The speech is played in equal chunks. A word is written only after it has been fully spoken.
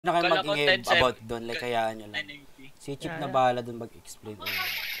Na kayo Kala ko mag-ingay 10-7. about doon, like hayaan nyo lang. 1080. Si Chip na bahala doon mag-explain.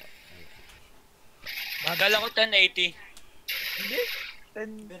 Kala ko 1080. Hindi.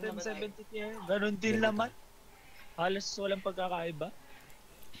 1070 yan. Ganon din naman. Halos walang pagkakaiba.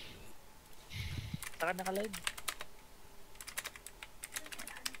 Saka naka-live.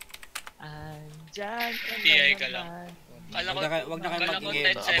 Andyan ka TI ka lang. naman. Kala ko, Wag na kayo kala ko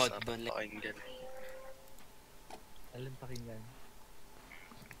mag-ingay 10-7. about doon. Like, Alam pakinggan.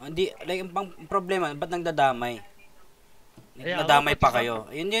 hindi, like, ang problema, ba't nagdadamay? Like, Ay, nadamay ako, pa kayo.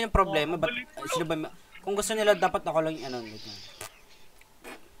 Yun yung problema, ba't, sino ba, kung gusto nila, dapat ako lang yung ano, like,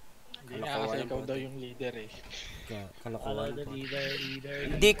 Hindi nga kasi ikaw daw yung leader eh. kalokohan.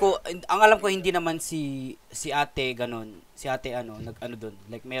 Leader. Hindi ko, ang alam ko hindi naman si ate ganun. Si ate ano, nag-ano doon.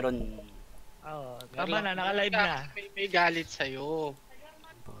 Like meron Oo, tama na, naka-live na. May galit sa'yo.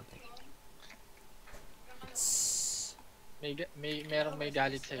 May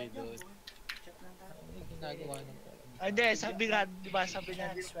galit sa'yo doon. Ano ginagawa ng Hindi, sabi nga, di ba, sabi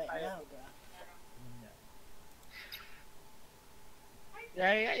niya,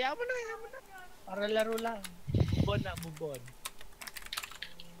 Hayaan mo na. Para laro lang. Move on.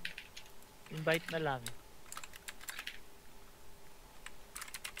 Invite na lang.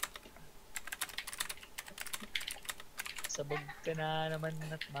 Sabog ka na naman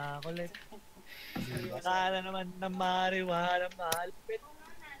at makulit. Akala naman na mariwala malpit.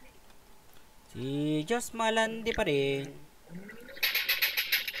 si Diyos malandi pa rin.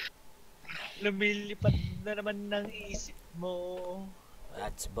 Lumilipad na naman ng isip mo.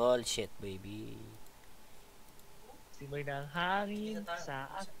 That's bullshit, baby. Simoy ng hangin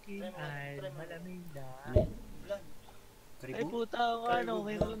sa akin ay malamig na. Ay puta, ano,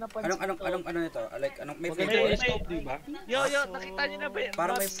 ngayon na napansin Anong nito? Like anong may Maganda flavor? yung scope, di ba? Yo, nakita niyo na ba yun?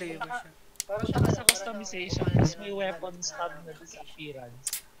 Parang may flavor siya. Parang siya sa customization, tapos may weapon stab na sa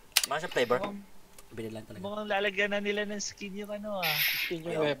appearance. Mga siya flavor? Binilan talaga. Mukhang lalagyan na nila ng skin yung ano ah. Skin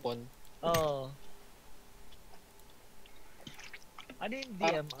yung weapon. Oo. Ano yung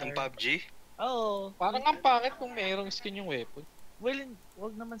DMR? Yung PUBG? Oo. Parang ang pangit kung mayroong skin yung weapon. Well,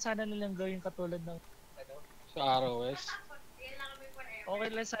 wag naman sana nilang gawin katulad ng ano. Sa ROS. Okay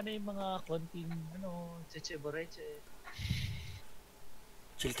lang sana yung mga konting ano, cheche-boreche.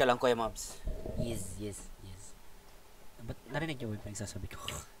 Chill ka lang, Kuya Mobs. Yes. Ba't narinig niyo ba yung pinagsasabi ko?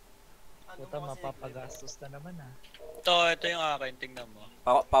 Puta, mapapagastos na naman ah. Ito yung akin, tingnan mo.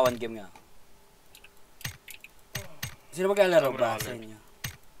 Pa-one game nga. Sino maglalaro ba sa inyo?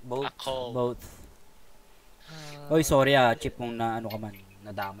 Ako. Both. Oy, sorry Chip mong na ano ka man.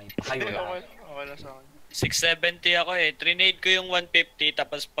 Nadamay pa kayo. Okay lang sa akin. 670 ako eh. Trinade ko yung 150,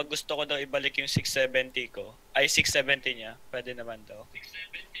 tapos pag gusto ko daw ibalik yung 670 ko, ay 670 niya, pwede naman daw.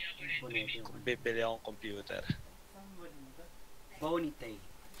 Bibili akong computer. Bonitay.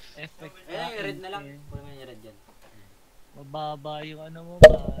 Effect. Red na lang. Puro mo yung red yan. Mababa yung ano mo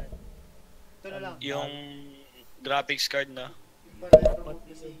ba? Ito na lang. Yung graphics card na.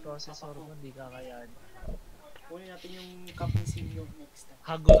 Pati yung processor mo, hindi kakayan. Kunin natin yung camping sim yung next time.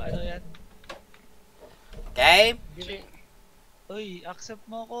 Hago, ano yan? Okay? Uy, accept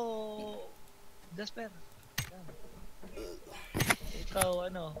mo ako, Jasper. Yan. Ikaw,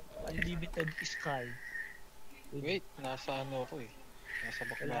 ano, unlimited sky. Wait, nasa ano ako eh. Nasa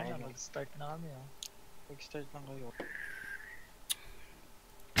bakla Kailangan ako. mag-start na kami, ah. Mag-start lang kayo.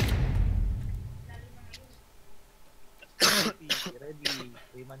 Ready,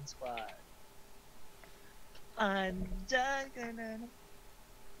 3-man squad. Andyan ka na.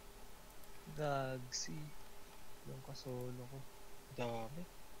 Gagsi. Yung kasolo ko. Dami.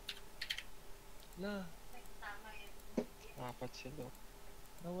 La, Apat sila.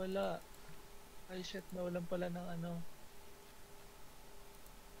 nawala. Ay shit, nawalan pala ng ano.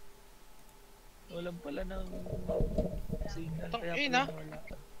 Nawalan pala ng signal. Tang Kaya ina. pala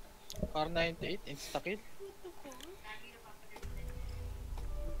nawala. R98, insta-kill.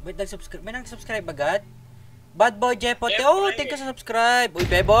 Wait, may nag-subscribe agad? Bad Boy Jepot. Oh, thank you sa subscribe. Uy,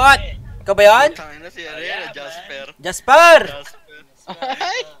 Bebot. Ikaw ba yan? Tangin na si Ariel, Jasper. Jasper!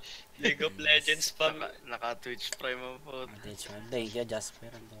 League of Legends pa. Naka-Twitch Prime mo po. Thank you,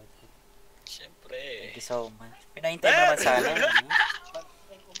 Jasper. Siyempre. Thank you so much. Pinahintay mo naman sana.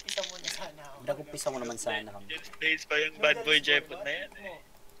 Umpisa muna sana ako. Nag-umpisa mo naman sana kami. Days pa yung Bad Boy Jepot na yan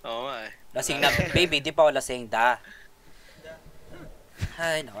eh. Oo nga eh. Lasing na, baby. Di pa ako lasing. Da.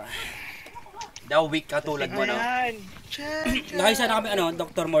 Ay, naka. Daw week katulad mo, no? Nakaysa na kami, ano,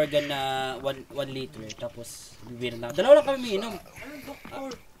 Dr. Morgan na 1 liter. Tapos, bibira na. Dalawa lang kami minum.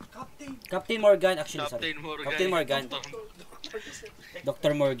 Captain Morgan, actually, sorry. Captain Morgan.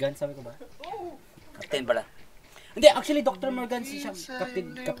 Dr. Morgan, sabi ko ba? Captain pala. Hindi, actually, Dr. Morgan siya,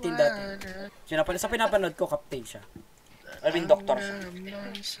 captain dati. Sa pinapanood ko, captain siya. I mean, doctor siya.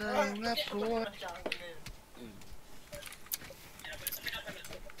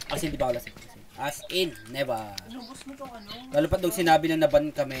 As in, di ba wala as in, never. Lalo pa doon sinabi na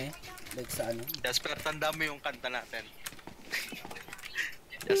naban kami. Like sa ano. Jasper, tanda mo yung kanta natin.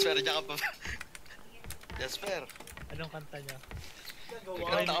 Jasper, diyan ka pa. Jasper. Anong kanta niya?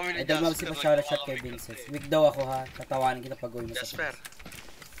 Kanta kami ni Idol Mabs si Jasper. pa-shoutout kay Vincent. Weak daw ako ha. Tatawanan kita pag gawin mo sa Jasper.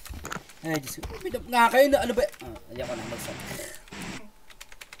 Ay, Diyos ko. Nga kayo na, ano ba? Ayaw ko na magsabi.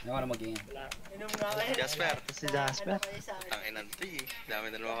 Ayaw ko na mag-iingay. Jasper. Si Jasper. Ang inanto eh.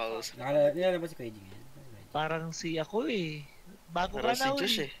 Dami na naman makausap. Nilalabas si Kuya Jing yan. Parang si ako eh. Bago Parang ka si na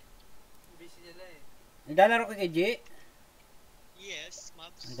Josh eh. Naglalaro ka kay J? Yes,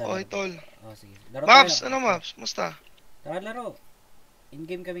 Mabs. Oy, tol. Oh, sige. Laro Maps, tayo. ano Maps? Musta? Tara, laro.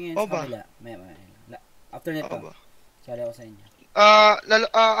 In-game kami ngayon Oo sa ba? kabila. After nito, Ako ba? sali ako sa inyo.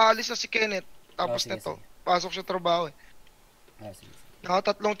 Aalis na si Kenneth. Tapos sige, nito. sige. Pasok siya trabaho eh. Sige.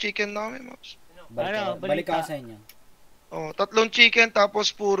 Nakatatlong chicken na kami, Maps. Balik ako sa inyo. Oh, 3 chicken tapos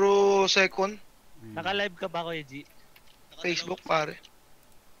puro second. Naka-live ka ba, Kuya G? Facebook pare.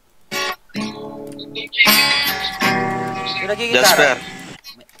 Jasper.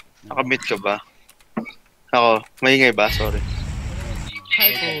 Nakamute ka ba? Ako, maingay ba? Sorry.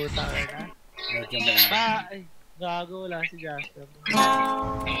 Ay, puta ka na. Medyo may... Ay, gago, wala si Jasper.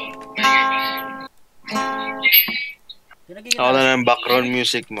 Ako na ng background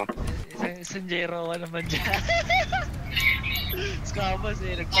music mo. Isang J-Rowa naman dyan. Scamas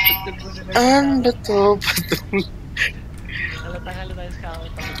eh, nagpatugtog mo na Ano to? Halata tayo scamas,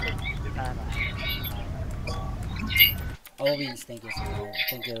 patugtog mo gitara. Oh, Wins, thank you.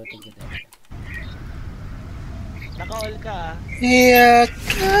 Thank you. Naka-all ka ah.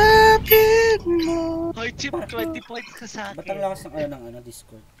 Yakapin mo. Hoy, Chip, 20 points ka sa Ba't ang akin. lakas ng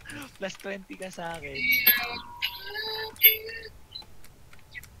Discord? Plus 20 ka sa akin.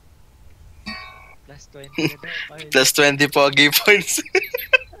 Plus 20 ka daw. Plus 20 pogi points.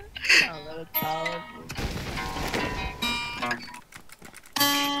 Tawad.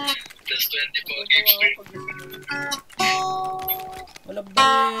 Plus 20 pogi points. Wala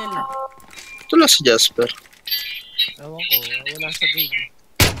bell! Ito lang si Jasper. Ewan ko, wala sa game.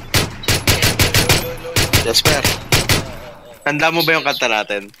 Jasper. Tanda mo ba yung kanta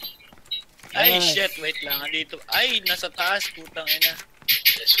natin? Ay, shit, wait lang. Andito. Ay, nasa taas, putang ina.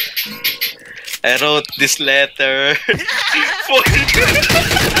 I wrote this letter for you.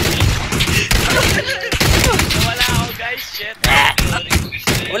 Wala ako, guys. Shit.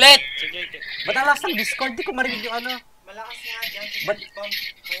 Ulit! Sige. Ba't ang lakas ng Discord? Di ko marinig yung ano. Malakas nga dyan. But,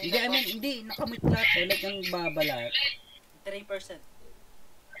 hindi, nakamute lahat. Ulit yung babalat. 3%.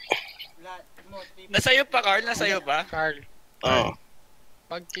 Lahat mo, 3%. Nasa'yo pa, Carl? Nasa'yo ba? Carl, Oo.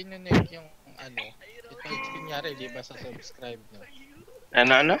 pag kinunik yung ano, ito kunyari, di ba sa subscribe nyo?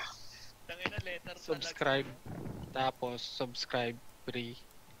 Ano? Tangina, letter talaga. Subscribe, tapos subscribe free.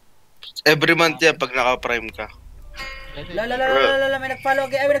 Every month yan pag naka-prime ka. Ganun. May nag-follow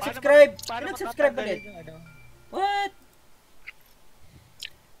again. Ay, may nag-subscribe. Paano May nag-subscribe matatanggalin ulit. yung ano? What?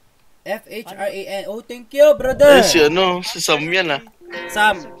 FHRAN. Oh, thank you, brother. Ay, si ano, si Sam yan ah.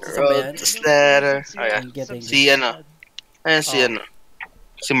 Sam. Si Sam ba yan? Wrote this letter. Ayan. Thank you. Si ano. Ayan si ano.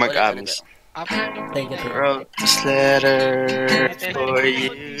 Si Mark Amis. After nung Thank you. Wrote this letter for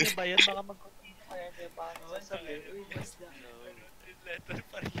you. Continue ba yun? Baka mag-continue pa yan. Paano sasabihin? Uy, basta. Letter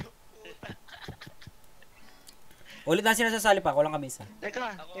pa rin yung puta. Ulit na sinasasali pa. Kulang kami isa.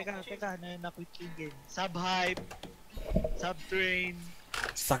 Teka. Na-quit yung game. Sub-hype. Sub-train.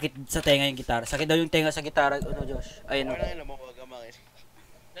 Sakit sa tenga yung gitara. Sakit daw yung tenga sa gitara. Ano, Josh? Ayun. Wala na mo, wag ka makis.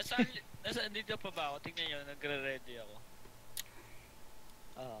 Nasaan dito pa ba ako? Tingnan nyo, nagre-ready ako.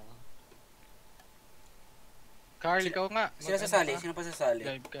 Oo. Carl, ikaw nga. Sino sasali? Sino pa sasali?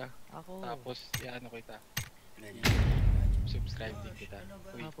 Live ka. Ako. Tapos, ano kita. Subscribe din kita.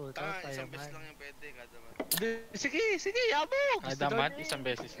 Uy, Puta, Isang kaya beses man. lang yung pwede, kada man. Sige, yabog! kada month, isang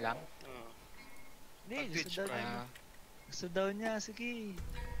beses lang. Oo. Hindi, Pag Twitch gusto daw niya. Ah, Gusto daw niya, sige.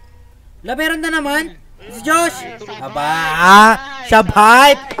 La, meron na naman. Si Josh. Aba.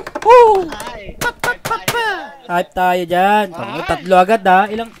 Sub-hype. Woo! Hi! Hype tayo dyan. Tatlo agad ha.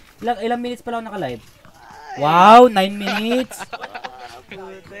 Ilang minutes pa lang naka-live? Wow, 9 minutes.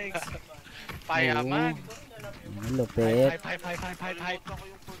 Thanks. payaman. Lupit. Hype.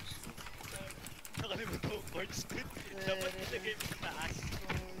 Nakalimutan ko chords dun. Dapat nilagay mo sa taas.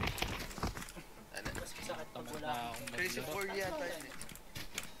 Tamad na akong Crazy mag-load. 4 yata yun eh.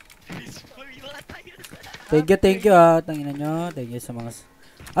 Please, for you ata yun. Thank you ha. Tangina nyo. Thank you sa mga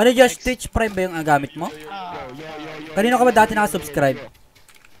Ano Josh, Twitch Prime ba yung gamit mo? Kanino ka ba dati nakasubscribe?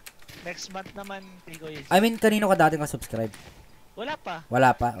 Next month naman, Tigo yun. I mean, kanino ka dati nakasubscribe? Wala pa.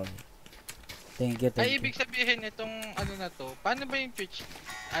 Wala pa? Okay. Thank you, thank Ay, you. ibig sabihin itong ano na to, paano ba yung Twitch?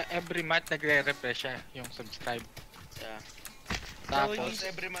 Every month nagre-refresh siya yung subscribe. Yeah. Tapos,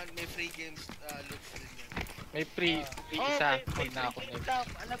 Every month may free games loot din yan. may free isa pag nakakonect.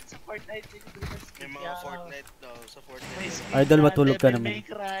 Alam sa Fortnite, May mga Fortnite daw, sa Fortnite. Idol, matulog ka naman. May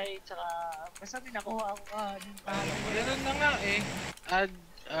cry, tsaka basta nakuha ako yung pangalan ko. Ganun na nga eh.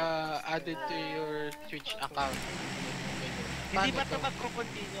 Added to your Twitch account. Hindi ba ito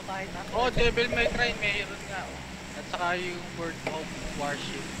magko-continue kahit ako? Oh, Devil May Cry mayroon nga. Oh. At saka yung World of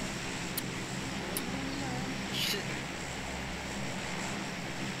Warship.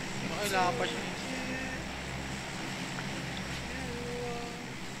 Kailangan pa siya.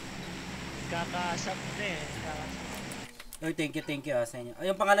 Kakasap na eh. Oy, thank you sa inyo. Ay,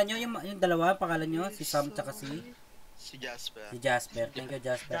 yung pangalan nyo, yung dalawa, pangalan nyo, si Sam tsaka si Jasper. Jasper. Thank you,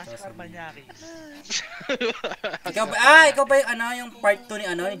 Jasper. Jasper Manyaki. Ikaw ba yung ano, yung part 2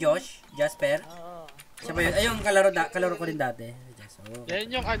 ni Josh? Jasper? Oo. Siya ba yun? Ay, yung kalaro ko rin dati. Oh, Yan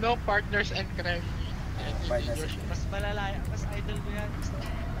yung ano, Partners and Crime. Partners. Mas malalaya, mas idol ko yan.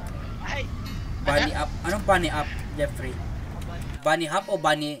 Ay! Bunny up. Anong bunny up, Jeffrey? Bunny hop o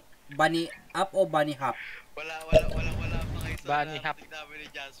bunny up o bunny hop? Wala pa kayo sa Bunny hop. namin ni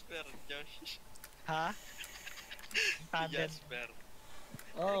Jasper, Josh. Ha? Si Tandem. Jasper.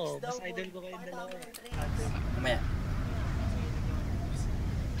 Oo, mas idol ko kayong dalawa eh. Mamaya.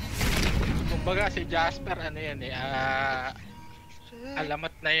 Kumbaga si Jasper ano yan eh,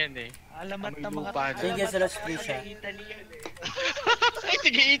 alamat na yan eh. Alamat Amoy na mga lupa na. Thank you sa Las Prisha. Italy yan eh. Ay,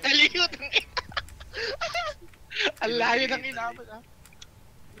 sige, Italy yun. Ang layo ng inaman ah.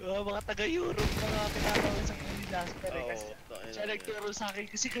 Mga taga-Europe na mga kinakawa sa ni Jasper eh. Kasi Oo, siya nagturo sa akin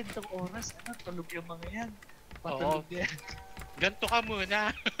kasi ganitong oras, tulog yung mga yan. Oo. Patulog yan. Ganto ka muna.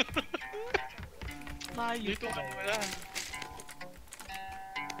 Mayo Dito ka muna.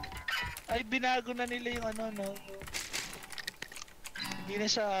 Ay, binago na nila yung ano, no? Hindi na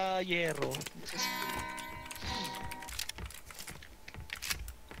siya yero.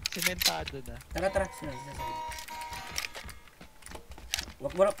 Sementado na. Tara. Sino?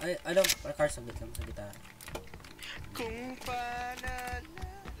 Wag mo lang, ay, ano, cars saglit lang sa gitara. Kung panala.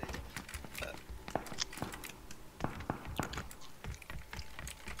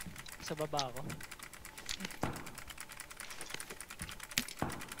 Sa baba ako.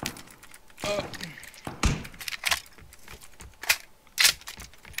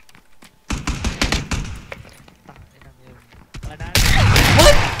 Tanginang yun. Banana.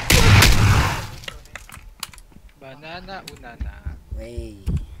 Banana, unana. Wey.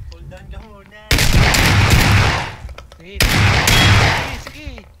 Hold down ka muna. Sige. Sige.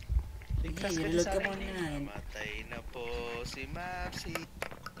 Ligtas ka Reload sa ka akin. muna. Matay na po si Mapsi.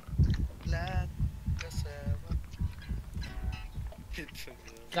 Lahat kasama.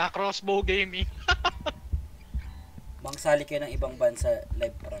 Na-crossbow gaming. Mangsali kayo ng ibang bansa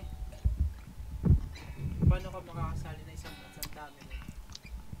live prank. Paano ka makakasali na isang dami na?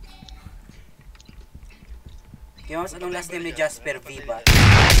 Kaya mas anong last name ni Jasper Viva?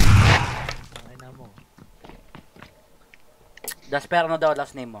 Tangina mo. Jasper, ano daw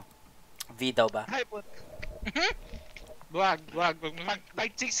last name mo? V daw ba? Ay, put. Wag mo.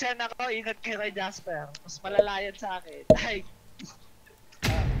 Pag chicks yan ako, ingat kayo kay Jasper. Mas malalayan sa akin. Ay,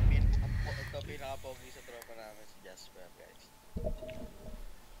 Ito pinaka-pogi sa tropa namin si Jasper, guys.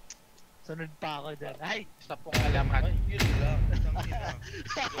 sunod pa ako dyan. Ay, Sa pong alamat. Ay, yun lang. Isang ina.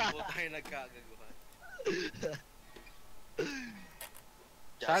 Doon po tayo nagkagaguhan.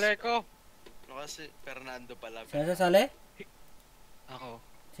 Sale ko. No, kasi Fernando pala. Sino sasali? Ako.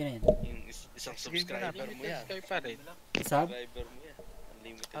 Sino yun? Yung isang subscriber mo yan. Sky pa rin. Sab? Subscriber mo yan.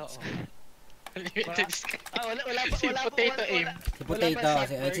 Unlimited. Oo. Limited Sky. wala Si Potato Aim. Si Potato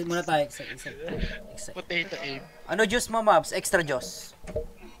kasi. Exit muna tayo. Potato Aim. Ano juice mo, Mabs? Extra juice.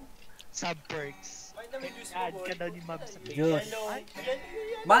 Sub-perks. Ay, naman juice Add mo, ka boy. daw ni Mab sa page. Juice. Ay, yan.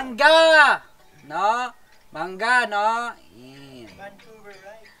 Mangga! No? Mangga, no? Yeah. Vancouver,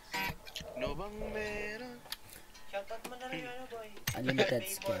 right? No bang meron? Shoutout mo na rin ano, boy. Unlimited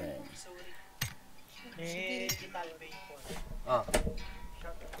Bacon, skin. sorry. Eh, Digital bacon. Oh.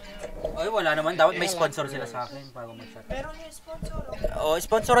 Shoutout mo na. Ay, wala naman. Dapat may sponsor sila sa akin bago mag-shot. Meron yung sponsor, Oh,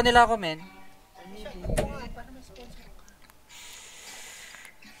 sponsoran nila ako, men. Paano may sponsor?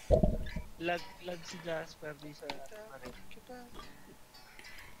 lag si Jasper di sa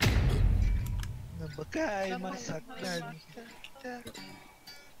Nabagay, masaktan.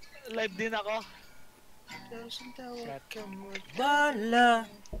 Live din ako. Bala.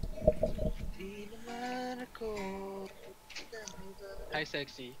 Di naman ako. Hi,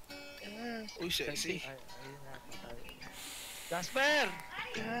 sexy. Uy, sexy. Ay, ayun na. Jasper!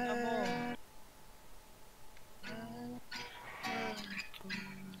 Tingnan mo.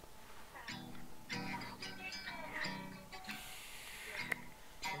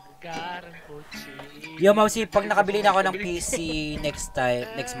 Nagkakarang kotse. Yo, Mausi, pag nakabili na ako ng PC next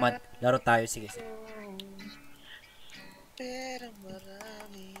month, laro tayo. Sige, sige.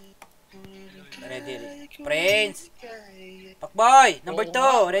 Ready. Prince! Pakboy! Number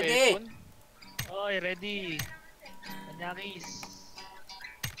 2! Ready! Oy, ready. Anyakis.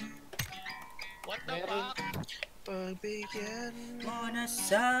 What the fuck? Pagbigyan Mo na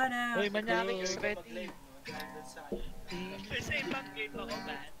sana. Oy, Manyakis, ready. Sa ibang game ako,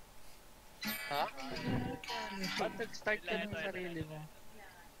 man. Ha? Ba't nag-start ka ng sarili mo?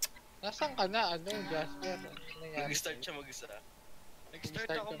 Nasaan ka na? Ano, Jasper? Ano nangyari Nag-start sa'yo? siya mag-isa. Nag-start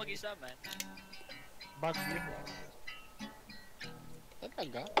Nag-start ako ka mag-isa, man. Bagling.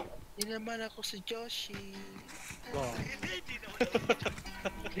 Talaga? Di naman ako si Joshi. Go. Hindi naman.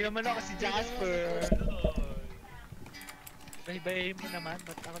 Hindi naman ako si Jasper. Iba-ibahin mo naman,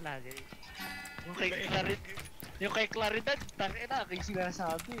 ba't ako lagi? Yung kay Claridad, tangin na, aking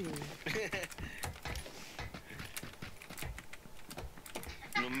sinasabi eh.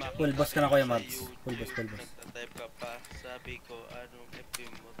 Full boss ka na, Kuya Mabs. Full boss, full boss. Nagtatype ka pa, sabi ko, anong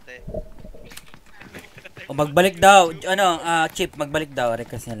epimote? O magbalik daw. Ano, Chip, magbalik daw.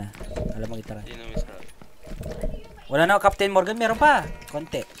 Request nila. Alam mo gitara. Hindi naman sa Wala na, Captain Morgan. Meron pa.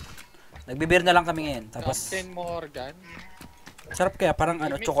 Konti. Nagbibir na lang kami ngayon. Tapos, Captain Morgan. sarap kaya. Parang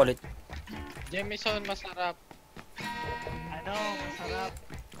ano, chocolate. Jameson, masarap. Ano, masarap.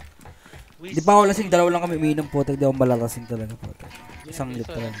 Di pa ako lasing. Dalawa lang kami umiinom po. Di ako malalasing talaga po. Isang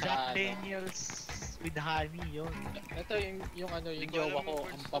Jameson, litro. Jack Daniels with honey, yun. Ito yung ano, yung jowa ko,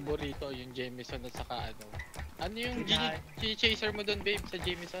 ang paborito, yung Jameson at saka ano. Ano yung chaser mo doon, babe, sa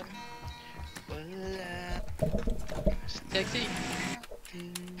Jameson? Wala. Sexy.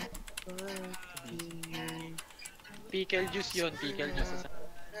 Pickle juice yun, pickle juice.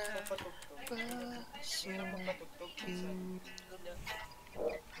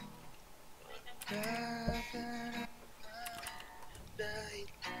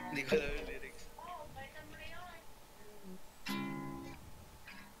 Hindi ko alam yung lyrics.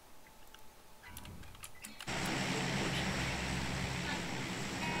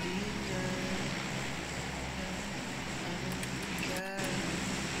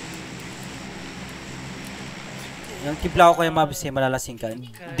 Yung timpla ko Kuya Mabs, malalasing ka.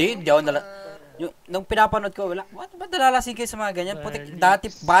 Hindi ako yung nung pinapanood ko, wala. Ba't nalalasing kayo sa mga ganyan? Putik, dati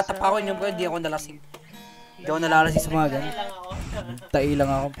bata pa ako, hindi ako nalasing. Hindi ako nalalasing sa mga ganyan. Tai lang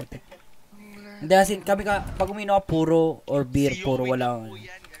ako, putik. Hindi asin, kami pag uminom ako puro or beer, puro wala.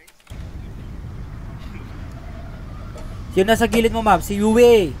 Yung nasa gilid mo, Mabs, si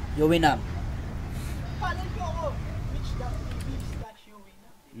Yue. Yue na. Follow nyo ako.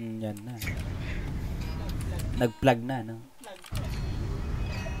 Twitch.tv/Uwinam. Yan na. Nag-plug na, no?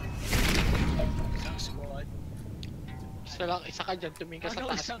 Isa ka dyan, tumingin ka sa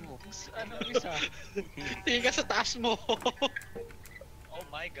taas mo. Ano isa? Tingin ka sa taas mo. Oh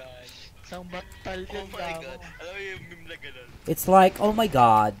my god. Isang batal Oh yun my daw. god. Alam mo yung meme na ganun? It's like, oh my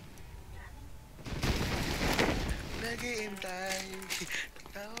god. Naghihintay.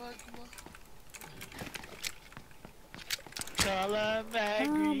 Tawag mo.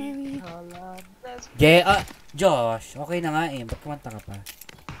 Calamari. Calam. Josh, okay na nga eh. Ba't kumanta ka pa?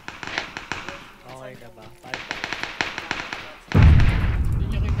 Okay na ba?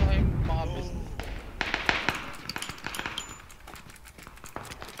 Hindi nyo kinuha yung mga best.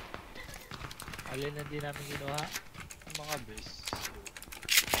 Alin na din namin ginawa? Mga best.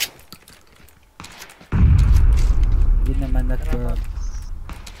 Hindi naman wala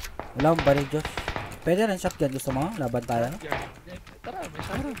akong baril, Josh. Pwede rin shotgun. Gusto mo? Laban tayo? Tara, may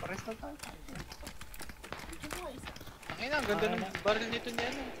shotgun. Pares na tayo. Ay na, ang ganda ng baril nito ni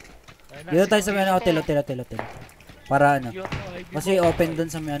ano. Dito tayo sa may ano, hotel. Para ano. Yun, ay, di Kasi mo- open dun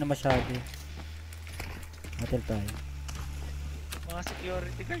sa may ano masyado. Hotel tayo. Mga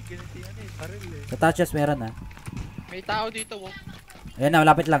security guard, ganito yan eh. Paril eh. Sa touches meron ha. May tao dito, oh. Ayan na,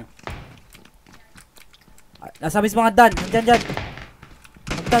 malapit lang. Nasa mismo nga Dan. Nandyan dyan.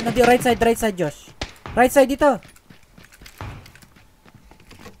 Dan, nandito. Right side, Josh. Right side dito.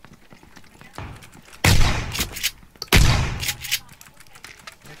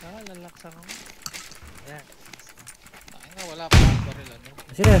 Teka, lalaksan mo. Ayan. Ay na, wala pa ang baril, ano.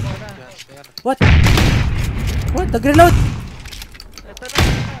 Sino? Jasper. What? What? Nag-reload? Ito na.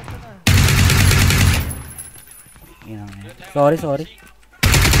 Yan. Sorry, sorry.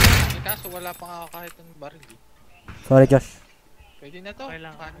 Kaso wala pa nga kahit anong baril eh. Sorry, Josh. Pwede na to. Okay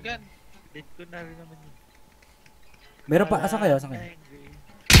lang. Handgun. Date ko na rin naman yun. Meron pa. Asan kayo? Asan kayo?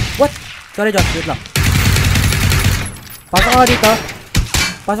 What? Sorry, Josh. Wait lang. Pasok ka dito.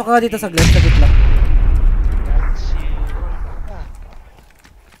 Pasok ka dito saglit. Saglit lang.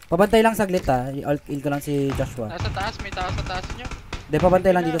 Pabantay lang saglit ha. Il ko lang si Joshua. Nasa taas. May tao sa taas nyo. Hindi,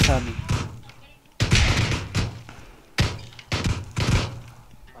 pabantay lang dito sa amin.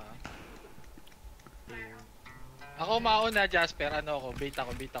 Ako mauna, Jasper. Ano ako? Bait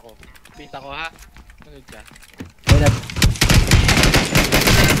ako. Bait ako ha. Sunod ka. Wait up.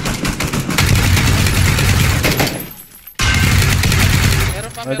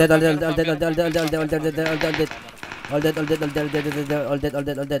 Meron pa, All dead.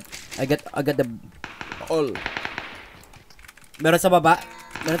 I got the all. Meron sa baba.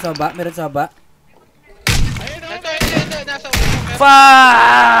 Ayun, ito. Nasa ulo.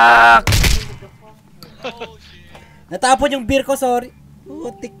 Fuck! Natapon yung beer ko, sorry.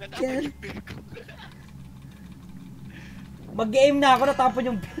 Putik yan. Mag-aim na ako, natapon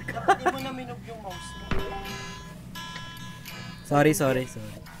yung beer ko. Hindi mo na minog yung mouse. Sorry.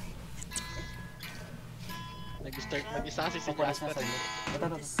 Nag-start mag-isa kasi si Jasper.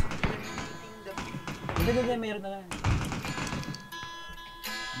 Hindi, meron na lang.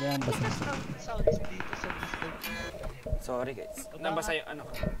 Yan, basta. Sounds dito sa Discord. Sorry guys. Nabasa yung ano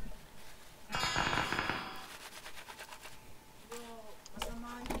ko.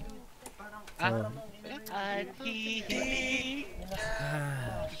 At hihiling.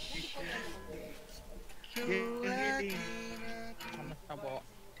 Yung hiling. Kamusta po?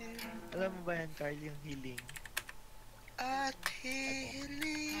 Alam mo ba yan, Carl, yung hiling? At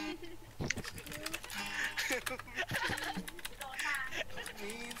hiling.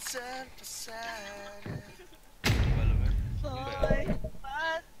 Minsan pa sana.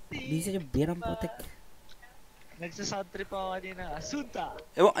 Bisa yung beer ang putik. Nagsa-sound trip ako kanina. Asunta!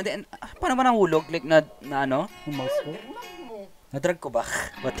 Ewan, paano ba nahulog? Like na ano? Yung mouse ko? Na-drag ko ba?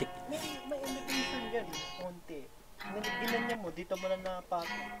 Putik. May imitation dyan, konti. Ginanya mo, dito mo lang napato.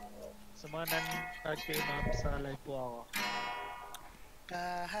 Sa mga nanonood kayo mga sa live po ako.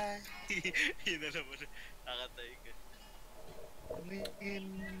 Bahay. Yun na naman. Nakatay ka. In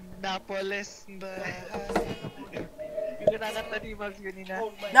Napoles. Bahay. Yung kinakanta ni Mabs kanina.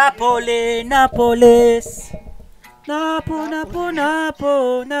 Napoles.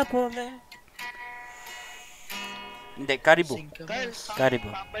 Napole. Hindi, Caribou. Carl, Caribou.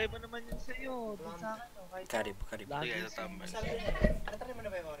 papay mo naman yun sa'yo. Doon sa akin. no? Kahit Caribou. lagi Sige, sa'yo. tatambay. Natry mo na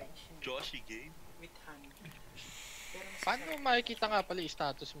ba yung orange? Joshi game? With honey. Paano makikita nga pala yung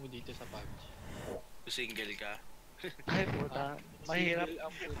status mo dito sa PUBG? Single ka? Ay puta, mahirap. Single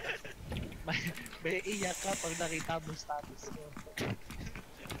ang puta. May iyak ka pag nakita mo status mo.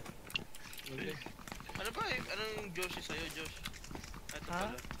 Ano ba eh? Anong Joshi sa'yo, Josh? Ito Ha?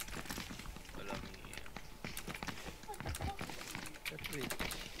 pala. Walang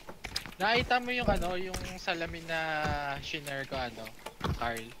Nakita mo yung ano, yung salamin na shinare ko ano,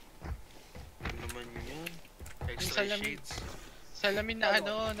 Carl. ano naman yun? Yung Extra salamin. shades. Salamin na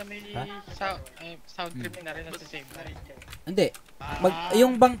ano, na may sound trip na rin at the same time. Hindi.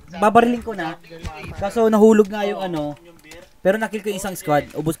 Yung babariling ko na. Kaso nahulog nga yung ano. Pero nakill ko yung isang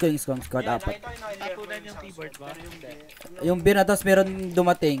squad. Ubus ko yung isang squad, apat. Tapunan yung keyboard ba? Yung beer na tapos meron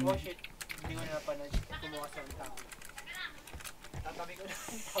dumating. Oh shit, hindi ko na napanood. Kumuha sa tao. Tatabi ko na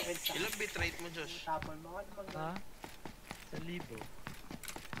yung comment sa Ilang bitrate mo, Josh? tapon. Mga Ha? Sa libo.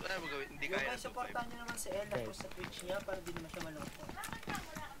 Wala mo gawin? Hindi Yung kaya guys, na supportan nyo naman si Ella po sa Twitch niya para di naman siya malungkot.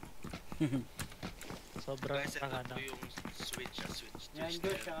 Sobrang Guys, tanga ito na. po yung Switch. Switch. Yan,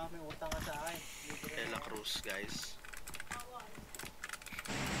 Josh, may utang ka sa akin. Ella Cruz, guys.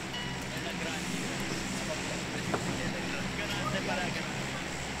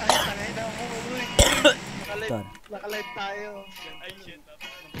 Ay, tangay na ako. Uy. Sorry. Nakalive tayo.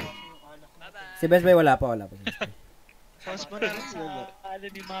 Si Best Boy wala pa. Pause mo na lang sa ano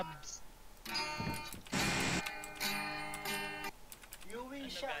ni Mabs. You will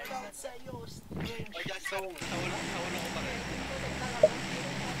shout out sa'yo, strange Sa ulo ko pa rin.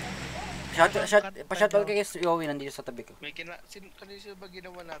 Pa-shoutout kay Yowie, nandito sa tabi ko. May kanina ba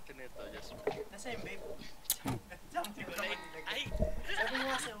ginawa natin ito? Just Nasa yung babe. Ay! Sabi mo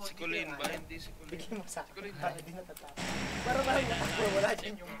nga sa'yo, si Colleen ba? Hindi si Colleen. bigyan mo sa Si Colleen akin para di natatapos. Para ba wala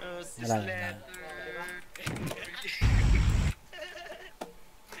dyan yung Si Wala. Slater.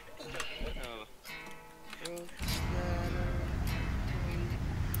 Oh.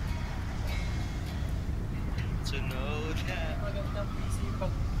 To know that magandang PC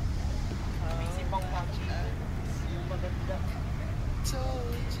pang PUBG. maganda.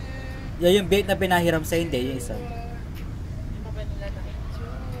 Yan yung bait na pinahiram sa hindi, yung isa. Yung ba nila na?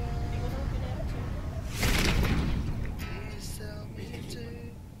 Hindi ko naman pinahiram sa'yo.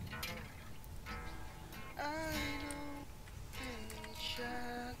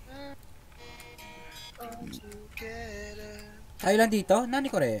 Tayo lang dito? Nani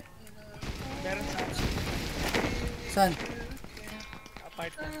ko re? Meron sa Saan?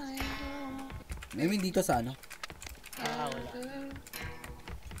 apartment. I mean dito sa ano? Wala.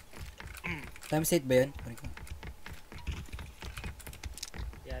 Time set ba yun?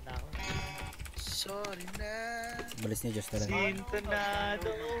 Yan ako. Sorry na. Balis ni Diyos talaga.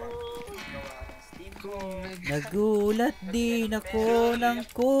 Sintonado. Nagulat din ako nang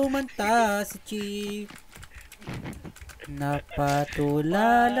kumanta si Chief.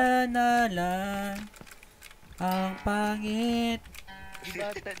 Napatulala na lang ang pangit.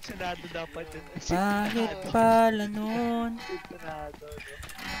 Diba tensionado dapat yun? Pangit pala nun. Sintonado.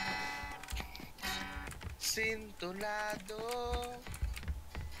 Sintonado.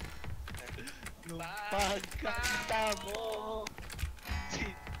 Nung pagkanta mo.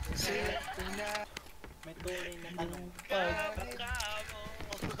 Sintonado. May tuloy na tanong. Pagkanta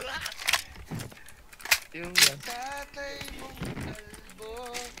Yung tatay mong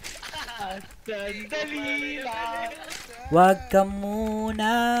kalbo. at sandali lang. Huwag ka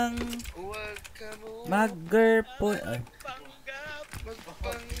munang Huwag ka mo mag-girlboy. magpanggap.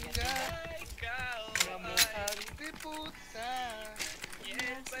 Na mukhang diputa.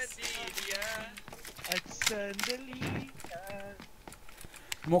 At sandali lang.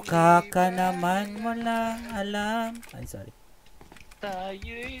 Mukha ka naman walang alam. Ay, sorry.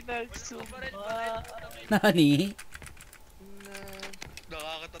 Tayo'y nagsumpa. Nani?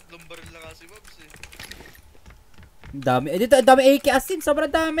 Nakakatatlong baril lang kasi Mabs eh. Ang dami. Eh, dito, ang dami AK asin. Sobrang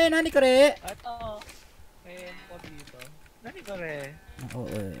dami. Nani ko re? At may M4 dito. Nani ko re?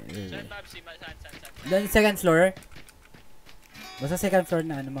 Oo. Saan, Mabsi? Saan? Then second floor. Basta second floor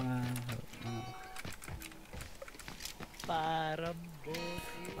na ano mga Parang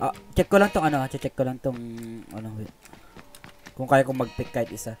bote. check ko lang tong ano, check ko lang tong ano, wait. Kung kaya kong mag-pick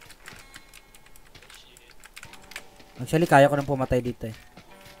kahit isa. Actually, kaya ko nang pumatay dito eh.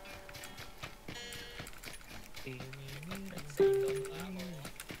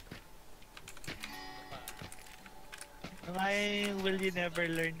 Ay, will you never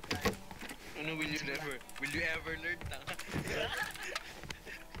learn? Ano will you never? Will you ever learn? Tanga.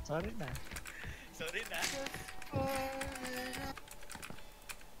 Sorry na. Sorry na.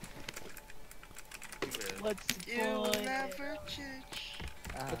 What's the You'll point? never change.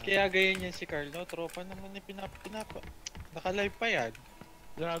 Ba't kaya ganyan yan si Carlo? Tropa naman yung pinapa. Naka-live pa yan.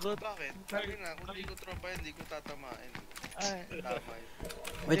 Gago. Bakit? Sabi nga, kung di ko tropa yan, di ko tatamain. Ay, Tama yun.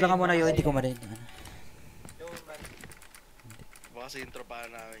 Wait lang ka muna yun, hindi ko marinig. Ano? Baka kasi yung tropahan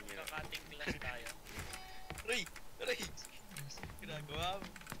namin yun. Kakating class tayo. Aray! Aray! Ginagawa mo.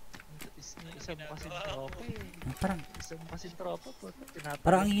 isa mo kasing tropa eh. Parang Isa mo kasing tropa po.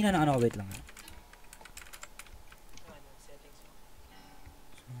 parang ang hina ng ano, wait lang.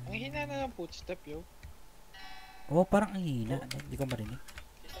 Ang hina na ng footstep yo. Oh, parang ang hina. Hindi ko marinig.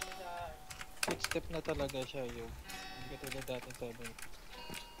 Footstep na talaga siya yo. Hindi ka tulad dati sabi.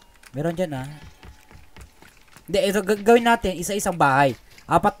 Meron dyan ah. Hindi, ito gawin natin isa-isang bahay.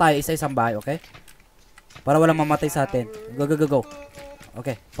 Apat tayo, isa-isang bahay, okay? Para walang mamatay sa atin. Go.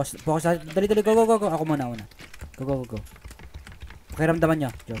 Okay, focus sa dali, go. Ako muna. Go. Pakiramdaman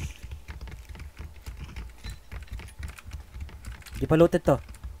nyo, Josh. Di pa looted to.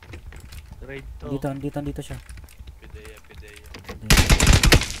 Raid to. Dito siya. Pideya.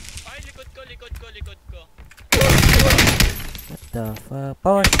 Ay, likod ko. What the fuck?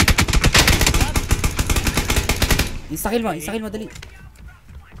 Power! Isakil mo, dali.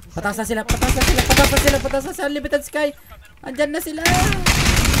 Pataas na sila. Pataas na sa Unlimited Sky. Andyan na sila.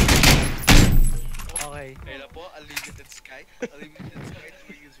 Okay. Kaya po, Unlimited Sky. Unlimited Sky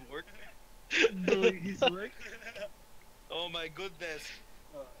doing his work. Doing his work. Oh my goodness.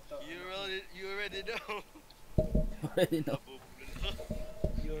 You already know. Already know.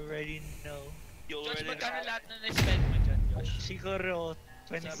 You already know. You Josh, already magkano know. lahat na na-spend mo dyan, Josh? Siguro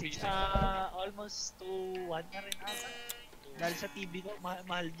 26. Sabi Almost to 1 na rin ata. Dahil sa TV ko,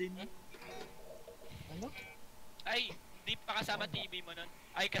 mahal din. Ano? Ay, di pa kasama TV mo nun?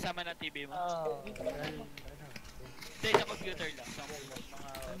 Ay, kasama na TV mo? Dahil ano. Hindi, sa computer lang. Sa mga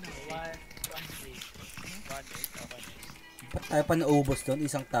 1 day. Ba't tayo pa naubos doon?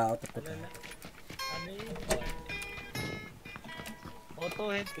 Isang tao. Ano yun?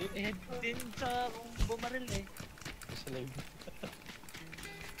 Auto head din sa kung bumaril eh. Sa live.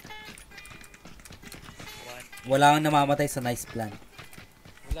 1 Wala kang namamatay sa nice plan.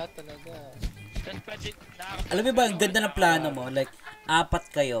 Wala talaga. Tapos pwede, Alam mo ba, ang ganda ng plano mo, like, 4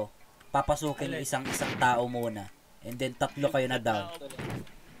 kayo, papasukin yung isang tao muna. And then, 3 kayo na down.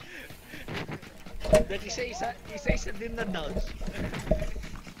 Then isa din na down.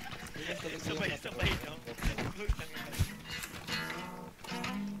 sabay-sabay, no?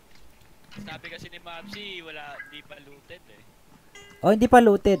 Sabi kasi ni Mapsi, di pa looted eh. Oh, hindi pa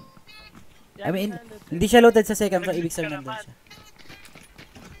looted. I mean, hindi siya looted sa second floor, ibig sabihin nandun siya.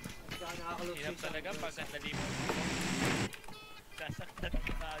 Hirap talaga pag nandali mo. Sasaktan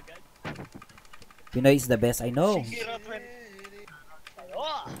ka agad. Pinoy is the best, I know. Hirap rin.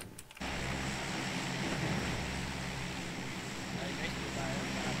 Oh! Ay guys, di tayo.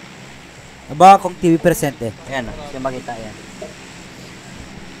 Aba akong TV present eh. Ayan o, siya makita yan.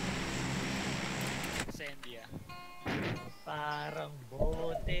 Sendia. Parang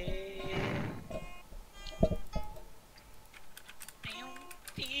bote.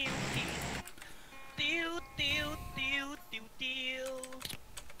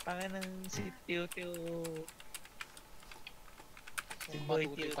 Panganang si Tiyo. Si Boy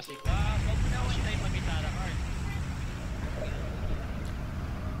Matutoy Tiyo. pa si Wag mo na one time mag-gitara, Carl.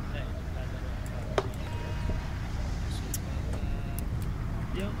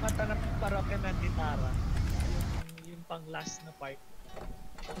 Yung kanta ng parokya ng gitara. Yung pang last na part.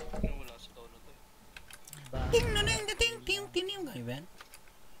 Wala sa tono to. Ba? Ting na ting ting ting ting ting. Ano ba yan?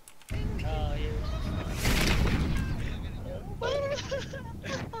 Oh, yun.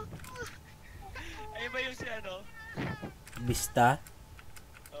 Ay ba yung si ano? Bista?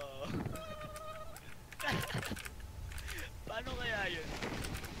 Oo. Paano kaya yun?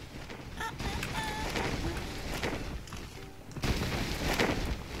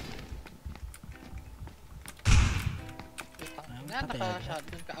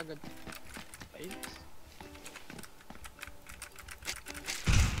 Naka-shotgun ka agad. Ayos.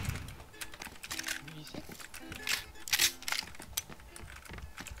 Visit?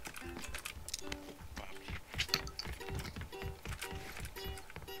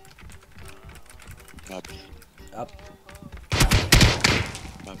 Babi. Up.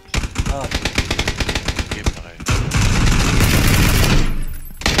 Babi. Oh. Game na kayo.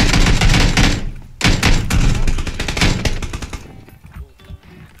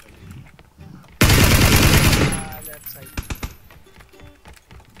 Left side.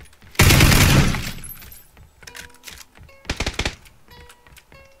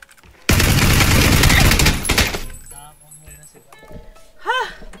 Nako muna si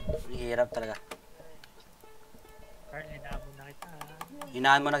Hirap talaga. Carl, hinabon na kita.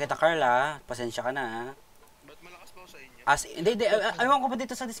 Hinaan mo na kita, Carla. Pasensya ka na. Ha? Ba't malakas ba ako sa inyo? Hindi. Ayaw ko pa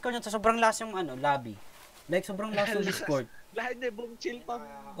dito sa Discord nyo. Sobrang last yung lobby. Like, sobrang last yung Discord. Lahat na buong chill pa.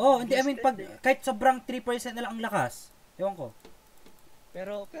 Oh, hindi. I mean, kahit sobrang 3% na lang ang lakas. Ewan ko.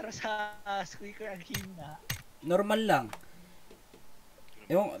 Pero sa squeaker ang hina. Normal lang.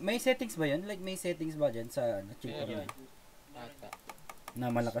 Ewan, may settings ba yun? Like, may settings ba dyan sa cheaper na yun? Ata. Na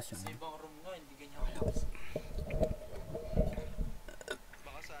malakas yung Ibang room no, hindi ganyan kalakas.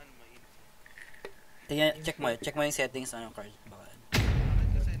 Baka saan ma-info. Tingnan, check mo yung settings, Carl. Baka.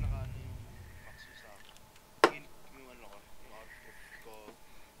 Kasi naka-ano yung maxo sa akin. Yung ano ko, yung output ko,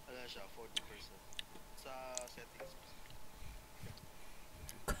 ano siya, 40%. Sa settings.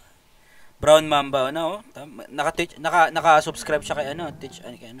 Brown Mamba, naka-subscribe siya kay Twitch,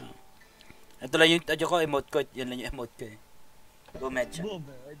 kay Ito lang yung, ko, emote ko, yan lang yung emote ko eh. Go Medja. Boom.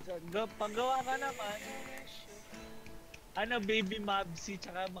 Paggawa ka naman. Baby Mabsi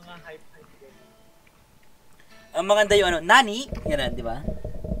tsaka mga hype. Ang maganda yung Nani, yan di ba?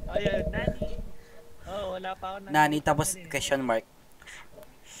 Ayun, Nani. Oh, wala pa ako Nani, tapos question mark.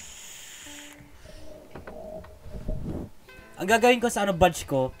 Ang gagawin ko sa badge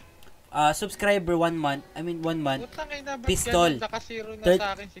ko, subscriber 1 month, 1 month, Putang ina, ba't Pistol. ganun? Naka-zero na Third-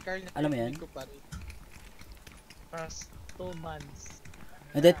 sa akin si Carl. Alam mo yan? Hindi ko pa rin. past 2 months.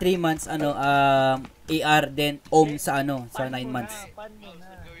 and then 3 months, AR, then sa 9 months. Pan mo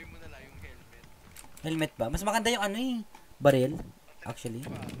na. Gawin mo na lang yung helmet. Helmet ba? Mas maganda yung baril, actually.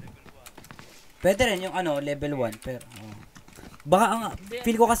 Pwede rin yung level 1, pero, baka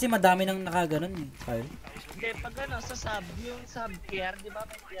feel ko kasi madami nang nakaganon Carl. Hindi, pag sa sub, yung sub tier, di ba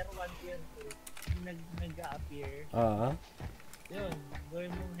may tier 1, tier 2, nag-a-appear. Oo. Yun,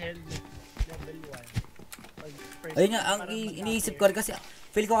 gawin mong helmet, level 1. Ayun nga, ang iniisip ko rin kasi,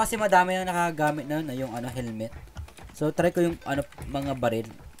 feel ko kasi madami nang nakagamit na yung helmet. So, try ko yung mga baril.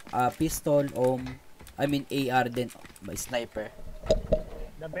 Pistol, AR din, sniper.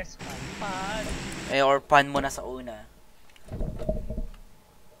 The best pan. Or pan mo na sa una.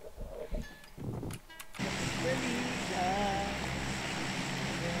 Well,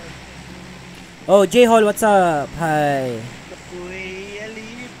 Oh, J-Hall, what's up? Hi. Uy,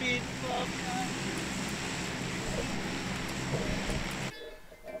 alipin mo ka.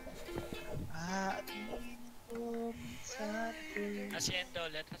 Akin ko minsan ko. Hacienda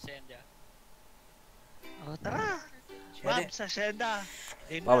ulit, Hacienda. Oh, tara. Pwede. Ma'am, sa Shenda.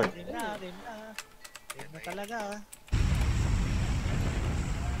 Rin Power. na. Rin na talaga.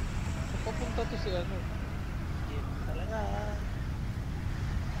 Papunta to si ano. Rin na talaga.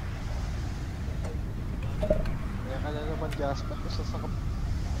 Kaya ka na naman Jasper, basta sa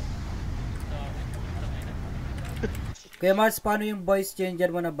Kuya Mars, paano yung voice changer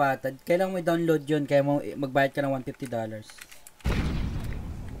mo na batad? Kailangan mo i-download yun, kaya mo magbayad ka ng $150.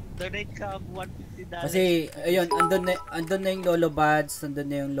 Donate ka of $150. Kasi, ayun, andun na yung Lolo Buds, andun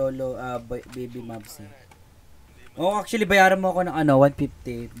na yung Lolo Baby Mabs. Oh, actually, bayaran mo ako ng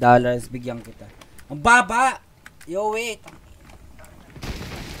 $150, bigyan kita. Ang baba! Yo, wait!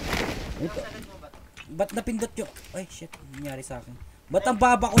 Ito. Ba't napindot yung... Ay, shit, nangyari sa akin. Ba't ang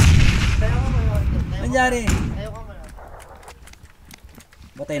baba ko? Nangyari?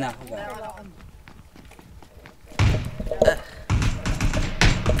 Batay na ako.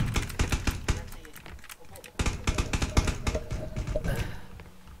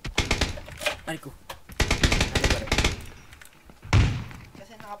 Ay ko.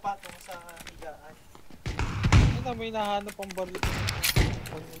 Kasi nakapatong sa higaan. ano, may nahanap ang baril.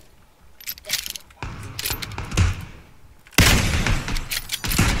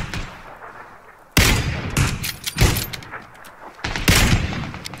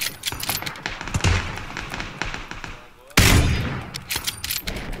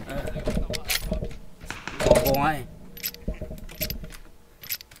 Oo nga eh.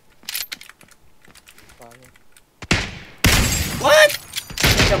 Paano? What?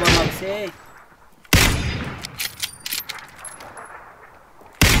 Hindi ka ba Mabsi?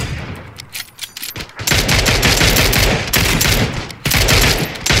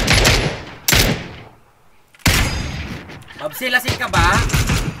 Mabsi, lasing ka ba?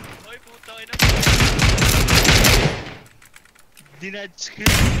 Oy, puta, ina. Dinudge ka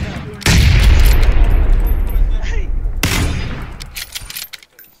na. Ay!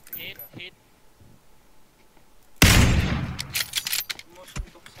 Hit. Motion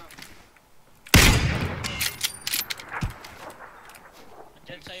tuksa.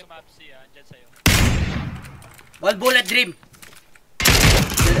 Andyan sa'yo, Mapsi, andyan sa'yo. One bullet dream.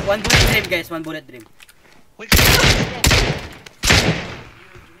 One bullet dream guys, one bullet dream. Wait,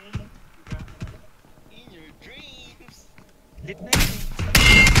 In your dreams. lit na yun.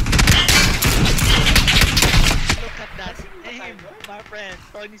 Look at that. Hey, my friend,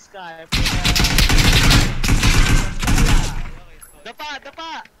 Tony Sky. Dapa!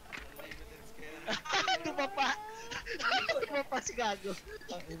 Tumapa si Gago.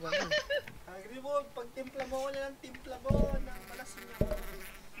 Agree mo, pag timpla mo ko na ng timpla mo, nang malasin niya ako.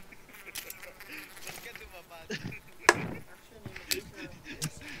 Ba't ka tumapad?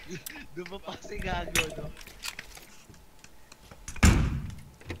 Dumapa si Gago, no?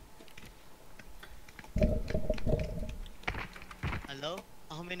 Hello?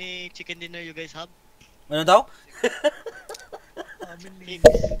 How many chicken dinner you guys have? Ano daw? How many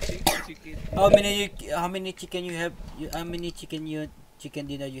chicken? How many chicken you have? How many chicken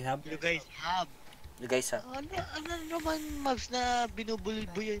dinner you have? You guys have? You guys have? Ano naman, Mags, na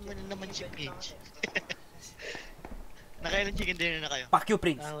binubulbuyan mo na naman si Paige? Nakailan chicken dinner na kayo? Fuck you,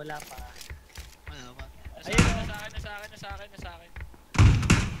 Prince. Wala pa. Wala pa. Nasa akin.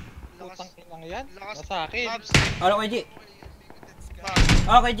 Putang inang yan. Lakas. Nasa akin. Mabs. Ano kay G? Mabs.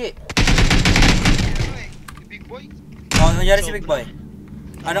 Okay, G. Ano eh? Si Big Boy. Oh, nangyari si Big Boy.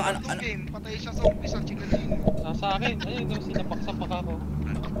 Ano? Itong game, patay siya sa umpisa chicken dinner. Nasa akin. Ayun, no, sinapak-sapak ako.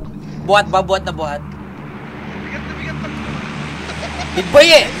 Buhat na buhat. Bigat na bigat pag... Big Boy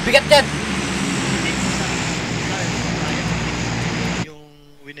eh! Bigat yan! Yung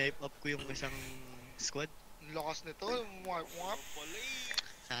winipe up ko yung isang squad. Ang lakas nito. Mwap.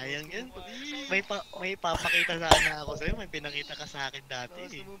 Sayang yun. May papakita sana ako sa'yo. May pinakita ka sa akin dati.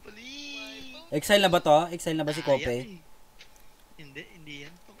 Lakas naman pali. Exile na ba to? Exile na ba si Kope? Sayang eh. Hindi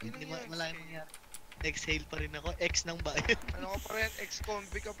yan. Hindi malaking mangyari. Exhale pa rin ako. Ex ng bayan. Ano ka pa rin?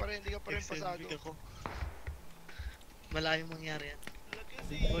 Ex-convict ka pa rin. Hindi ka pa rin pasado. Ex-convict ako. Malayong mangyari yan.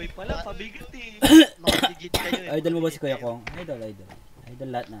 Boy pala, pabigat eh. Makatigit kayo eh. Idol mo ba si Kuya Kong? Idol. Idol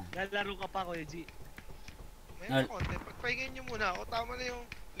lahat na. Lalaro ka pa, Kuya G. May konti. Pagpahingin nyo muna ako. Tama na yung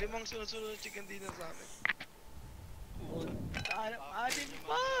 5 sunod-sunod na chicken dinner sa akin. Alin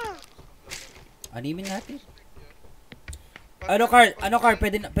pa? Animin natin. Ano Carl?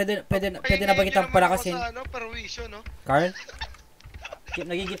 Pwede na ba kitang palakasin? Sa ano, perwisyo, no? Carl?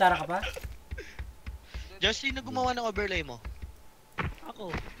 Nagigitara ka pa? Josh, sino gumawa ng overlay mo?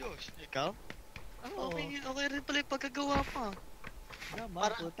 Ako. Josh. Ikaw? Oo. Okay rin pala yung pagkagawa pa. Naman,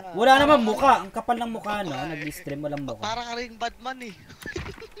 Para- puta. Wala naman mukha. Ang kapal ng mukha, no? Nag-stream walang mukha. Para ka rin Batman eh.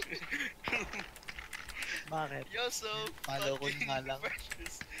 Bakit? Yo, so, Follow ko fucking nga lang.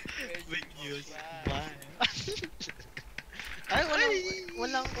 precious. Big news. Bye. Ay,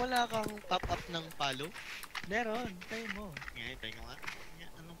 wala kang pop-up ng follow? Meron, tayo mo. Ngayon, tayo nga.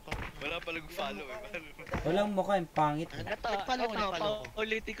 Anong pop-up? Wala palang follow eh. Walang mukha, yung pangit. Follow ko.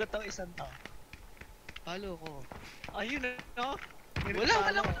 Paulitin ko to isang tao. Follow ko. Ayun no? Wala.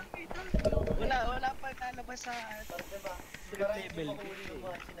 Wala pa nalabas sa level.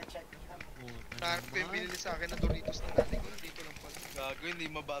 Parang ko yung binili sa akin na Doritos na dati ko, dito lang pala. Gago, hindi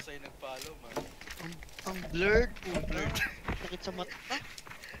mabasa yung nag-follow, man. Ang blurred. Blurred. Sakit sa mata.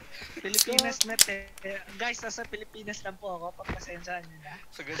 Pilipinas na te. Guys, nasa Pilipinas lang po ako. Pagpasensyahan nyo na.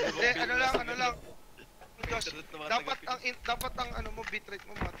 Sa ganda Hindi, ano lang. Josh, Internet na mga dapat ang ano mo, bitrate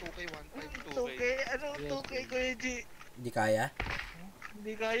mo mga 2K, 1.5, 2K, ano 2K Kuya G? Hindi kaya.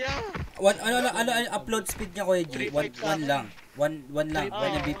 Hindi kaya. Ano upload speed niya, Kuya G? 1 lang. 1 lang.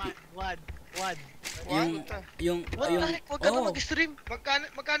 1 Mbp. 1. Yung, What the heck? Huwag ka na mag-stream.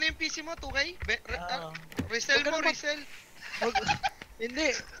 Magkano yung PC mo, 2K? Oo. Resell mo, Huwag ka na resell. Hindi,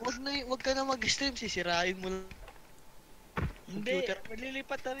 wag ka na mag-stream. Sisirain mo lang. Hindi, Computer.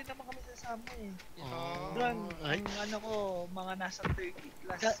 malilipat na rin naman kami sa sama eh. Ah. Doon, Ay. ang ano ko, mga nasa 30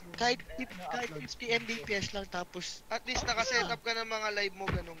 plus. yung, Kahit upload 50 Mbps lang tapos At least nakaset up ka ng mga live mo,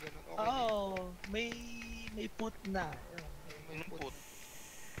 ganun. Okay. Oo, may put na. Anong put?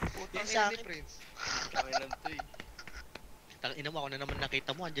 Putang Sa ina ni akin. Prince. Tanginan to eh. ina mo ako na naman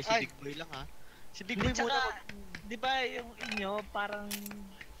nakita mo, andiyan si Ay. Big Boy lang ha. Si Big Boy Hindi, muna. tsaka, di ba yung inyo, parang,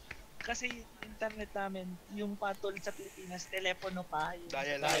 kasi internet namin, yung patol sa Pilipinas, telepono pa. Yung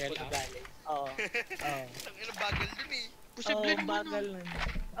Dial telepono up. galing. Oo. Oo. Tangina bagal dun eh. Posible Oo, naman. bagal nun.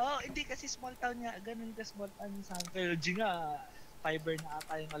 Oo, hindi kasi small town nga, ganun ka small town sa LG nga, fiber na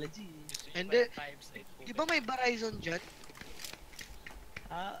ata yung LG. Hindi. Di ba may Verizon dyan?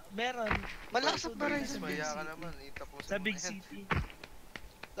 Meron. Malakas ang Susunod Verizon. sa Maya ka City. naman, itapusin Sa mo big na yan. city.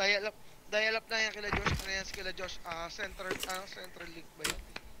 Dial up na yan kila Josh. Ano yan kila Josh? Central Link ba yun?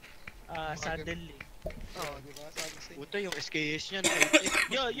 Suddenly. Oo, di ba? Sabi sa'yo. Puta yung SKS niyan.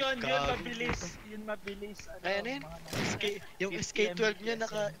 Yun Gago. mabilis. Yun mabilis. Ay, ano yun? mga nasa- Yung 50 SK12 niya Mbps.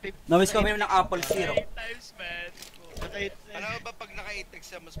 naka... Namiss kami ng Apple Zero. times, man. Alam mo ba pag naka-8x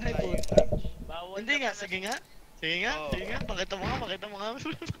siya, mas Ay, malayo? puta. Bawal Hindi na nga, pala. sige nga. Sige nga, Oo. sige nga. Pakita mo nga, pakita mo nga.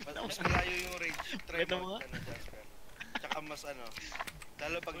 Mas malayo yung range. Try Kita mo mo, nga. Jasper. Tsaka mas ano,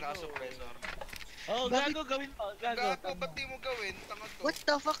 lalo pag naka-suppressor. Oh, gago gawin mo. Gago. Gago, ba't di mo gawin? Tanga to. What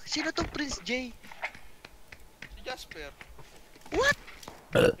the fuck? Sino tong Prince J? Si Jasper. What?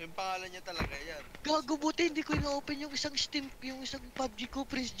 Yung pangalan niya talaga yan. Gago, buti hindi ko ina-open yung isang Steam, yung isang PUBG ko.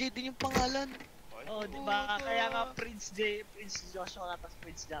 Prince J din yung pangalan. Okay? Oh, di ba? Kaya nga Prince Joshua tapos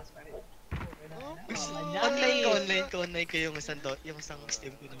Prince Jasper. Okay na. Online ko yung isang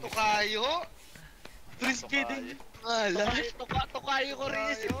Steam ko. Tukayo? Prince J din yung pangalan. Tukayo ko rin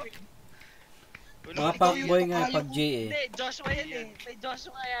yun. Mga fuckboy nga pag J eh. Hindi, Joshua yan eh. May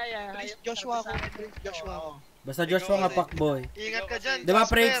Joshua kaya. Prince Joshua ako. Prince Joshua ako. Basta Joshua nga fuckboy. Ingat ka dyan, Di ba,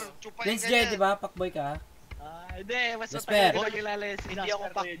 Jasper. Prince? Chupain Prince ka J, dyan. di ba? Fuckboy ka? Hindi, mas Jasper. matagal ko kilala yun si Hindi Jasper. ako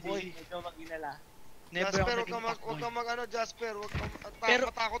Kuya G. fuckboy. Medyo mag-inala. Never Jasper, ako huwag naging kang fuckboy. mag-ano, Jasper. Huwag kang Pero-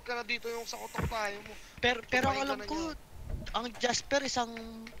 matakot ka na dito yung sakotong tayo mo. Pero Tumahin ang alam ka na ko, ang Jasper isang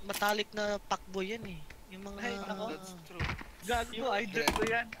matalik na fuckboy yan eh. Yung mga... Ay, nako. That's true. Gago, idol ko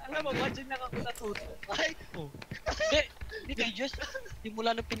yan. Alam mo ba, dyan lang ako natuto. Ay! Oh. Hindi kay Diyos.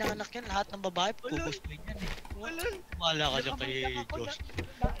 Simula nung pinanganak yan, lahat ng babae, gugustuhin yan eh. Wala. Wala ka dyan kay Nakamay lang ako Diyos.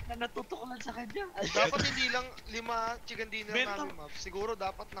 na natuto ko lang sa kanya. Dapat hindi lang 5 chicken dinner Meron. namin, Mab. Siguro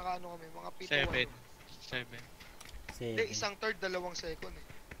dapat nakaano kami, mga 7. 7. Hindi, isang third, 2 second eh.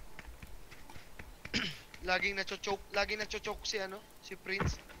 laging nacho-choke si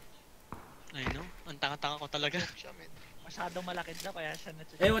Prince. Ay no, ang tanga-tanga ko talaga. Choke siya, man. Masyadong malaki na kaya siya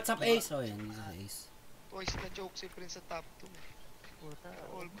natuto. Eh, what's up, Ace? Oh, yan. This is Ace. Twice na-choke si Prince sa top 2. Puta.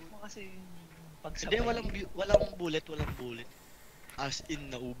 All good. Mo kasi Hindi, walang bullet. As in,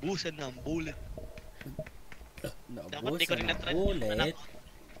 naubusan na ang bullet. Dapat di ko rin Naubusan na-try. ang ulit.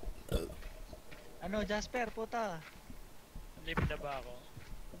 Ano, Jasper, puta. Live na ba ako?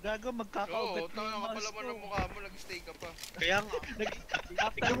 Gago, Oo, magkakaugat tanga ka pala mo ng mukha mo, nag-stay ka pa. Kaya nga,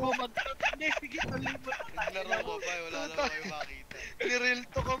 After mo hindi, sige, tuloy mo. Naglaro ka pa, wala na kayo makita. Niril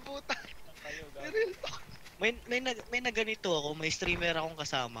to ka, puta. Kayo, gago. Niril to. may na ganito ako, may streamer akong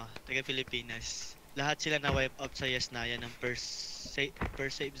kasama, taga Pilipinas. Lahat sila na wipe out sa Yasnaya ng per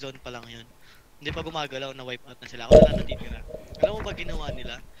safe zone pa lang yun. Hindi pa gumagalaw, na wipe out na sila. Ako na lang natitira. Alam mo ba ginawa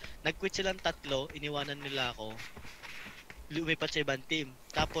nila? Nag-quit silang tatlo, iniwanan nila ako. Lumipat sa ibang team.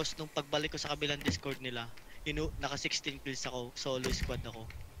 Tapos nung pagbalik ko sa kabilang Discord nila, naka 16 kills ako, solo squad ako.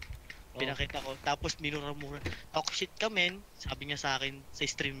 Pinakita ko, tapos minura-mura. Talk shit ka men, sabi niya sa akin sa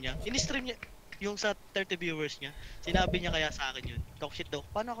stream niya. In-stream niya, yung sa 30 viewers niya, sinabi niya kaya sa akin yun. Talk shit daw.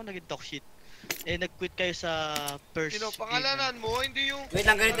 Paano ako naging talk shit? Eh, nag-quit kayo sa first Sino, pangalanan mo, hindi yung... Wait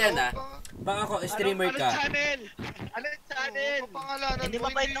lang, ganito yan Baka ako, streamer ka. Anong channel? Anong channel? Oo, pangalanan Hindi, mo,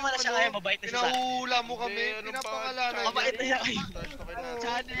 mabait naman na siya ngayon, mabait na siya sa akin. Pinahula mo kami, pinapangalanan. Mabait na siya ngayon. Anong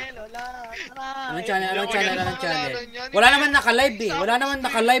channel? Wala. Tara. Anong channel? Anong channel? Anong channel? Pangalanan yan. Wala naman naka-live eh. Wala naman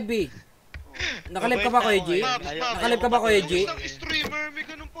naka-live eh. Naka-live ka ba, Kuya G? Naka-live ka ba, Kuya G? Yung isang streamer, may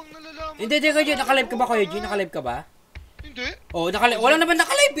ganun pang nalalaman. Hindi, Kuya G. Naka-live ka ba, Kuya G? Naka-live ka ba? Hindi. Oh, wala naman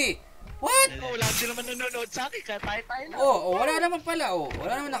naka-live eh. What? Wala din naman nanonood sa akin, kaya tayo lang. Wala naman pala.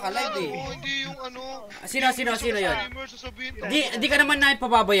 Wala naman naka-live eh. Hindi yung ano. Sino yun? Streamer, sasabihin. Di ka naman namin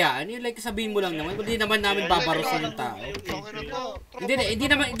pababayaan. Yung like sabihin mo lang naman. Hindi naman namin babarusin yung tao. Hindi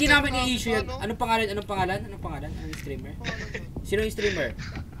namin i-issue yan. Anong pangalan? Anong streamer? Sino yung streamer?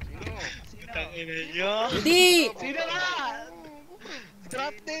 Hindi! Sino na?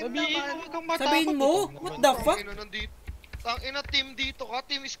 Drop din naman. Sabihin mo? What the fuck? Ang ina team dito ka,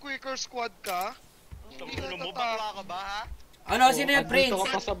 team Squeaker Squad ka. Hindi ka tatakot. ka ba ha? Ano? Sino yung Prince?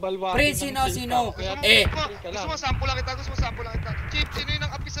 Prince, sino? Gusto mo sample lang kita, Chip, sino yung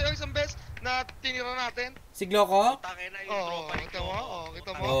nang-api sa'yo isang beses na tinira natin? Si Gloco? Tangin na yung tropa ni Kita mo?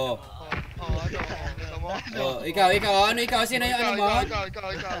 Kita mo? Oo. Kita mo? Ikaw. Ano ikaw? Sino yung ano mo? Ikaw.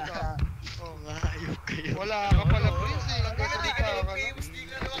 Ayok kayo. Wala ka pala, Prince eh. Hindi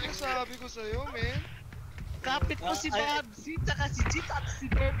ka Ano sabi ko sa'yo, men? Kapit mo si Babsy, tsaka si Jit, at si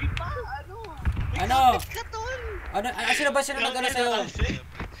Bobby pa. Ano? Ano? Kapit ka tol. Sino ba nag-ano sa'yo?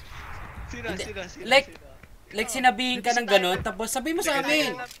 Sino? Like sinabihin ka ng ganun, tapos sabihin mo sa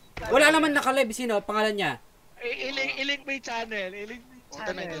amin. Wala naman naka-live. Sino? Pangalan niya? Iling mo yung channel.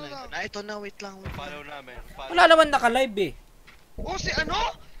 Ito na, wait lang. Follow namin. Wala naman naka-live eh. Oh, si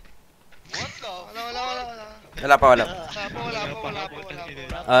ano? What the? Wala. Wala Wala.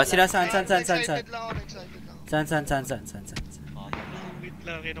 Sino? Saan? Excited lang ako, excited lang. Saan? Wait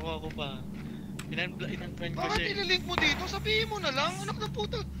lang, kinukuha ko pa. In-unfriend ko Bakit siya. nililink mo dito? Sabihin mo na lang, anak ng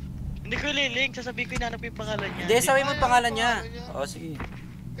puta. Hindi ko ililink, sasabihin ko inanap yung pangalan niya. Hindi, sabihin mo yung pangalan niya. Sige.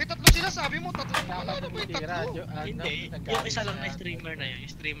 Tatlo sila, sabi mo, tatlo. Wala na ba yung tatlo? Hindi, yung isa lang na streamer na yun.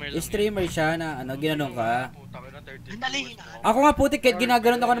 Streamer lang. Streamer siya na ginanong ka. Dali na. Ako nga putik, kahit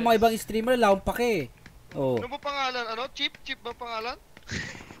ginaganon ako ng mga ibang streamer, wala akong pake. Ano ba pangalan? Ano? Chip? Chip ba pangalan?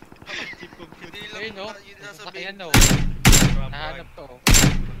 Hindi lang. Ayun no? Yun sasabihin. Ayan no. Nahanap to.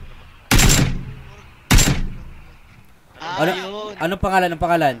 Anong pangalan?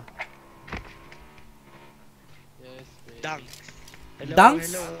 Yes. Dang. Dangs?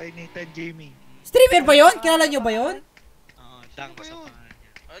 Hello, I Nathan Jamie. Streamer ba yun? Kilala nyo ba yun? Dang sa pangalan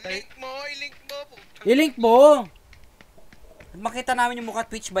niya. Link mo. I-link mo. Makita namin yung mukha.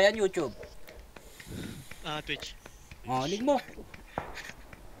 Twitch ba yan? YouTube? Twitch. Link mo.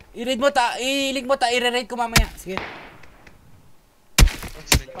 I-link mo i-re-rate ko mamaya. Sige.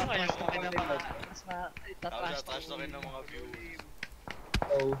 Taas na rin ng mga views.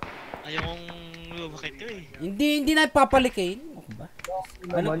 Ayaw kong lumakit ko eh. Hindi na papalikin.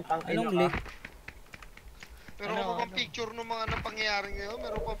 Ano ba? Anong link? Meron ka pang picture ng mga napangyayari ngayon?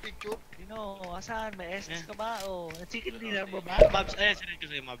 Meron pang picture? Asan? May SS ka ba? Chicken dinner mo ba? Mabs, ayan, sinend ko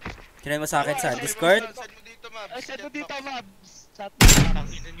sa'yo, Mabs. Sinay mo sa akin sa Discord? Send mo dito, Mabs. Ay, saan mo dito, Mabs?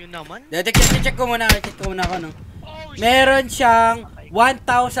 Tanginan yun naman. Check ko muna ako, no? Meron siyang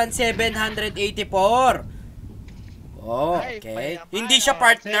 1,784. Okay. Hindi siya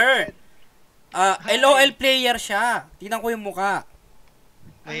partner. LOL player siya. Tingnan ko yung mukha.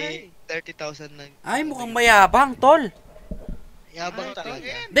 May 30,000 na. Ay, mukhang mayabang, tol. Yabang talaga.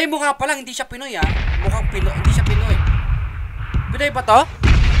 Hindi, mukha pa lang. Hindi siya Pinoy, Mukhang Pinoy. Hindi siya Pinoy. Pinoy ba to?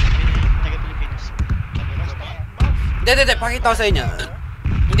 Taga Pilipinas. Hindi. Pakita ko sa inyo.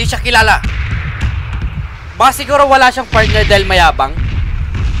 Hindi siya kilala. Baka siguro wala siyang partner dahil mayabang.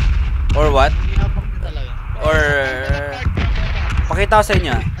 Or what? Yabang na talaga. Or... Pakita ko sa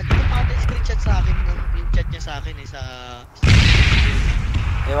inyo. Ano yung mga screenshot sa akin yung chat niya sa akin sa...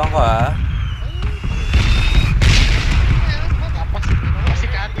 Ewan ko Kasi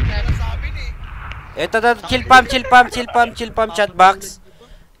kati na Sabi ni. Ito, chill pump chat box. Chill pump chat box.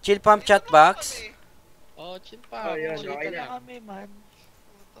 chill pa. Chill ka lang. Kami, man.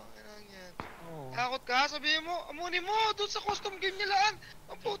 Takot ka? Sabihin mo, amunin mo, doon sa custom game niya lang.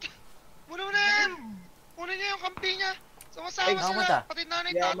 Ang puta. Muna mo na yan. Muna niya yung kampi niya. Sama-sama Ay, sila. ta. Pati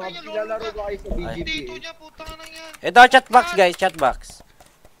nanay, Yeah, tatay niya, lolo maglalaro ka. ba kayo sa BGP? Tito niya, putang na yan. Ito, chatbox guys, chatbox.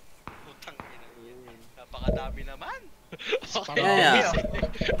 Putang ina yan. Napakadami naman. Yeah.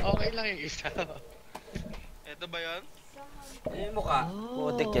 Okay lang yung isa. Ito ba yan? Yung mukha.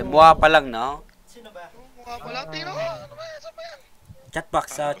 Putik yan. Mukha pa lang, no? Sino ba? Mukha pa lang, tingnan ko. Ano ba yan? Saan ba yan? Chatbox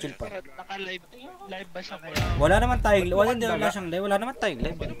sa chill pa. Naka-live ba siya kaya? Wala naman tayong, wala siyang live. Wala naman tayong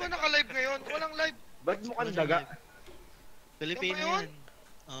live. Ano ba naka-live ngayon? Walang live. Ba't mukhang daga? Pilipino Ano ba yun? yan.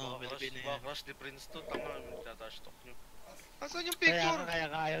 Oo, Pilipino yan. Crush the Prince to. Tama, magta-trash talk nyo. Asan yung Kaya picture? kaya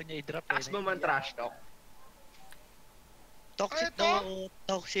ayaw niya i-drop Taas ba man trash talk? Toxic Ay, ito? daw o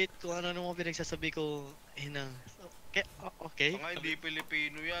toxic kung ano naman pinagsasabi ko. Okay, okay. Mga hindi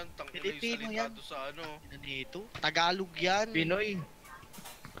Pilipino yan. Tangina yung Pilipino salita yan. doon sa ano. Ano nito? Tagalog yan. Pinoy.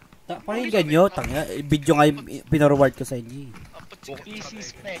 Pakinggan nyo, tanga. Video nga yung pinorward ko sa inyo. PC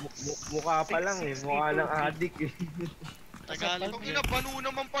specs. Mukha pa lang eh. Mukha lang adik eh. Tagalog Pag yan. inabano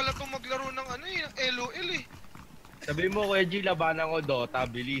naman pala itong maglaro ng ano eh, ng LOL eh. Sabi mo, Kuya G, labanan ko Dota,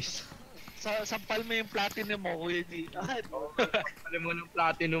 bilis. Sampal mo yung platinum mo, Kuya G. Alam mo ng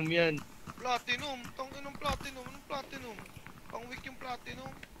platinum yan. Platinum, tanginong platinum, anong platinum? Pang-weak yung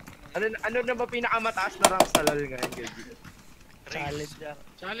platinum. Ano na ba pinakamataas na rank sa LoL ngayon, Kuya G? Challenger.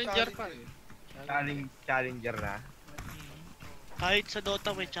 Challenger pa eh. Challenger na. Kahit sa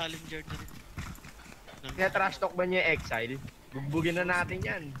Dota may challenger na rin. Kaya trash talk ba niya yung Exile? Bugbugin na natin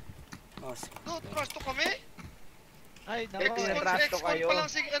yan. No, trash to kami? Ay, nako. Ito yung X-Con, trash talk X-Con kayo. pa lang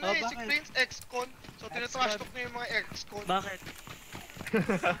si, ano Oh, eh, si bakit? Prince X-Con. So, tinatrash talk niya yung mga X-Con. Bakit?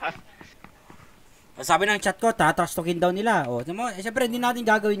 Sabi ng chat ko, tatrash talkin daw nila. O, siyempre, hindi natin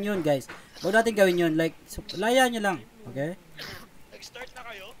gagawin yun, guys. Huwag natin gawin yun. Like, laya nyo lang. Okay? Nag-start na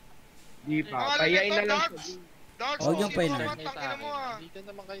kayo? Di pa. Pangalan Payain nito, na lang. Darks. Darks, Huwag yung sino pain. naman, tangina mo ah. Dito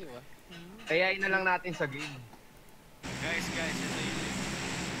naman kayo ah. Payain na lang natin sa game. Guys, ito yung link.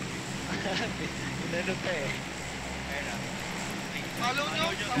 Ano pa eh. Ayun na. Follow nyo.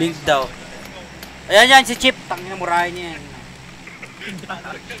 Link daw. Ayan yan, si Chip. Tangina, murahin niya yan.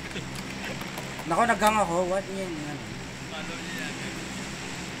 Nako, naghang ako. What yan? Ano? Follow nyo yan.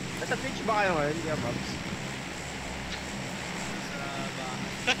 Nasa Twitch ba kayo ngayon, Kuya Pops?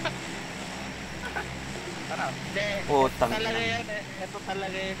 Tara. Hindi. Putang Talaga ina. yan eh. Ito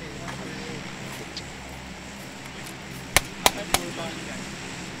talaga yan eh. Bakit po ba?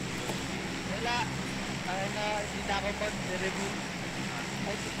 Wala. Kaya na, hindi na ako mag-review.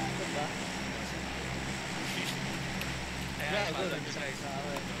 Ay, ano ba? Ayan, follow nyo guys.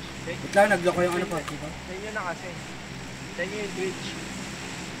 Wait lang, nagloko yung ano pa. Diba? Sa inyo na kasi. Sa inyo yung Twitch.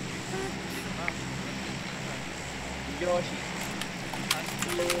 Yoshi.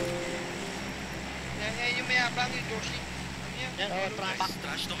 Yan yung mayabang yung Joshi. Ano yan? Yan, Oh, trash.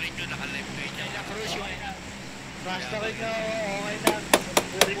 Trash talking nyo, naka-live kayo dyan. Cruise yun. Trash talking nyo, okay lang.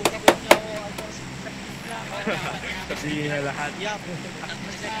 Pupunta nyo ako, ano, lang. Sabihin na lahat. Yeah.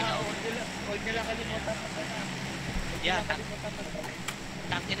 Huwag nila kalimutan na ka na. Yeah. Kalimutan na ka.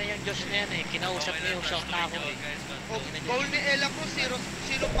 Tangin na yung Diyos na yan eh. Kinausap niya yung shock na ako eh. Goal ni Ella ko, zero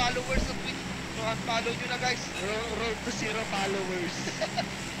followers sa Twitch. So, unfollow nyo na guys. Road to 0 followers.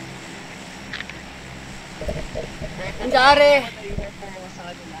 Ang gari! Naiwan po sa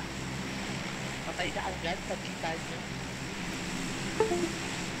kanila. Patay na agad, pagkita nyo.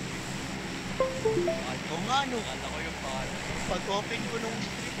 Ay, kung ano. Kala ko yung pangalan. Pag-open ko nung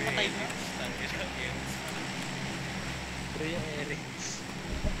stream, patay na. Kuya Eric's.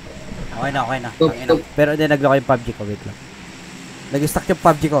 Okay na, okay na. Tangina. Pero hindi, nagloko yung PUBG ko. Wait lang. Nag-stack yung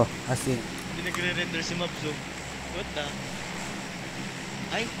PUBG ko. As in. Hindi nagre-render si Mabzo. What the?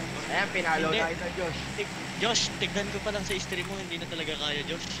 Ay, Ayan, pinalo Hindi. na kita, Josh. Josh, tignan ko pa lang sa stream mo, hindi na talaga kaya,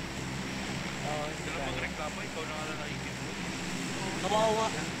 Josh. Oo, Hindi na magreklamo, ikaw na nga lang nakikita. Kawawa.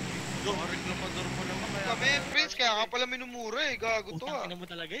 Ang reklamador mo naman kaya. Kami, Prince, kaya ka pala minumura eh. Gago to ah. Utang ina mo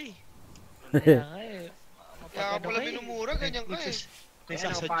talaga eh. Kaya nga eh. Kaya ka pala minumura, ganyan ka eh.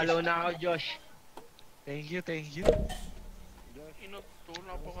 Ayan, follow na ako, Josh. Thank you, thank you. Ino to,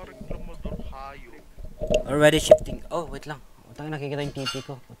 napaka-reklamador, hayo. Already shifting. Oh, wait lang. Utang nakikita yung TP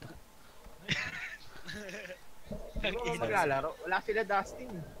ko. Puta. Hindi ko maglalaro. Wala sila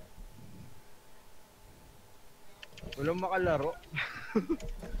Dustin. Walang makalaro.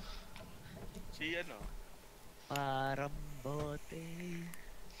 Si ano? Parang bote.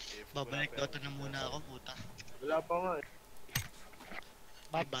 Babalik Dota na muna ako, puta. Wala pa nga eh.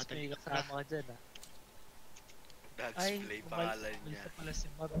 Maps, battery may ka kasama ka dyan ah. Dags Ay, Play pangalan niya. umalis pala si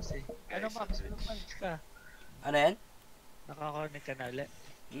Maps eh. Ano Guys, Maps? Twitch. Ano Maps ka? Ano yan? Nakaka-connect ka na ulit.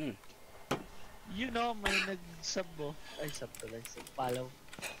 Hmm. You know, may nag-sub mo. Ay, sub pala. Sub follow.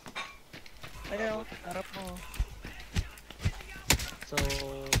 Ayaw, harap mo. So,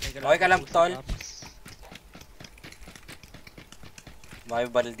 Okay ka lang, tol? May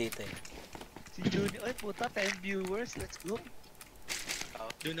baril dito eh. Si Junior, ay puta, 10 viewers, let's go.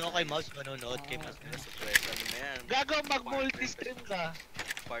 Doon ako kay Mouse manonood kay Mouse. Surprise, ano na yan? Gago, mag-multi-stream ka.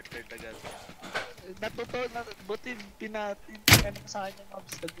 Partner agad. Buti pinatin sa akin yung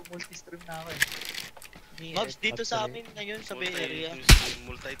Mobs, nag-multi-stream na ako eh. Mobs, dito sa amin ngayon sa Bay Area.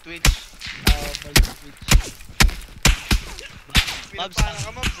 Multi-twitch. Multi-twitch. Mobs, Pinapana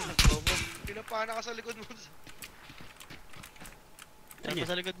ka, Mobs. Pinapana ka sa likod mo. saan pa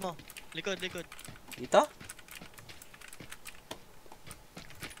sa likod mo? Likod. Dito?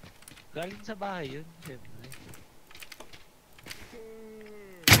 Galing sa bahay yun, siyempre.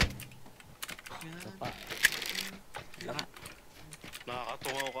 Ano pa?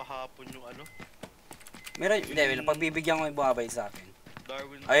 Nakakatungaw kahapon yung ano. Meron, hindi, pagbibigyan ko yung bumabay sa akin.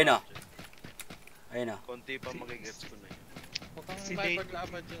 Darwin. Ayun o. Ayun o. Konti pa magigets ko na yun. Mukhang Si may Dane.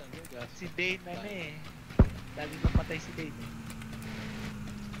 paglaban dyan. Si Dane ano eh. Lagi napatay si Dane eh.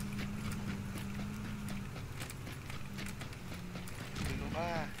 Sino ka?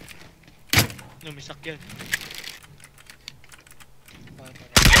 Numisak yan.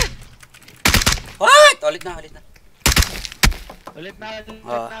 What? Ulit na.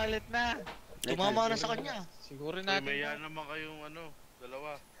 Ulit na. Tumama na sa kanya. Siguro Uy, natin. may yan naman kayong ano,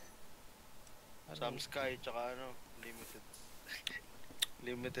 dalawa. Sam Sky, tsaka ano, limited.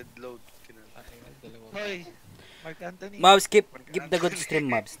 Limited load. Hoy, Mark Anthony. Mobs, keep the good stream,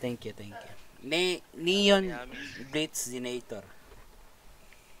 Mobs. Thank you. Neon Blitz Zinator.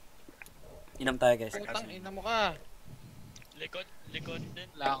 Inom tayo, guys. Putang ina mo ka. Likod din.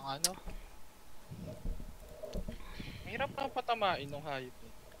 Lang ano. Hirap na patamain nung hayop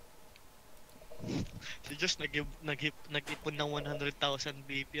eh. Si Josh nag-ipon ng 100,000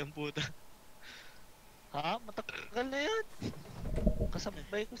 BP ang puta. Ha? Matagal na yan.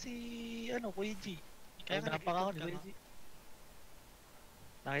 Kasabay ko si, Kuya G. Kaya nga napaka ako ni nag-ipon Kuya ka, G.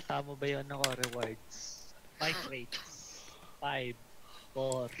 Nakita mo ba yun ako, rewards? 5 rates. 5,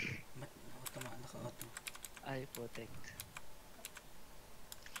 4. Naka-auto. Ay, protect.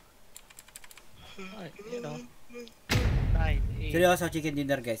 Ay, 9, 8. Seryoso, chicken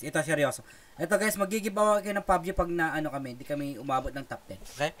dinner, guys. Ito, seryoso. Ito, guys, mag-giveaway kayo ng PUBG pag na, kami, hindi kami umabot ng top 10.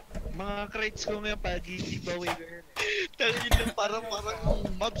 Okay? Mga crates ko ngayon, pag-giveaway ko yun. Tangin na parang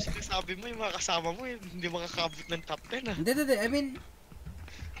Mobs, sabi mo yung mga kasama mo hindi makakabot ng top 10 ah. Hindi. I mean,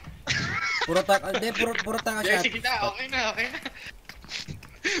 puro taka siya. Sige na, okay na.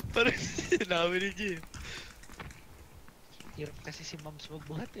 Parang sinabi ni G. Hirap kasi si Moms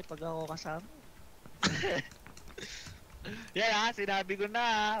magbuhat pag ako kasama. Yan sinabi ko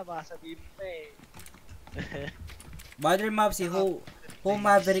na baka sabihin mo eh. Brother Mobs, si Ho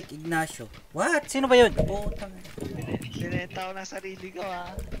Maverick Ignacio. What? Sino ba yun? Putang. Sinenta ko ng sarili ko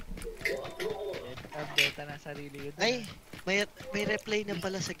Beta ng sarili ko dun, Ay, may replay na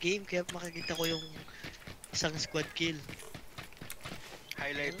pala sa game kaya makikita ko yung isang squad kill.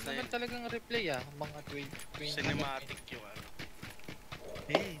 Highlight Ano na naman yun. talagang replay mga 20 Cinematic yung ano.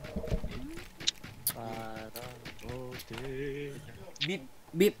 Eh, Parang bote.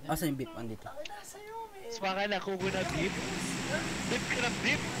 Beep. Asan yung beep? Andito. Sumaka na kuko na beep. Beep ka na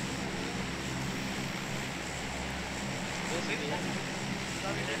beep.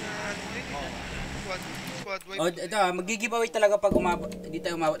 Sabi na squad wipe. Oh, ito, mag-giveaway talaga pag hindi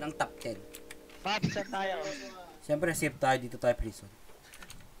tayo umabot ng top 10. Pop, saan tayo? Siyempre, safe tayo. Dito tayo prison.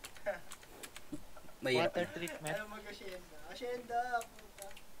 Mahirap. Water treatment. Asyenda.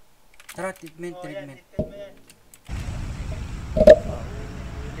 Tara, treatment. Ulit.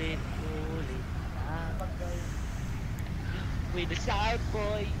 With the South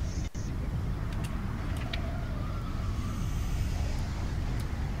Boys.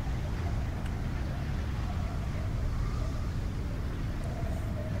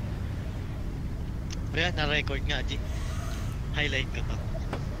 Kaya na-record nga, G. Highlight ko to.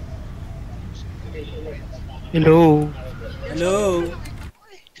 Hello.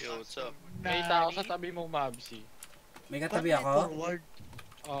 Yo, what's up? May tao sa tabi mong Mobsy. May katabi ako. Forward.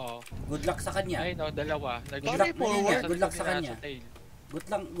 Oo. Good luck sa kanya. Ay no, dalawa. Good luck, good luck sa kanya. tail.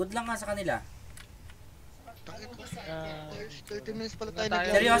 Good lang nga sa kanila. 30 minutes pala tayo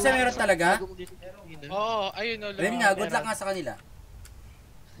Tayo. Seryoso, meron talaga? Oo, ayun no. Rin nga, good luck nga sa kanila.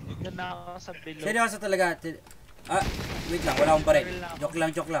 Doon na ako sa below. Seryoso talaga. Wait lang, wala akong baril. Joke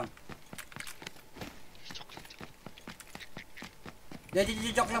lang.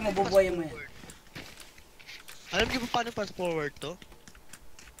 Joke lang, mabubuhay mo yan. Alam niyo ba paano fast forward to?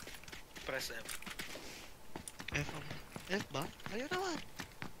 Press F. F ba? Ayun naman.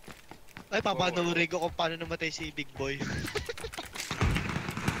 Ay, papanoorin ko kung paano namatay si Big Boy.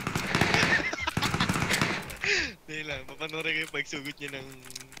 Hindi lang, papanoorin ko yung pagsugot niya ng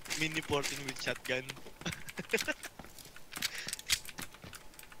mini 14 with shotgun.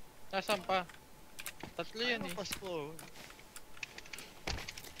 Nasaan pa? Tatlo yan eh. Pasko.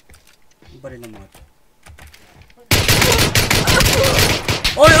 Iba rin ang mga to.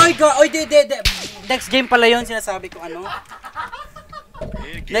 Oy, di. Next game pala yun, sinasabi ko ano.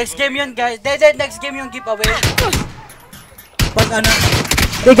 Next game yun, guys. Next game yung giveaway. Pag ano.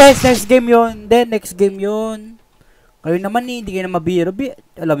 Guys, next game yun. Next game yun. Kayo naman hindi kayo na mabiro.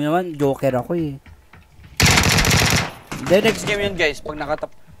 Alam niyo naman, joker ako eh. Next game yun, guys. Pag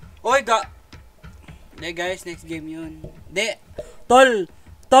nakatap... guys, next game yun. Tol,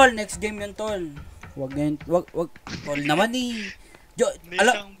 next game yun, tol. Wag. Tol naman eh.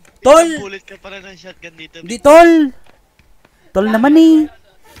 Tol! Bullet ka para ng shotgun dito. Di, tol! Tol naman eh.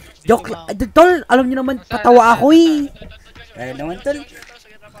 Joke lang. Tol, alam niyo naman, patawa ako eh. Ayun naman, tol.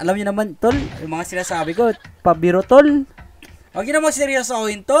 Alam niyo naman, tol, yung mga sinasabi ko, pabiro, tol. Huwag niyo naman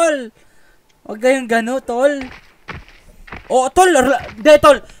seryosohin, tol. Huwag kayong gano, tol. Oo, tol. Di,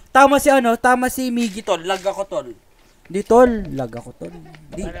 tol. Tama si Miggy, tol. Lag ako, tol. Di, tol. Lag ako, tol.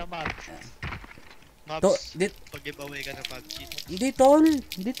 Di. Maps, pag-giveaway ka na pag-cheat. Hindi,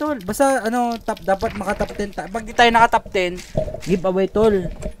 tol. Basta, dapat maka-top 10. Pag di tayo naka-top 10, giveaway, tol.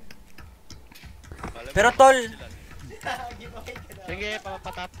 Pero, tol. Sige,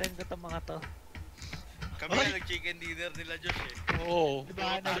 papatap 10 ko itong mga to. Kami na nag-chicken dinner nila, Josh eh. Oo.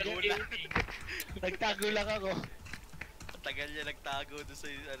 Diba, nagtago lang ako. Tagal niya nagtago doon sa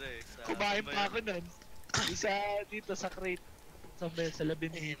sa... Kumain pa ako nun. Isa dito sa crate. Sa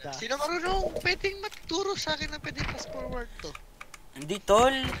labinita. Sino marunong pwedeng magturo sa akin na pwede fast forward to? Hindi,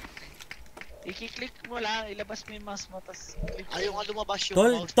 tol. I-click mo lang, ilabas mo yung mouse mo, tas Ayaw nga lumabas yung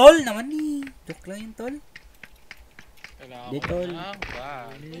Tol, mouse. tol naman eh. Joke lang yun, tol. Kailangan Di, ko tol. lang ba?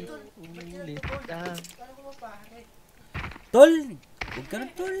 ulit lang. Tol. Huwag ka na,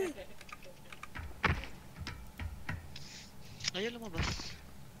 tol. Ayaw lumabas.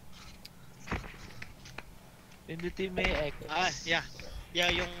 Pindutin mo yung echo. Yeah,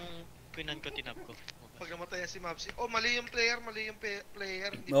 yung pinan ko, tinap ko. Pag namatay si Mapsi. Oh, mali yung player.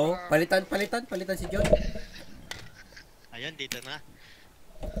 Hindi No, pa... palitan si John. Ayan, dito na.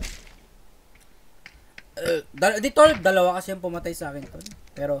 Di, tol. Dalawa kasi yung pumatay sa akin, tol.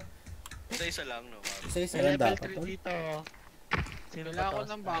 Pero, Isa lang, no? isa Level lang dapat, 3 tol. dito. Sino Kailangan ba ko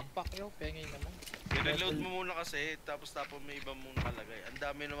to? ng backpack yung pengay naman. I-reload mo muna kasi, tapos may iba mong nakalagay. Ang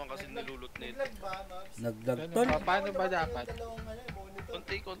dami naman kasi nilulot nito. Naglag, Ganun tol. ba? Paano ba dapat?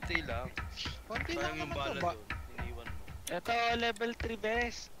 Konti lang. Konti lang Sayang yung naman to bala ba? doon. Iniwan mo. Ito, level 3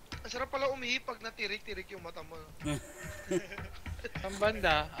 best. Masarap pala umihi pag natirik-tirik yung mata mo. Ang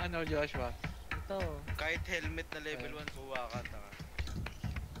banda, Joshua? Ito. Kahit helmet na level 1, kuha ka. Tanga.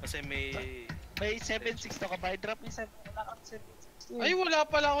 Kasi may... May 7.6 to ka ba? I-drop yung 7. Wala kang 7.6. Ay, wala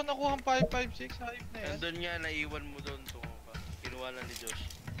pala ako nakuha 556. Hayop na yan. Nandun nga, naiwan mo doon. Kinuha na ni Josh.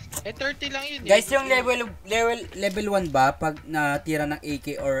 Eh, 30 lang yun. Guys, yung level 1 ba, pag natira ng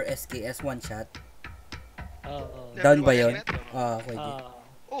AK or SKS one shot, Oo. down ba yun? Helmet? Pwede.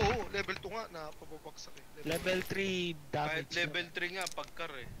 Oo, level 2 nga na pababaksak eh. Level 3 Kahit damage. level 3 nga,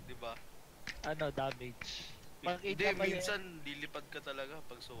 pagkar eh. Diba? Damage. Hindi, Makita pa minsan lilipad ka talaga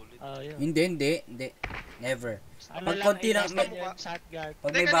pag solid. yun. Hindi. Never. Ano Pag lang, konti lang, ilasta may- mo yung shotgun. Pag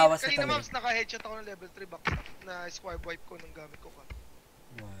Hindi, may bawas na kanina talaga. Mams, naka-headshot ako ng level 3 back na swipe wipe ko nung gamit ko ka.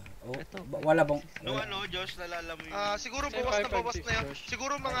 Oh, Ito. wala bang... No, Josh, nalala mo yung... Siguro Say bawas na 556, bawas na yun. Josh.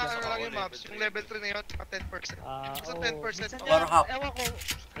 Siguro mga Ay, ano lang ako, yung maps. level Yung 3. level 3 na yun, 10%. Basta 10% Minsan pa. Parang half. Ewan ko.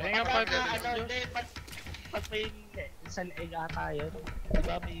 Kaya nga Pag 556. hindi, pag may sa leeg ata yun.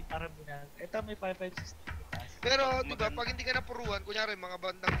 Diba may parang binag. Ito may 556. Pero, di ba, Maganda. pag hindi ka napuruan, kunyari mga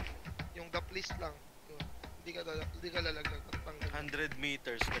bandang yung the list lang. Yun, hindi ka lalaglag. 100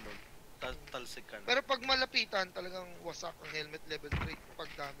 meters, ganun. Talsik ka na. Pero pag malapitan, talagang wasak ang helmet level 3 pag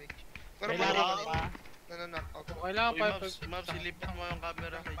damage. Pero Kailangan malaman pa. nananock out. Kailangan Uy, 556. Maps, silipin mo yung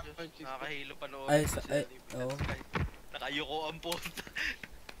camera kay Josh. Nakakahilo panoorin. Ay, kasi ay, silipin oo. ng sky. Nakayuko ang punta.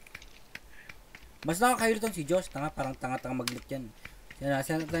 Mas nakakahilo tong si Josh. Parang tanga-tanga mag-lit yan.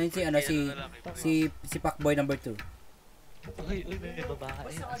 Si Pacboy number 2. Uy, may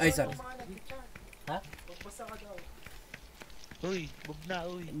babae. Ay, sorry. Pagbasa ka daw. Uy, bugna,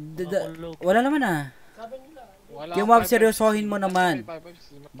 uy. Wala naman ah. Sabi nila, Wala Yung akong ma'am, seryosohin mo 556. naman.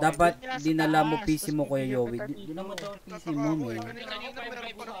 556. Dapat Doon niya sa dinala mo taas, PC mo, tapos Kuya bibigyan Yowie. kita Doon naman dito. daw ang PC Tataka mo, ako eh. eh. Kanina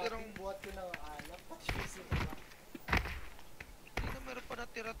meron pa natirang... buhat ko ng alak. Patisip ko lang. Kanina meron pa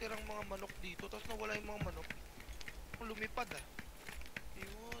natira-tirang mga manok dito. Tapos nawala yung mga manok. Lumipad ah.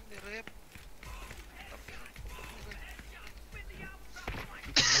 Yun, ni-rep.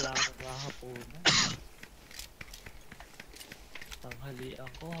 Wala kang kahapon.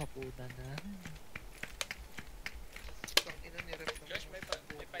 Tanghalian ko, hapunan na. Ang ina ni rep naman. Josh, may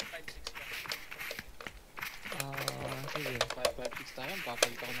 556 ka. Sige. 556 tayo,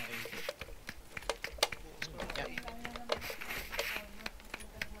 papalit ako ng 80.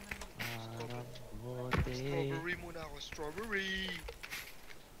 Parang bote. Strawberry muna ako, strawberry.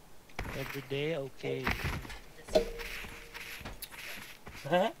 Everyday, okay.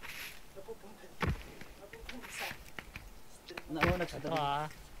 Ha? Ito ah.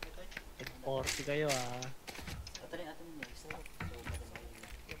 40 kayo ah.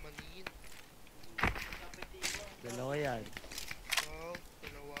 Yamanin. Dalawa yan. Wow,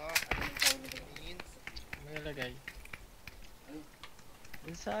 dalawa. Yamanin. Ano nilagay?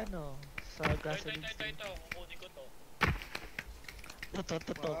 Dun sa ano? Sa gasoline Ito. station. Kukunin ko to.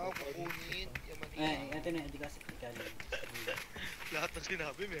 Totoo. Wow, kukunin. Yamanin. Ito na, hindi kasi ikali. Lahat ng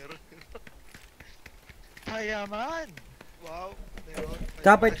sinabi meron. Payaman! Wow, meron.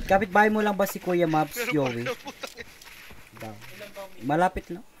 Kapit bahay mo lang ba si Kuya Mabs, Meron pa Yowie? rin na puta. Daw. Malapit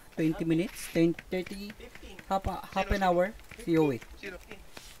lang. 20 minutes? 30? Half an hour? Si Yowie. Sino?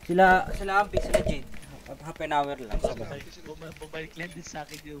 Sila Ampi, sila Jade. Half an hour lang. Bumalik lang din sa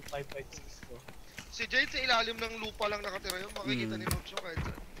akin yung 556 ko. Si Jade sa ilalim ng lupa lang nakatira yun. Makikita ni Mobs yung kahit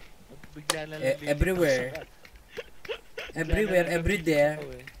saan. Bigla na lang Everywhere. Everywhere, every there.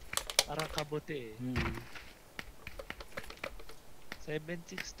 Parang kabuti eh.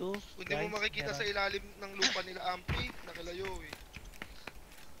 762. Kung di mo makikita sa ilalim ng lupa nila Ampi, nakalayo eh.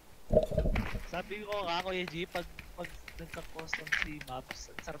 Sabi ko nga Kuya G, pag nagka-custom si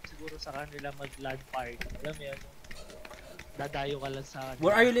Maps, sarap siguro sa kanila mag-land party. Alam mo yan, dadayo ka lang sa kanila.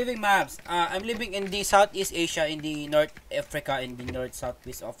 Where are you living, Mabs? I'm living in the Southeast Asia, in the North Africa, in the North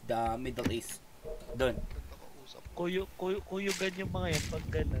Southwest of the Middle East. Doon. Kuyugan yung mga yan pag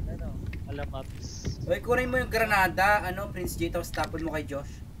gano'n, ano? Alam Maps. Uy, kunin mo yung granada, Prince J, tapos tapon mo kay Josh.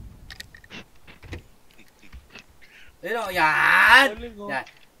 Yan! Yan.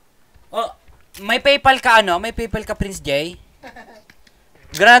 Oh, may PayPal ka, May PayPal ka, Prince J?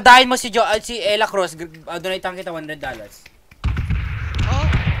 Granadahin mo si Ella Cruz, donate kita $100. Oh!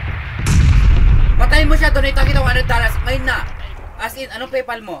 Patayin mo siya, donate kita $100. Ngayon na. As in, anong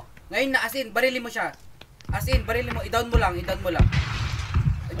PayPal mo? Ngayon na, as in, barilin mo siya. As in, barilin mo, i-down mo lang.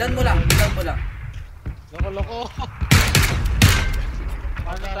 Loko-loko!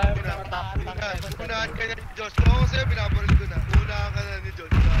 Paano tayo Unahan ka na ni Josh. Kung ako sa'yo, binabaril ko na. Unahan ka na ni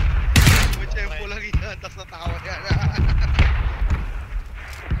Josh. May tempo lang yan, tapos natawa yan.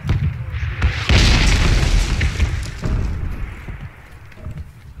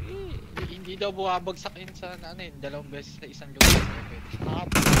 Hindi daw buwabagsak yun sa dalawang beses sa isang lugar.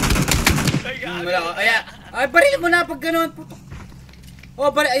 Ay, barilin mo na pag gano'n. Oh,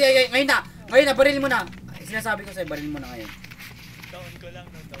 ngayon na, barilin mo na. Sinasabi ko sa'yo, barilin mo na ngayon. Down ko lang.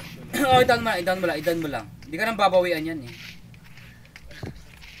 Oh, i-down mo lang. Hindi ka nang babawian yan eh.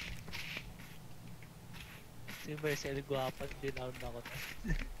 Si Marcel Guapa, dinown ako.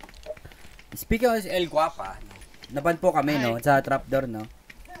 Speaking of El Guapa, naban po kami, sa trapdoor,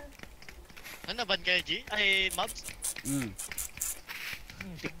 Ano, ban kayo, G? Ay, Mobs?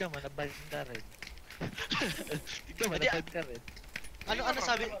 Tignan mo, naban ka rin. Tignan mo, naban ka rin.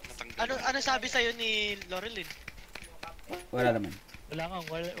 Ano sabi sa'yo ni Laurelin? Wala naman. Wala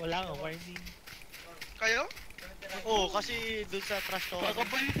nga warning. Kayo? Oo, kasi dun sa trash talk.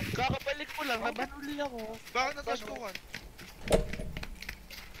 Kakabalik ko lang, nabanuli ako. Bakit natas ko kan?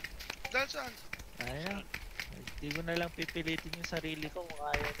 Dahil saan? Kaya, hindi ko na lang pipilitin yung sarili ko kung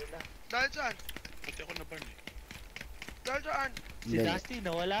ayaw nila. Dahil saan? Pati ako na burn eh. Dahil saan? Si Dusty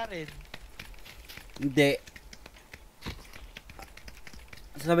nawala rin. Hindi.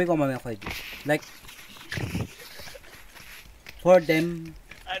 Sabi ko mamaya ko, like, for them,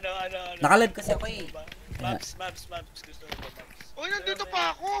 Ano? nakalive kasi ako eh. Maps. Gusto mo ba, Maps? Uy, nandito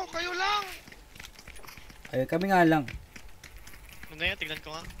pa ako! Kayo lang! Ay, kami nga lang. Ano yan, tignan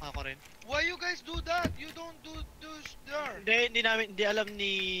ko nga, ako rin. Why you guys do that? You don't do there. Hindi alam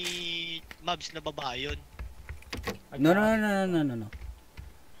ni Mobs na babae yun. No.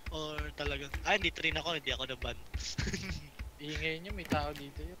 Or talagang, hindi rin ako, hindi ako naban. Ingay nyo, may tao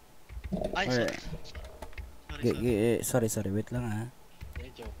dito yun. Ay, Sorry, wait lang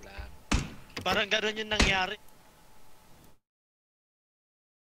Joke lang. Parang gano'n yung nangyari.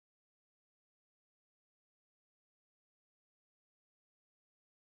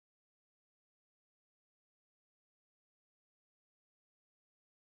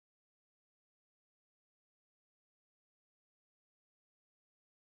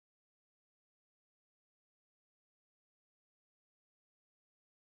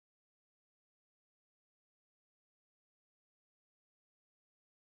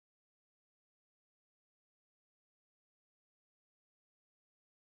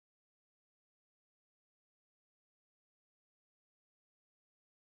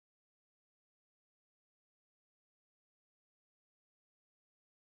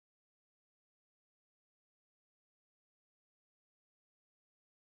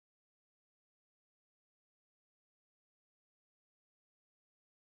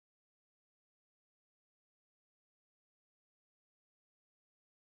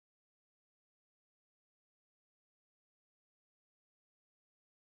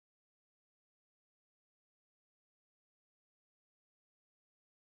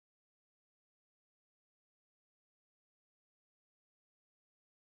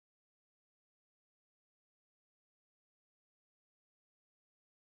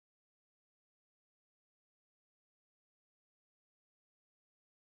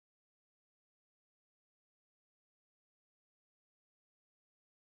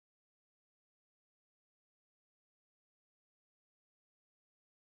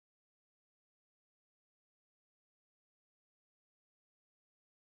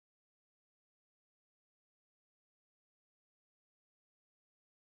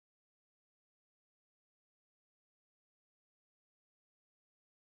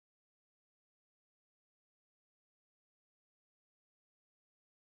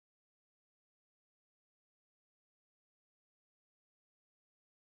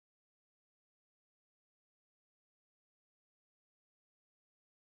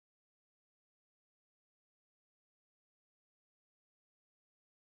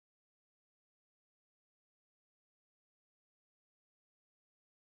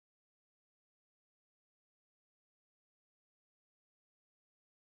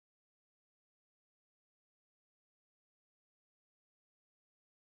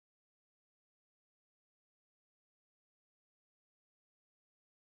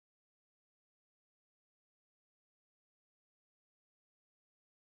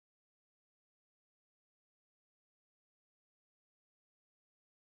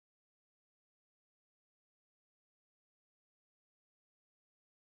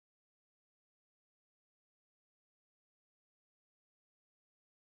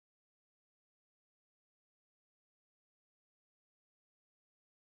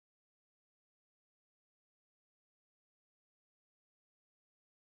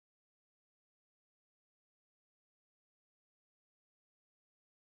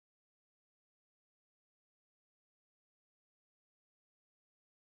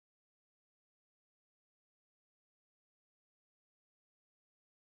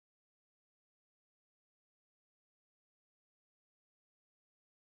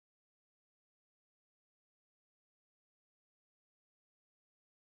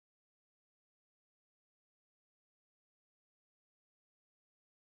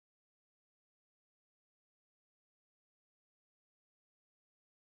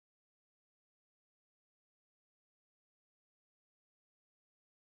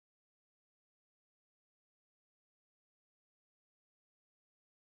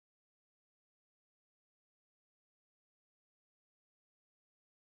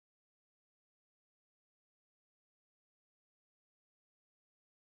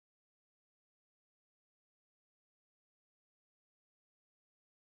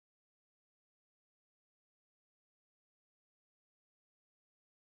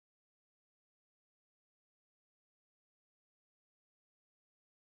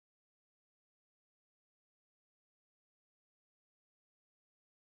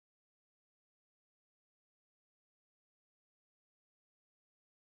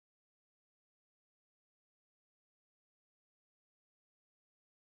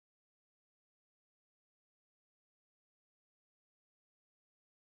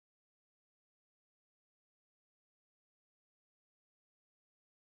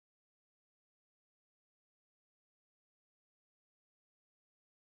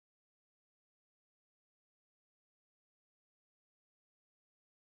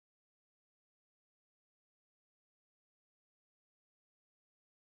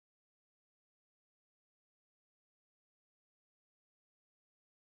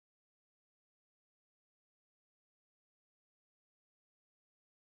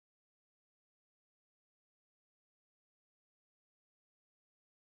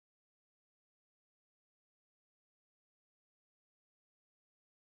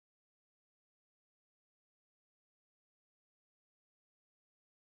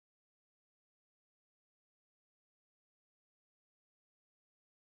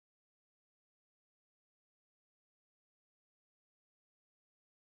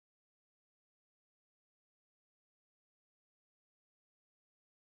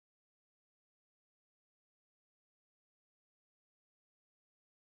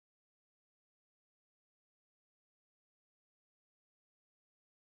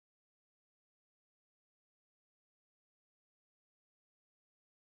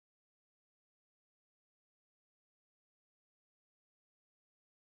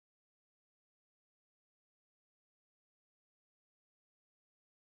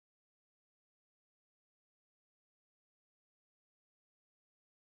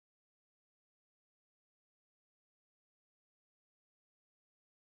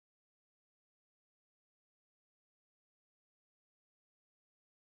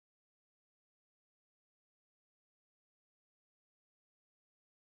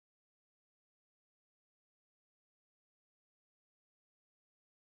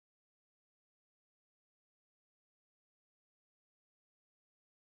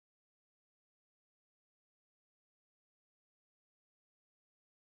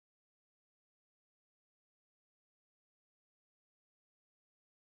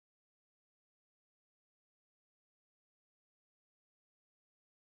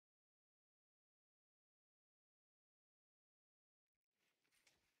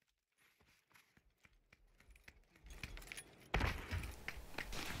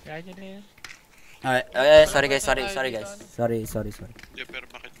 Kaya nyo na yun. Sorry guys. Sorry. Yeah, pero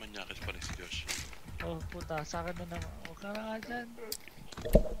bakit manyakis pa rin si Josh? Oh, puta, sa akin na naman. Huwag ka na nga dyan.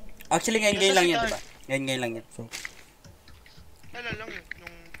 Actually, ngayon lang yun, diba? Ngayon lang yun. So, Kailan lang yun?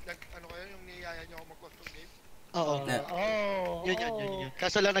 Yung, ano kayo, yung niyaya niyo ako mag-custom game? Oo. Oh, Yun.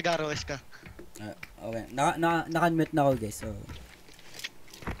 Kaso lang nag-ROS ka. okay. Naka-mute na ako guys. So,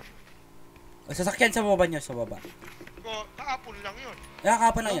 sasakyan sa baba nyo, sa baba. Kahapon lang yun.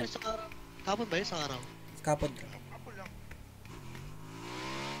 Kapon lang yun. Kapon ba yun sa araw? Kapon. Kahapon lang.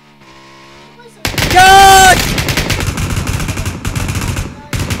 God!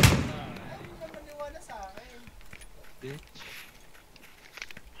 bitch.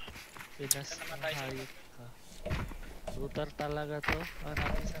 Pinas na hayop ka. Shooter talaga to.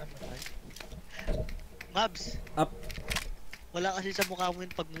 Natin sa namatay. Mabs. Up. Wala kasi sa mukha mo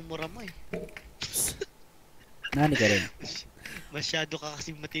yung pagmumura mo eh. Nani ka rin. Masyado ka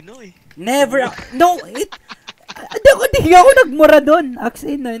kasi matino eh. Never. No, hindi ako nagmura doon.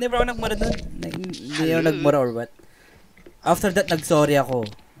 Actually, no, never ako nagmura doon. Hindi ako nagmura or what. After that, nag-sorry ako.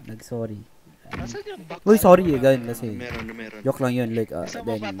 Nag-sorry. Nasaan yung back? Uy, sorry eh, ganun kasi. Meron. Joke lang yun, like, Gusto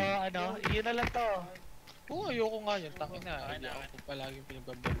mo ba then. to, ano? Yun na lang to. Oo, ayoko nga yun. Tangin na. Hindi ako palaging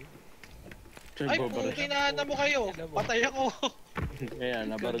pinagbabali. Ay, puki na mo kayo. Patay ako. Kaya,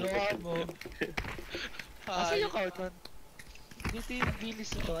 nabaril ko. Gagawa mo. Nasaan yung carton? Dito yung bilis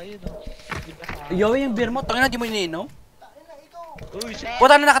nito, ayun o. Yo, yung beer mo, tangina, di mo iniinom? Uy, siya!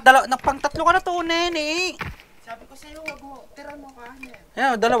 Puta na pang tatlo ka na to, nene. Sabi ko sa'yo, wag mo. Tira mo ka.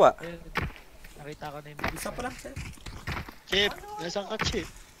 Ayan, dalawa. Nakita ko na yung bilis. Isa pa lang, sir. Chip, nasaan ka Chip?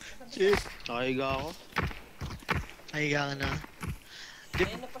 Chip, nakahiga ako. Nahiga ka na.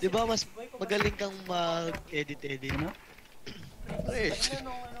 Di ba mas magaling kang mag-edit? Ano? Fresh.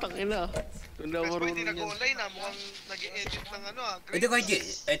 Tangina. Kung na Best boy, marunong di yan. nag-online mukhang nag-edit ng ano Ito ko, G.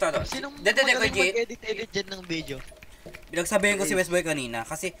 Ito. Sinong Dito, ko, magaling G. mag-edit dyan ng video? Pinagsabihin ko si West Boy kanina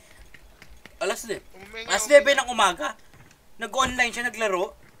kasi alas 9 Umenga, ng umaga. Nag-online siya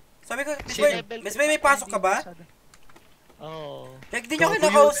naglaro. Sabi ko, West Boy, may pasok ka ba? Oo. Like, di niyo ako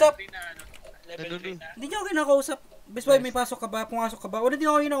kinakausap. Nanonood. Hindi niyo ako kinakausap. West Boy, may pasok ka ba? Pumasok ka ba? Wala din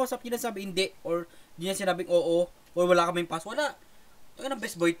ako kinakausap. Hindi na sabi hindi. Or hindi na sinabing oo. Or wala kaming pasok. Wala. Ito ng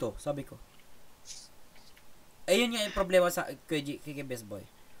Best Boy to. Sabi ko. Ayun nga yung problema sa kay Best Boy.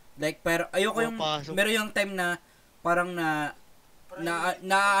 Like, pero ayoko yung, meron yung time na parang na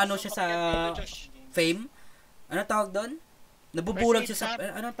ano siya sa fame. Ano tawag doon? Nabubulag siya sa,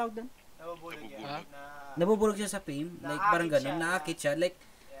 ano tawag doon? Nabubulag siya sa fame. Like, parang ganun. Naakit siya. Like,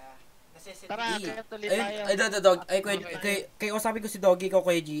 Tara, kaya tuloy tayo. Sabi ko si Doggy, ikaw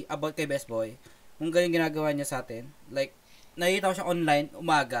kay G, about kay Best Boy. Kung ganyan ginagawa niya sa atin. Like, nakikita ko siya online,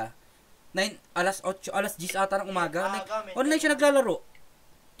 umaga. Alas 10 ata ng umaga. Like, online siya naglalaro.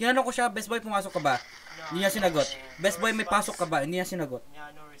 Tinanong ko siya, Best Boy, pumasok ka ba? Hindi niya sinagot. Best Boy, may pasok ka ba? Hindi niya sinagot.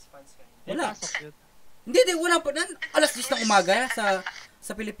 No response ka. Wala. Hindi, wala pa. Alas 10 ng umaga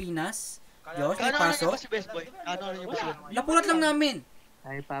sa Pilipinas. Josh, may pasok. Si Best Boy? Ano niyo ba? Napulat lang namin.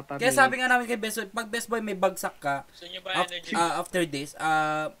 Ay, Papa Kaya sabi nga namin kay Best Boy, pag Best Boy may bagsak ka, Gusto nyo ba energy? after this,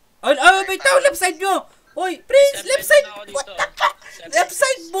 wait, left side nyo! Oy, Prince, left side! What the fuck? Left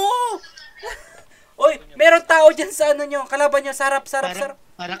side mo! Oy, meron tao dyan sa ano nyo, kalaban nyo, sarap.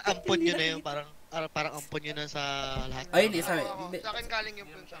 Parang ampon nyo na yun, parang ampon nyo na sa lahat. Ayun, sabi. Sa akin galing yung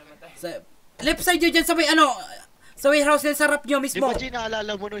Left side nyo dyan sa may ano, sa warehouse ng sarap nyo Di mismo. ba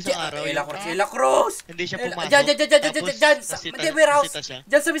naalala mo nung isang araw? La Cruz! Hindi siya pumasok. Dyan, Nasita- hindi, warehouse. nasita siya.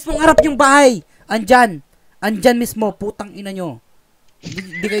 Dyan sa mismong harap yung bahay. Andyan mismo, putang ina nyo.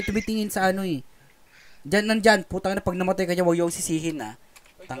 Hindi kayo tumitingin sa ano eh. Nandyan, putang ina, pag namatay ka dyan, huwag yung sisihin na.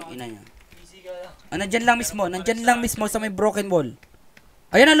 Tang ina nyo. Nandyan lang mismo sa may broken wall.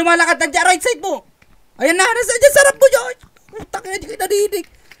 Ayan na, lumalakad, nandyan, right side mo. Ayan na, nasa dyan, sarap mo dyan. Putang ina, di kayo nadidig.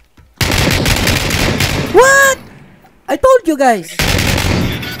 What? I told you guys.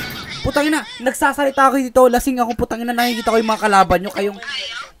 Putang ina, nagsasalita ako dito, lasing ako, putang ina, nakikita ko yung mga kalaban nyo, kayong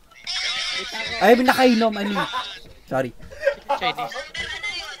nakainom, sorry. Chinese.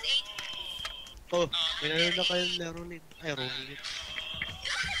 Oh, may nanonood na kayong laro ulit. Ay, ulit.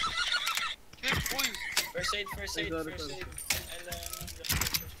 Uy! First aid.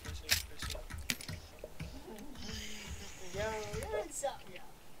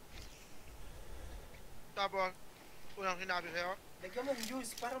 Tapos, unang sinabi sa'yo, Lagyan mo ng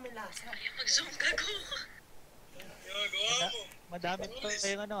juice para may lasa. Madami pa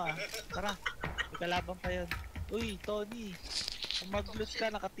yung ano Tara, may kalaban pa yun. Uy, Tony. Kung mag-loot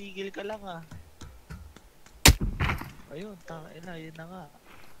ka, nakatigil ka lang Ayun, yun na nga.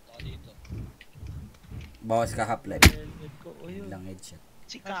 Bawas ka half-life. Helmet ko, ayun. Lang headshot.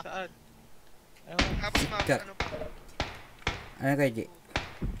 Chika. Saan? Ewan, Tapos Maps, Kak. ano pa? Ano kay G?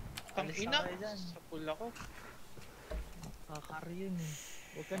 Ang alis ina. na kayo dyan. Sa pool ako. Kakari yun eh.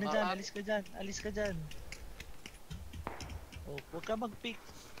 Huwag ka na dyan, alis ka dyan, alis ka dyan. Oh, huwag ka mag-pick.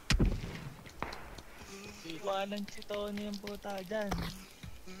 Iwanan si Tony yung puta dyan.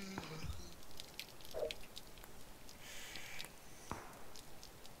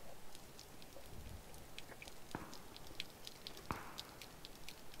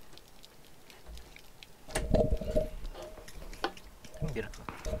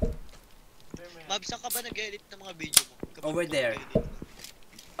 Mab, saan ka ba nag-edit ng mga video mo? Over there.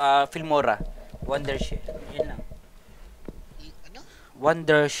 Filmora. Wondershare. Yan lang. Ano?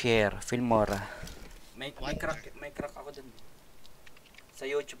 Wondershare. Filmora. May crack ako dun. Sa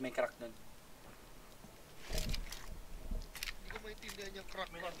YouTube may crack dun. Hindi ko maintindihan yung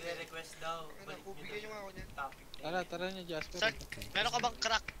crack. May nagre-request daw. Ano, bigyan nyo nga ako niyan. Topic. Tara niya, Jasper. Saan? Meron ka bang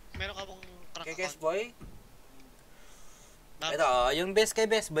crack? Meron ka bang crack Kay Guest account? Boy? Mabs? Ito, yung best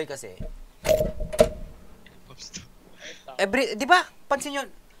kay Best Boy kasi. Mabs to. Di ba? Pansin nyo,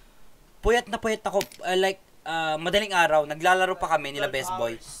 puyat na puyat ako, madaling araw, naglalaro pa kami nila Best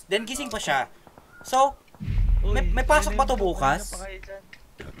Boy. Then gising pa siya. So, may pasok pa to bukas?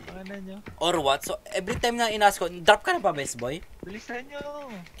 Pangalan nyo. Or what? So, every time na inas ko, drop ka na ba Best Boy? Bilisan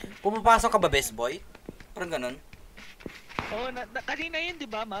nyo. Pumapasok ka ba Best Boy? Parang ganun. Oo, kanina yun, di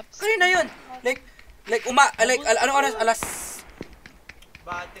ba, Maps? Kanina yun. Anong oras?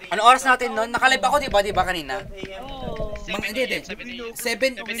 Battery. Anong oras natin nun? Nakalive ako, di ba kanina? 12 AM. Oo. Hindi.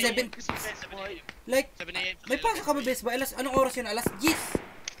 7 a.m. 7 Like, 7 a.m. may pasok ka ba Best Boy? Anong oras yun? Alas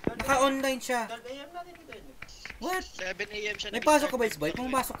 10. Naka-online siya. 12 AM natin ito. What? 7 a.m. siya May pasok ka ba, Best Boy?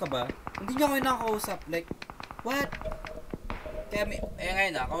 Pumapasok ka ba? Hindi niya ako yung nakakausap. Like, what? Kaya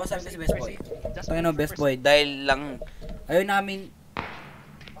ngayon kausapin ko si Best Boy. Panginoon, Best Boy, dahil lang, ayaw namin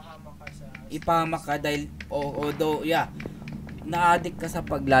ipahamak ka dahil, although, na-addict ka sa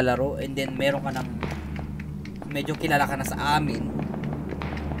paglalaro and then meron ka ng, medyo kilala ka na sa amin.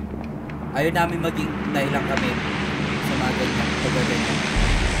 Ayaw namin maging dahilan kami sa mga ganyan, pagkaganyan.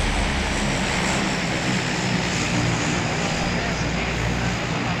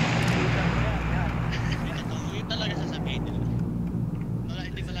 Yun talaga sasabihin nila.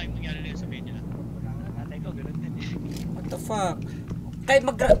 Hindi ba laging mangyari rin sabihin nila? Tatay ko, ganun din eh. What the fuck? Kahit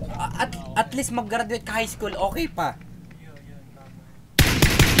at least mag-graduate ka high school, okay pa.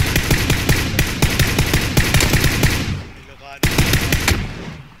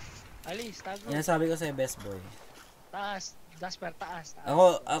 Alis, tago. Yan sabi ko sa Best Boy. Taas. Jasper, taas.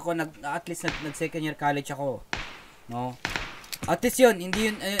 Ako at least nag second year college ako. No? At least yun,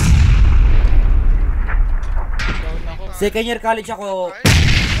 hindi yun, Down ako. second year college ako,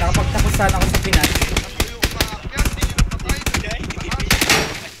 nakapagtapos sana ako sa Pinas. Yung maakyat, hindi nyo patay.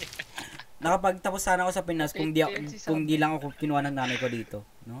 Nakapagtapos sana ako sa Pinas kung di lang ako kinuha ng nanay ko dito.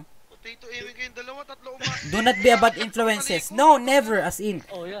 No? Potato aiming kayong dalawa, tatlo umakyat. Do not be about influences. No, never, as in.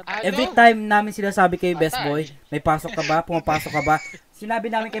 Oh, yan. Every time namin sila sabi kay Best Boy, may pasok ka ba? Pumapasok ka ba? Sinabi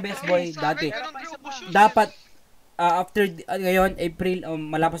namin kay Best Boy dati, dapat after ngayon April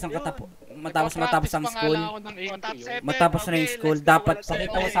malapos ang matapos ang school, matapos na yung school, dapat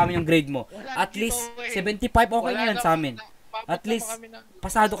pakita mo sa amin yung grade mo. At least 75 okay na yan sa amin. At least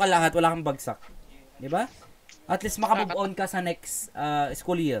pasado ka lahat, wala kang bagsak. 'Di ba? At least maka-move on ka sa next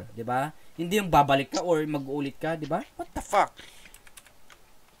school year, 'di ba? Hindi yung babalik ka or mag-uulit ka, 'di ba? What the fuck?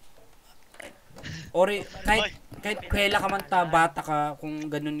 Or kahit kailan ka man bata ka, kung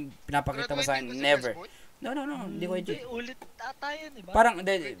ganun pinapakita mo sa akin, never. No, hindi ko Hindi, ulit ata yun, di ba? Parang,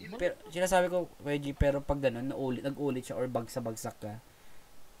 pero, sinasabi ko, G, pero pag gano'n, nag-ulit siya or bagsa-bagsak ka,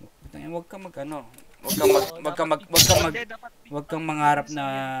 huwag kang wag kang mangarap na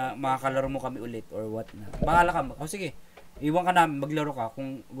makakalaro mo kami ulit or what na. Bahala ka. Sige, iwan ka namin, maglaro ka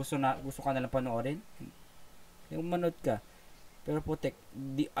kung gusto ka na lang panoorin. Yung manood ka. Pero putek,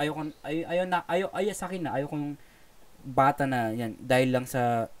 ayaw sa akin na, ayaw kong bata na yan dahil lang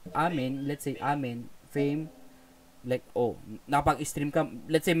sa amin, let's say amin, fame, like, nakapag-stream ka,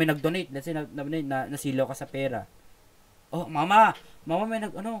 let's say may nag-donate, let's say nasilaw ka sa pera. Oh, mama, may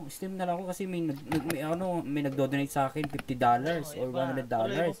stream na lang ako kasi may nagdo-donate sa akin $50 or $100.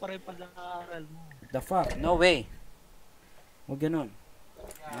 Tuloy mo pa rin pag-aaral mo. The fuck? No way. Huwag ganun.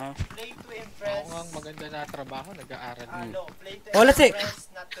 No? Play to impress. Ako nga maganda na trabaho, nag-aaral. Play to Oh, let's say,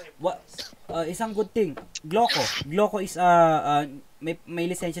 impress, not to What? impress. Isang good thing. Gloco is may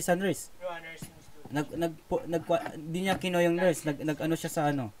lisensya sa nurse. You are nursing student. Di niya kino yung nurse, nag-ano siya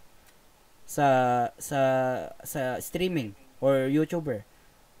sa sa streaming or YouTuber.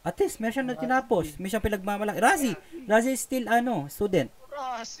 At least meron siya na tinapos, may siya pinagmamalaki. Razi is still student.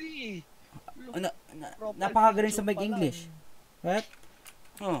 kasi. Napakagaling sa mag-English. Right?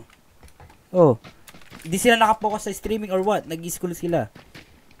 Oh. Oh. Di sila nakapokus sa streaming or what? Nag-school sila.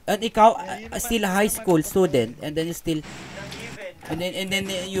 And ikaw, still a high school student, and then you still, and then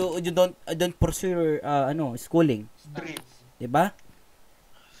you don't pursue your, schooling. Diba?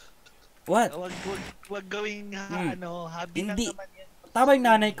 What? Wag gawing hobby Hindi. lang naman yan. Tama yung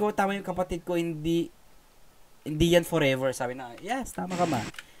nanay ko, tama yung kapatid ko, hindi yan forever. Sabi na, yes, tama ka ma.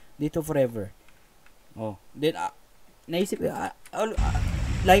 Dito forever. Oh. Then, naisip,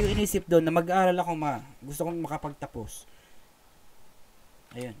 layo inisip doon na mag-aaral ako ma. Gusto kong makapagtapos.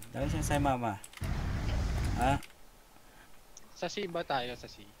 Ayun. Dahil siya sa mama. Sa C ba tayo? Sa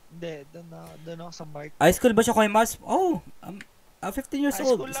C? Hindi, doon ako sa Mark. High school ba siya ko mas? Oh, 15 years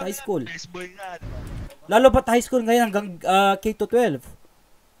old sa high school. Best boy nga. Lalo pat high school ngayon hanggang K to 12.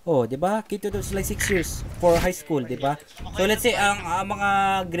 Oh, 'di ba? K to 12 is like 6 years for high school, 'di ba? So let's say ang mga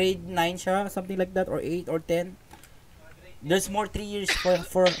grade 9 siya, something like that, or 8 or 10. There's more 3 years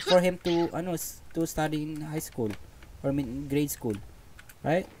for him to to study in high school or in grade school.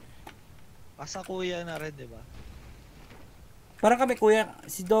 Right? Pasa kuya na rin, di ba? Parang kami kuya,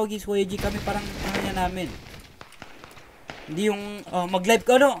 si Doggy, si Kuya G, kami parang kanya namin. Hindi yung mag-live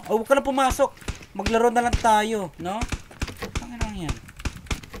ka huwag ka na pumasok. Maglaro na lang tayo, no? Ang lang yan.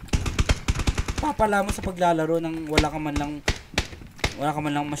 Papala mo sa paglalaro nang wala ka man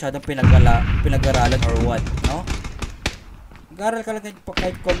lang masyadong pinag-aralan or what, no? Mag-aral ka lang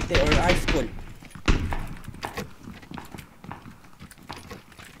kahit konti or high school.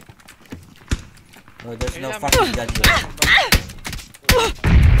 Oh, there's no fucking gun here.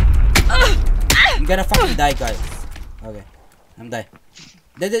 I'm gonna fucking die, guys. Okay. I'm die.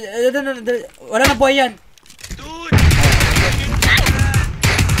 Wala na buhay yan. Dude!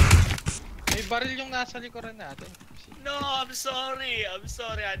 May baril yung nasa likuran natin. No, I'm sorry. I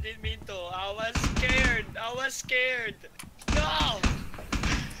didn't mean to. I was scared. No!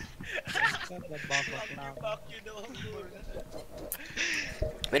 Fuck you, no.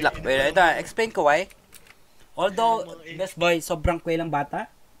 Wait lang. Ito, explain ko why. Although, best boy, sobrang kwelang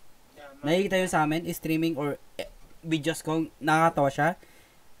bata. Nakikita yun sa amin, streaming or videos ko, nakakatawa siya.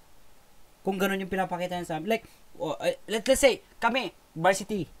 Kung ganun yung pinapakita niya sa amin. Like, let's say, kami,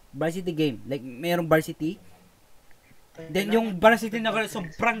 varsity game. Like, mayroong varsity. Then, yung varsity na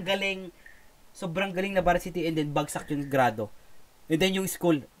sobrang galing na varsity and then bagsak yung grado. And then yung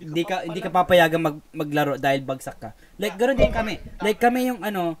school, hindi ka papayagan maglaro dahil bagsak ka. Like, ganoon din kami. Like, kami yung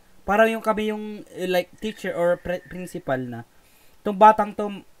parang kami yung like teacher or principal na. Tong batang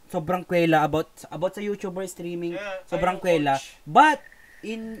to, sobrang kwela about sa YouTuber streaming, sobrang kwela. But,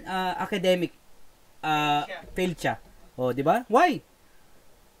 in academic, failed siya. Oh, di ba? Why?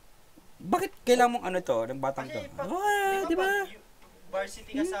 Bakit kailangan mong ng batang to? Di ba?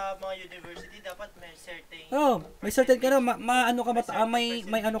 Varsity ka sa mga university, dapat may certain... Oh, may certain ka na, may ano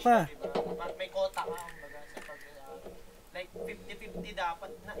ka. May quota ka, kumbaga, sa pag... like, 50-50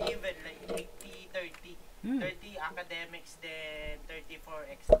 dapat na even, like 80-30. 30 academics, then 30 for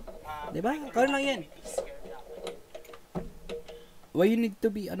extra. Diba? Karoon lang yan. Why you need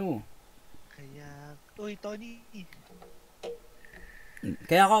to be, Kaya, uy, Tony.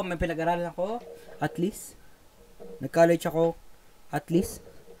 Kaya ako, may pinag-aralan ako, at least. Nag-college ako, at least.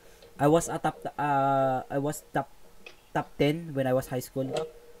 I was top 10 when I was high school.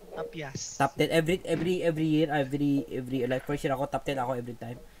 Tapyas. Top 10 every year, like first year ako top 10 ako every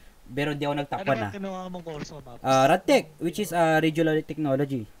time. Pero di ako nagtakpan na. Ano kinuha mong course mo, Radtech, which is radiology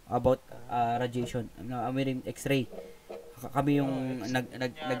technology about radiation. I mean X-ray. Kami yung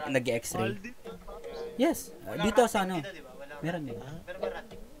nag-X-ray. Yes, dito sa meron din. Pero ba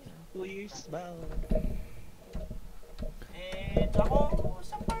Radtech? 2 years ba? Ako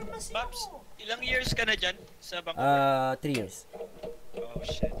sa pharmacy Babs, ilang years ka na dyan sa Bangkok? 3 years. Oh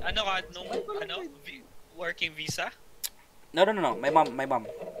shit. Ano ka working visa? No. My mom,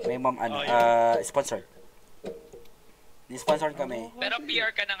 sponsored. Ni-sponsored kami. Pero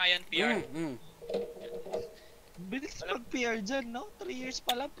PR ka na ngayon, PR. Bilis mag-PR dyan, no? 3 years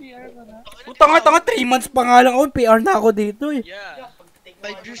pala, PR ka na. Tanga 3 months pa nga lang ako, PR na ako dito eh. Yeah.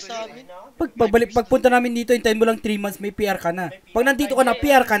 5 years sa amin. Pagpunta namin dito, hintayin mo lang 3 months, may PR ka na. Pag nandito ka na,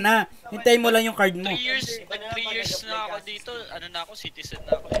 PR ka na. Hintayin mo lang yung card mo. 3 years na ako dito, citizen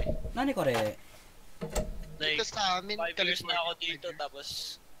na ako eh. Nani ko re? Like, Dito sa amin, 5 years na ako dito,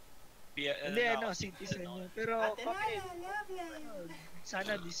 tapos PR, Hindi, citizen yun. Pero,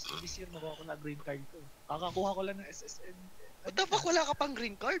 sana this year makuha ko na green card ko. Kakakuha ko lang ng SSN. What the fuck, wala ka pang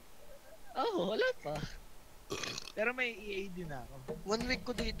green card? Wala pa. Pero may EAD na ako. 1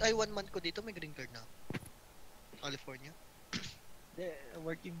 month ko dito, may green card na. California.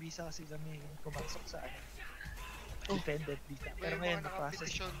 Working visa kasi kami pumasok sa Oh. dependent visa. May Pero mga ngayon,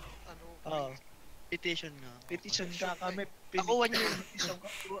 process. naka-petition, Oo. Petition nga. Petition ka kami. Ako 1 year. Petition ka.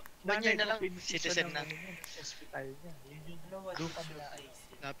 1 year na lang, Petition citizen ng na. ano niya, sa hospital niya. Yun yung Ano what doon is kami your na place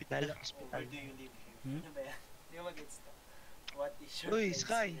here? Lapit na dahil lang. hospital. Where do you live here? Hmm? Ano ba yan? Hindi ko mag-gets to. What is your Uy, place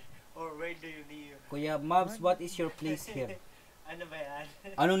Sky. here? Or where do you live? Kuya Mabs, what is your place here? Ano ba yan?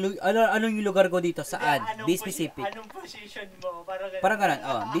 Anong yung lugar ko dito? Saan? Anong Be specific. Anong position mo? Parang Parang ganun.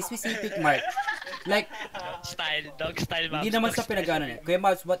 Oh, be specific, Mark. Like, Dog style maps. hindi naman dog sa style. pinag-ano niya. Kuya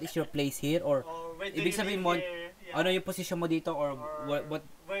Mabs, what is your place here? Or, Or where do ibig you sabihin live mo, here? Yeah. ano yung position mo dito? Or, Or what?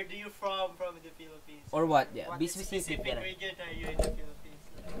 where do you from the Philippines? Or what? Yeah, What be specific. Ganun. region are you in the Philippines?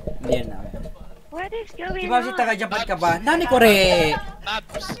 Yan na. What is Si going Mabs, on? yung taga-Japan ka ba? Nani kore!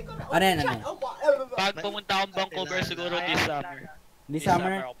 Maps, Ano yan, ano yan? pag pumunta akong Vancouver siguro this summer. This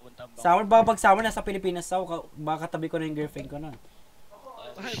summer? ako pumunta ang Summer, baka pag summer, nasa Pilipinas ako. Baka katabi ko na yung girlfriend ko nun.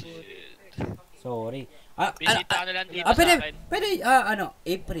 Sorry. Bisita ka na lang dito pwede, sa akin. pwede,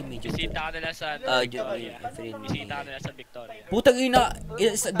 April, May, June. Bisita ka na lang sa June, April, May. Bisita ka na lang sa Victoria. Putang ina,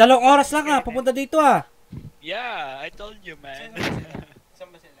 2 oras lang papunta dito Yeah, I told you, man.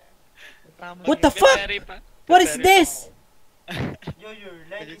 Saan ba sila? What the fuck? Ferry pa. What is this? Yo, your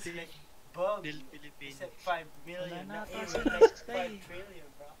line is like bug. Del It's Philippines. like 5 million. Wala na, Not kasi even like Sky. 5 trillion,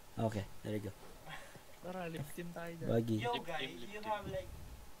 bro. Okay, there you go. Tara, lift team tayo dyan. Bagi. Yo, Lip guys, team, lip you team. have like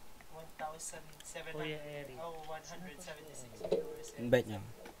 1,700. Kuya Eric. Oh, 176 viewers. Invite niya.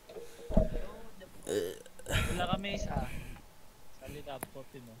 Wala kami sa Salika,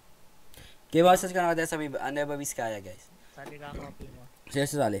 copy mo. Kaya basas ka na kaya sabi, ano ba Vizcaya, guys? Salika, copy mo. Sila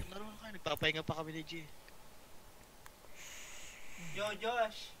sasali. Laro na kayo, nagpapahinga pa kami ni G. Yo,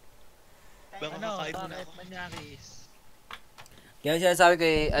 Josh. Baka Ano, kakain muna bakit ako. manyakis? Kaya sinasabi ko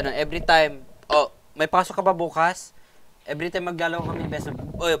every time, may pasok ka ba bukas? Every time maglalaro kami best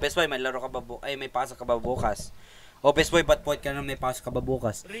boy, may laro ka ba may pasok ka ba bukas? Best boy, ba't point ka na may pasok ka ba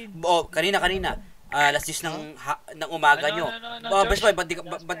bukas? Kanina, alas 10 ng umaga Ano, nyo. ano, Best boy, ba't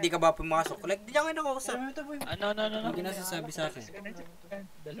di ka ba pumasok? Like, di niya kayo nakausap. Ano? Ang ginasasabi sa akin.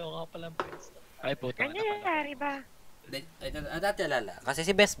 Dalawa ka palang friends. Ay, puta Ano na pala. nangyari ba? Dati alala. Kasi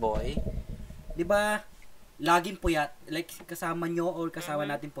si best boy, di ba, laging puyat. Like, kasama nyo or kasama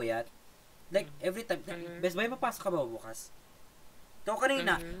natin puyat. Like, every time, best boy, mapasok ka ba bukas? Ito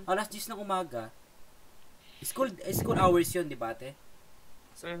kanina, alas 10 ng umaga, school hours yun, di ba, ate?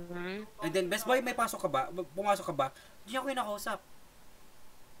 And then, best boy, may pasok ka ba? Pumasok ka ba? Hindi ako yung nakausap.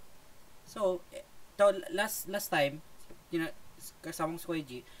 So, last time, kasamang si Kuya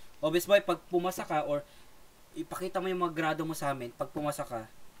G, best boy, pag pumasa ka or ipakita mo yung mga grado mo sa amin, pag pumasa ka,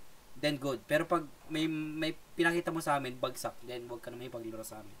 then good. Pero pag may pinakita mo sa amin, bagsak, then huwag ka na may paglaro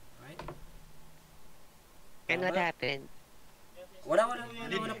sa amin. Right? And what happened? Wala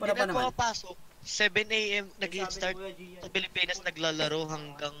Hindi pa na naman. pumapasok. 7 a.m. nag-start sa Pilipinas, naglalaro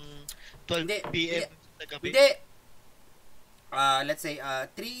hanggang 12 p.m. sa gabi. Hindi. Let's say 3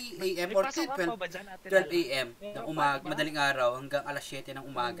 a.m. or 12 a.m. ng umaga, madaling araw hanggang alas 7 ng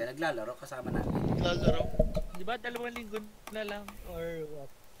umaga, naglalaro kasama namin. Naglalaro. Di ba 2 linggo na lang or what?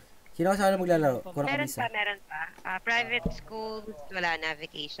 Sino kasama maglalaro? Kurang Meron kamisa. pa. Private schools, wala na,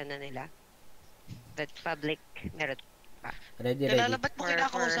 vacation na nila. But public, meron Ready. Kilala, ba't mo for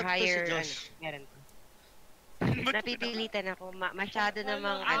kinakausap to si higher, Josh? meron pa. Napipilitan ako, masyado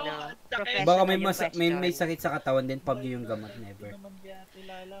namang professional Baka yung question. may sakit sa katawan din pag yung gamot, never. Hindi naman kaya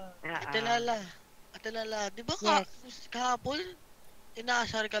kilala. Atalala, di ba Yes. kahapon,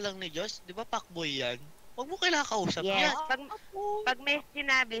 inaasar ka lang ni Josh? Di ba pakboy yan? Huwag mo kailangan kausap Yes, yan. pag may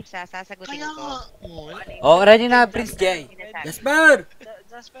sinabi siya, sasagutin Kaya ko. nga, Oh, ready na, Prince Jay. Jasper!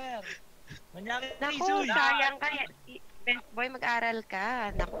 Jasper! Manyakis, Naku, sayang kaya. Best boy, mag-aral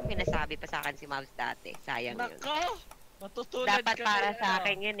ka. Naku, minasabi pa sa akin si Mavs dati. Sayang yun. Nako! Matutulad Dapat ka para na sa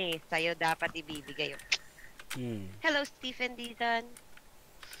akin yun eh. Sa'yo dapat ibibigay yun. Hello, Stephen Dizon.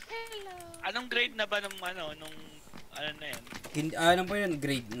 Hello. Anong grade na ba nung ano na yan? Ano po yun?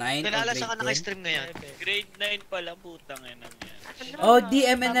 Grade 9 or kilala sa ka grade 10? naka-stream ngayon. Grade 9 pala, putang ina yan. Oh,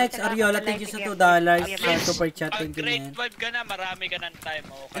 DMNX Ariola, thank you sa $2 sa super chat. Pag Thank you, grade man. 12 ka na, marami ka ng time.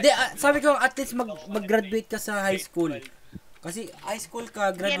 Hindi, sabi ko at least mag-graduate ka sa high school. Kasi high school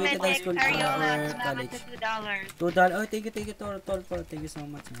ka, graduated high school ka or college. $2. Oh, thank you, Tol. Thank you so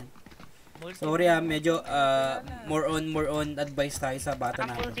much, man. Sorry medyo more on advice tayo sa bata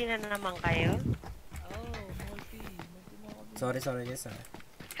natin. Kapulti na naman kayo. Sorry, yes.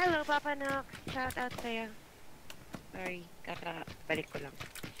 Hello, Papa Nox. Shout out sa'yo. Sorry, kakabalik ko lang.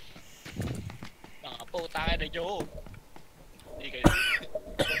 Mga puta ka na, Joe. Hindi kayo.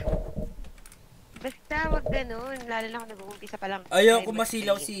 Basta, wag ganun. Lalo na kung nag-uumpisa pa lang. Ayoko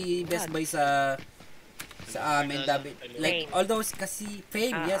masilaw si Best Boy sa amin, David. Like, Fame. although kasi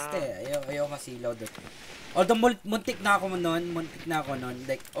fame, yes, ayoko masilaw doon. Although muntik na ako noon.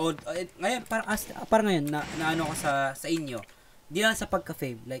 Like, ngayon, parang ngayon, na ano ko sa inyo. Hindi lang sa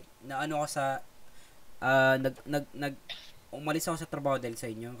pagka-fame. Like, na ano ko sa, umalis ako sa trabaho dahil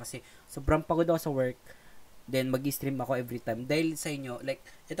sa inyo. Kasi, sobrang pagod ako sa work. Then, mag-stream ako every time. Dahil sa inyo, like,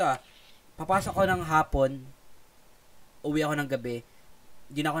 ito papasok ko ng hapon, uwi ako ng gabi,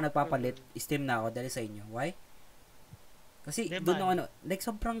 hindi na ako nagpapalit, stream na ako dahil sa inyo. Why? Kasi doon ako like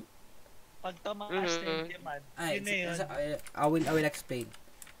sobrang pag tumakas na yung demand, yun na yun. I will explain.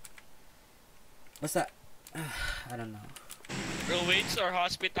 Basta, I don't know. Bro, waits or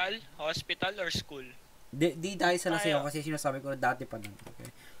hospital? Hospital or school? Di dahil sa lasayo kasi sinasabi ko na dati pa nun.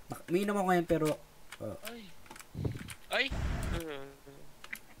 Okay? May naman ko ngayon pero, Ay!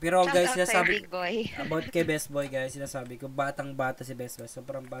 Pero guys, Shout out sinasabi sa'yo, Big Boy. about kay Best Boy guys, sinasabi ko batang-bata si Best Boy.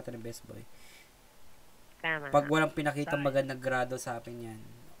 Sobrang bata ni Best Boy. Tama. Pag walang pinakitang magandang grado sa akin yan.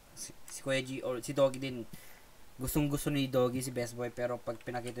 Si Kuya G or si Doggy din. Gustong-gusto ni Doggy si Best Boy pero pag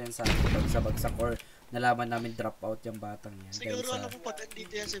pinakita yan sa bagsak or nalaman namin drop out yung batang yan. Siguro alam mo pag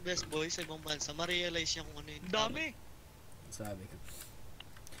andito yan si Best Boy sa ibang bansa, ma-realize niya kung ano yung dami. Sabi ko.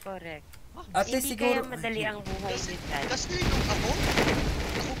 Correct. At least Hindi siguro kaya madali ang buhay minsan. Kasi nung ako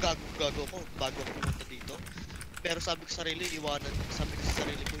gago ako bago ako pumunta dito. Pero sabi ko sa sarili ko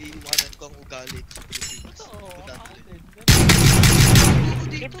iiwanan ko ang ugali ko sa Pilipinas. Totoo, ako din. Ako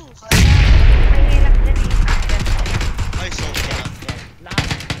dito. Mahirap din eh. Ay, sobra. Lahat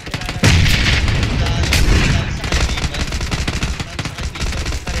kilala. Lalo sa kaibigan.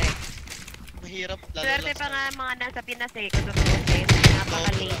 Correct. Mahirap. Swerte pa nga mga nasa Pinas eh. Kung tutusin,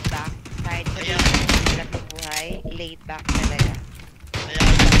 napaka-laid back. Kahit sa buhay, laid back talaga. Kaya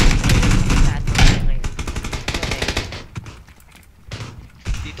Saan mo na ngayon? Correct.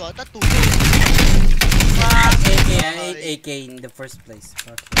 dito ata 2. I hate AK in the first place.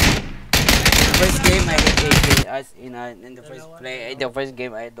 First game I hate AK as in the first play. The first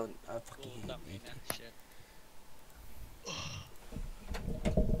game I don't fucking hate AK.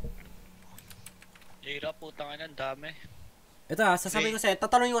 Hirap, putang ina, ang dami. Ito sasabihin ko sa inyo,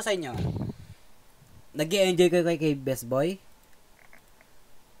 tatanungin ko sa inyo. Nag-i-enjoy kayo kay Best Boy?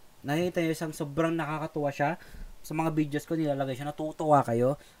 Nakikita niyo siyang sobrang nakakatuwa siya. Sa mga videos ko nilalagay siya, natutuwa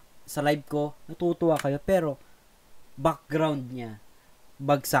kayo. Sa live ko, natutuwa kayo. Pero, background niya,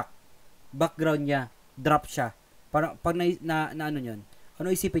 bagsak. Background niya, drop siya. Parang, pag na ano yun, ano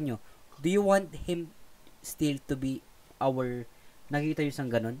isipin nyo? Do you want him still to be our, nakikita niyo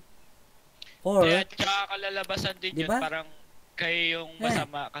siyang ganun? Or, Kaya tsaka kalalabasan din diba? yun, parang kayo yung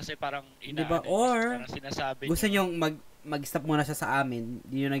masama kasi parang diba? inaano Or, parang sinasabi gusto nyo mag-stop muna siya sa amin,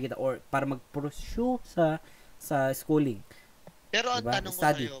 hindi nyo nakita, or para mag-pursue sa schooling. Pero ang diba? tanong ko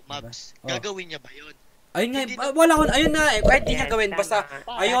Study, sa'yo, Mabs, diba? gagawin niya ba yun? Ayun nga, ayun nga eh, kahit di niya gawin, basta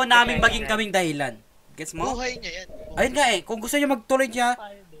ayaw namin maging kaming dahilan. Gets mo? Buhay niya yan. Ayun nga eh, kung gusto niya magtuloy niya,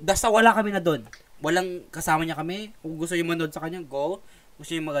 basta wala kami na doon. Walang kasama niya kami, kung gusto niya manood sa kanya, go.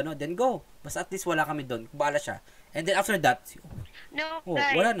 Gusto niya magano, then go. Basta at least wala kami doon, bahala siya. And then after that, No,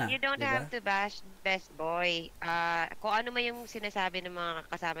 guys, wala na, you don't diba? have to bash Best Boy. Kung ano man yung sinasabi ng mga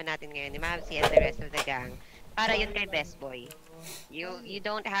kasama natin ngayon, ni Mavsi and the rest of the gang, para yun kay Best Boy. You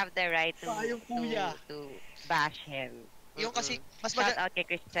don't have the right to bash him. Yung kasi, mas Shout out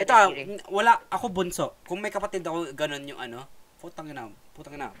kay Christian. ito, wala, ako bunso. Kung may kapatid ako, ganun yung ano, putang ina,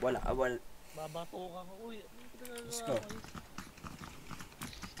 wala. Babato ka ko. Uy, Let's go.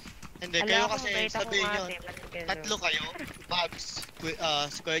 Hindi, kayo kasi sabihin nyo, tatlo kayo, Babs,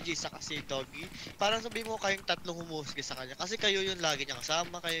 si Kuya G, saka si Doggy. Parang sabihin mo kayong tatlong humusga sa kanya. Kasi kayo yung lagi niya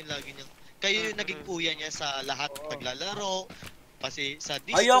kasama, kayo yung naging kuya niya sa lahat paglalaro, kasi sa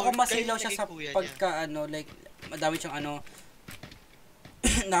Discord. Ayoko masilaw siya sa pagka, like, madami siyang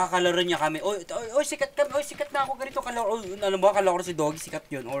nakakalaro niya kami. Oy, sikat na ako ganito kalaro. Alam mo, kalaro si Doggy, sikat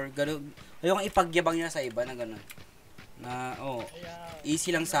yun. Or gano'n. Ayoko ipagyabang niya sa iba na gano'n. Na,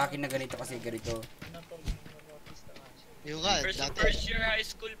 easy lang sa akin na ganito kasi ganito. Yung nga, first year high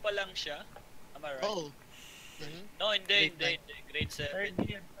school pa lang siya. Am I right? Oo. No, hindi. Grade 7.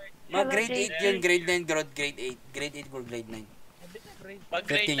 Mga grade 8 yun, grade 9, grade 8. Grade 8 or grade 9. Pag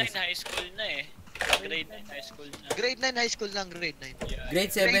grade 9 high school na eh. Grade 9 high school na. Grade 9 high school lang, grade 9. Yeah.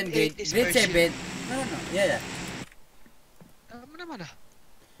 Grade 7, grade 7. No. Yeah. Ano naman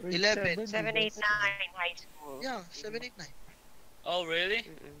 11. 7, 8, 9 high school. Yeah, 7, 8, 9. Oh, really?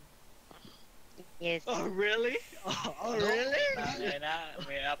 Yes. Oh, really? Oh, really?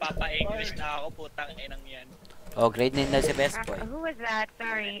 May napapa-English na ako, putang inang yan. Oh, grade 9 na si best boy. Who was that?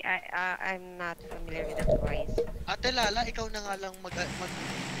 Sorry, I'm not familiar with that voice. Ate Lala, ikaw na nga lang pa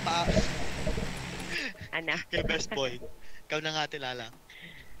Ano? kay best boy. Ikaw na nga Ate Lala.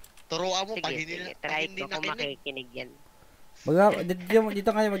 Turuan mo pag Sige, hindi sige. na pag Try hindi ko kung nakinig. makikinig yan.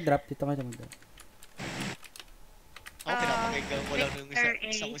 Dito kayo mag-drop. Dito kayo mag-drop. Ako pinapakinggan ko lang ng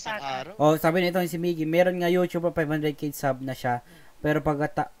isang araw. Oh, sabi nito si Miggy, meron nga YouTuber 500k sub na siya, pero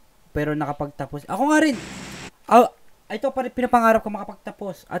pero nakapagtapos. Ako nga rin. Ito pa rin pinapangarap ko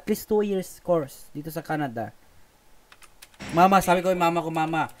makapagtapos. At least 2 years course dito sa Canada. Mama, sabi ko yung mama ko,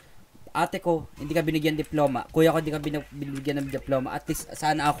 mama, ate ko, hindi ka binigyan diploma. Kuya ko, hindi ka binigyan ng diploma. At least,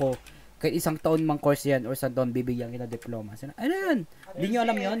 sana ako, kahit isang taon mang course yan, or isang taon bibigyan kita diploma. Sana, ano yun? Hindi nyo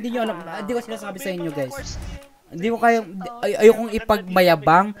alam yun? Hindi nyo alam. Hindi ko sinasabi sa inyo, guys. Hindi ko kayang, ayokong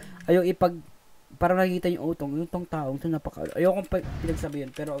ipagmayabang, parang nakikita yung utong tao, ayokong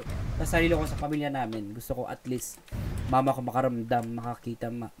pinagsabihin, pero sa sarili ko, sa pamilya namin, gusto ko at least, mama ko makaramdam, makakita,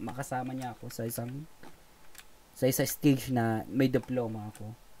 makasama niya ako sa isang stage na may diploma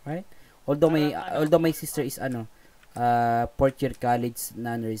ako. Right? Although my sister is fourth year college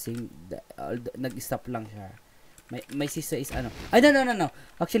na nursing, nag-stop lang siya. My sister is no.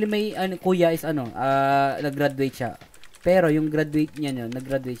 Actually may kuya is nag-graduate siya. Pero yung graduate niya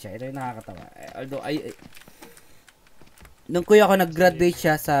nag-graduate siya. Ito yung nakakatawa. Although nung kuya ko nag-graduate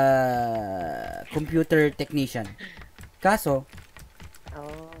siya sa computer technician. Kaso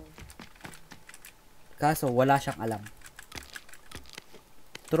wala siyang alam.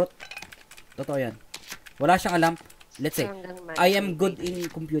 Totoo yan. Wala siyang alam. Let's say, I am good in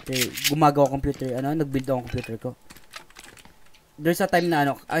computer. Gumagawa computer, nag-build ako ng computer ko. There's a time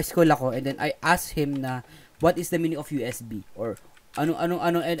na school ako, and then I asked him na what is the meaning of USB or ano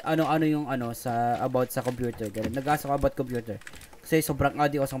yung sa about sa computer. Ganun. Nag-ask ako about computer. Kasi sobrang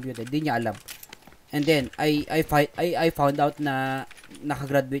audio ako sa computer, di niya alam. And then I found out na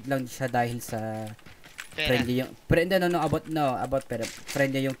nakagraduate lang siya dahil sa friendly yung about pera.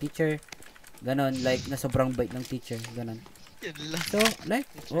 Friendly yung teacher. Ganon, like, na sobrang bait ng teacher. Ganon. So, like,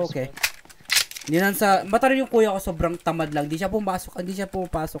 okay. Yun mata rin yung kuya ko, sobrang tamad lang. Hindi siya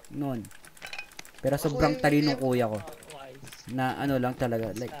pumapasok noon. Pero sobrang talino kuya ko. Na lang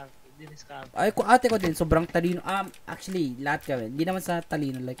talaga, like, ate ko din, sobrang talino. Actually, lahat kami. Hindi naman sa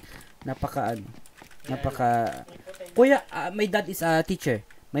talino, like, kuya, my dad is a teacher.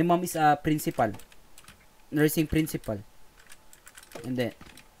 My mom is a principal. Nursing principal. And then,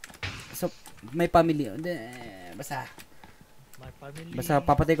 so, may family. Basta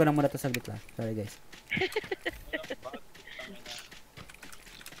papatay ko lang muna to saglit lang. Sorry guys.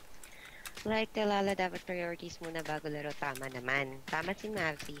 Like Lala, dapat priorities muna bago laro. Tama naman. Tama si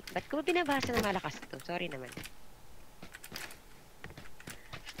Mavsi. Ba't ko binabasa ng malakas to? Sorry naman.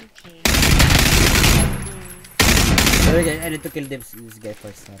 Okay. Sorry guys, I need to kill this guy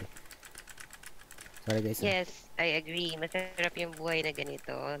first. Sorry guys. Yes, I agree. Masarap yung buhay na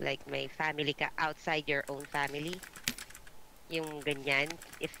ganito. Like, may family ka outside your own family. Yung ganyan.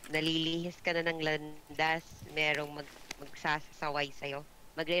 If nalilihis ka na ng landas, merong magsasaway sa'yo.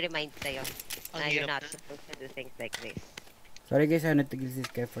 Magre-remind sa'yo na you're not supposed to do things like this. Sorry guys, I need to kill this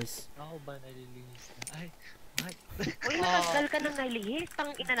guy first. Ako ba nalilihis na? Ay, what? Uy, nakagal ka ng nalihis.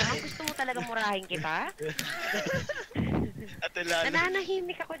 Tang ina naman, gusto mo talaga murahin kita? Ate Lala.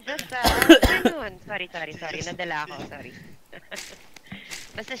 Nananahimik ako dyan sa... Sorry. Nadala ako, sorry.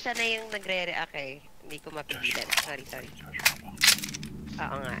 Basta siya na yung nagre-react eh. Hindi ko mapigilan. Sorry.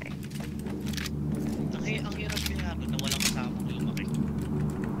 Oo nga eh. Ang hirap kaya ako na walang kasama ko lumaki.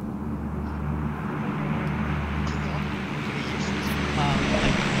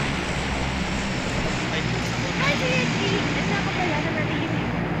 Ay, sige. Nasa ako pala na nanahimik.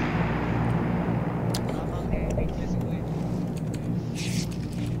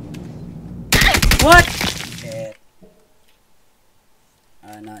 What?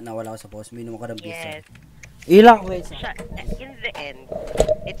 Nawala ako sa post. Minum ako ng bisa. Yes. Ilang wait. In the end,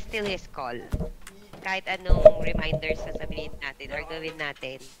 it's still his call. Kahit anong reminders sasabihin natin or gawin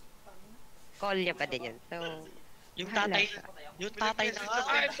natin, call niya pa din yan. So, yung tatay na nga.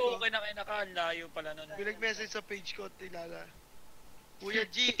 Ay, okay na kayo layo pala nun. Pinag-message sa page ko, Tilala. Kuya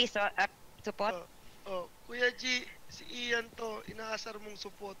G. Support? Kuya G, si Ian to, inaasar mong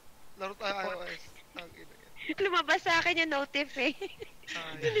support. Laro tayo iOS. Lumabas sa akin yung notif eh.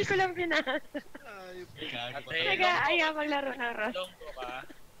 Hindi ko lang pinasa. Nag-aaya maglaro-laro. Ilonggo ka?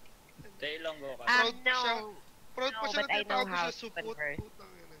 Ilonggo ka? No. Proud pa siya na tinatawag ko siya support.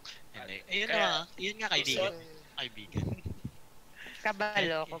 Yun nga kaibigan.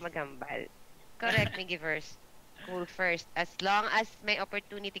 Kabalo ko magambal. Correct me, givers. Cool first. As long as may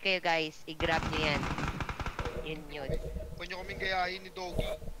opportunity kayo guys, i-grab nyo yan. Yun. Huwag nyo kaming gayahin ni Doggy.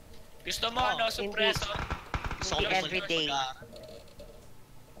 Gusto mo ano, suppressor? Gusto ko Hindi bumalik everyday. mag-aaral.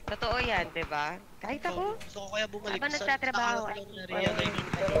 Totoo yan, di ba? Kahit ako, Gusto ko kaya bumalik habang sa nagtatrabaho, naalala ay ko lang na-realize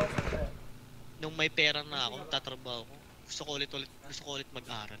nung may pera na ako, tatrabaho ko. Gusto ko ulit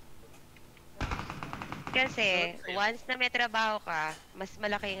mag-aral. Kasi, once na may trabaho ka, mas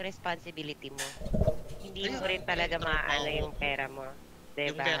malaki yung responsibility mo. Hindi mo rin talaga maano yung pera mo.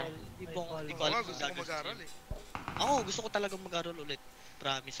 Yung Diba? pera, hindi ko Ako alam nga, kung gusto ko mag-aral eh. Ako, gusto ko talagang mag-aral ulit.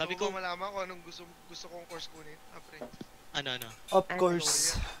 Promise. Sabi ko, malaman ko anong gusto kong course kunin. Pre. ano? Of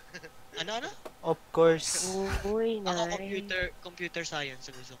course. Ano? Of course. Uy, Ako, nice. computer science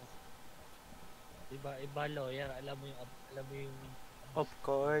ang gusto ko. Iba lawyer, alam mo yung Of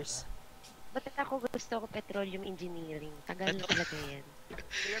course. Ba't ako gusto ko petroleum engineering? Tagal na talaga yan.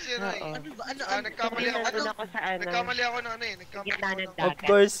 Kasi Oo. nagkamali ako. Nandun ako sa ano. Nagkamali ako na ano eh. Nagkamali Gitna ako ng ng... Of dagat.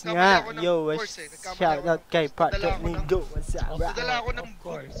 course Nagkamali nga. ako ng Yo, course eh. Nagkamali shout ako out kay Nadala Patrick ako ng- Nigo. What's up, bro? Nadala ako ng Of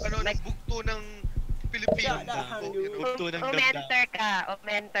course. ng bugto ng Pilipino. Bugto ng O damdam. mentor ka. O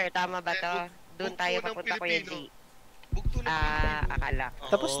mentor, tama ba to? Doon tayo bugto ng papunta, Kuya G. Pilipino. Bugto ng Pilipino. Akala.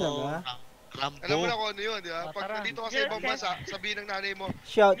 Tapos na ba? Rambo. Alam mo na kung ano yun, di ba? Ah, Pag tara. nandito ka sa ibang bansa, sabihin ng nanay mo,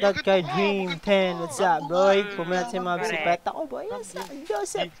 Shout out Maganda kay ka, Dream maganda 10. ka. What's up, boy? Pumunta si Mabs si Correct. Pet ako, boy. What's up?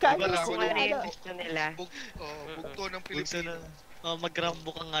 Joseph Carlos. Wala, Kung ano yung gusto nila. bugto ng Gusto Pilipino. na. Mag-rambo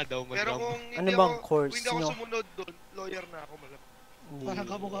ka nga daw. Pero Mag-rambo. kung Ano hindi bang ako, course kung hindi ako nyo? sumunod doon, lawyer na ako malam. Parang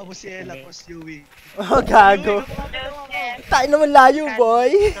kamukha mo si Ella ko si Yui. Oh, gago. Joseph, Tayo naman layo,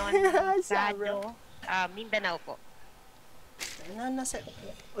 boy. Noon, Sa bro. Mindanao po. Nasa...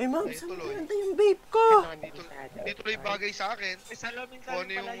 Uy, ma'am, Ay, saan tuloy. ganda yung vape ko? Hindi tuloy bagay sa akin. Salamin Kung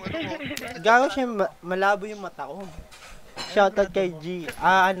ano yung ano mo. Gago siya, malabo yung mata ko. Shoutout kay G.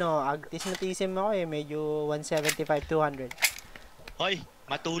 Agtismatism ako eh. Medyo 175-200. Hoy,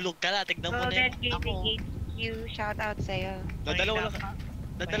 matulog ka na. Tignan mo na Golden yun. Ako. Gaming HQ, shout out sa'yo.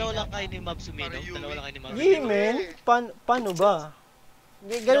 Dadalawa lang kayo ni Mabs uminom. Dalawa lang kayo ni Mabs. G, man. Paano ba?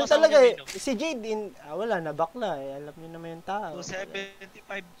 Ganun Kasama talaga eh. uminom. Si Jade, wala na bakla eh. Alam niyo naman yung tao.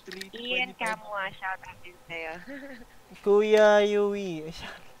 275, 325. Ian Kamwa, shout out din sa'yo. Kuya Yui.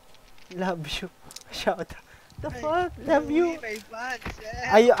 Love you. Shout out. The fuck? Love you. May fans,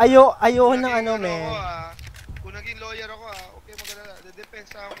 yeah. Ayoko ng ano, Kung naging man. Kung naging lawyer ako okay maganda.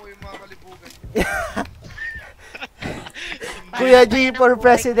 Dedepensa ko yung mga kalibugan. Kuya G for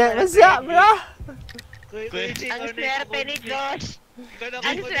president. What's up, bro? Ang swerte ni Josh.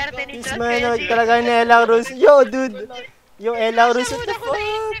 Ang swerte ni Josh. Ismano talaga ni Ella Cruz. Yo, dude. Yung Ella Cruz, what the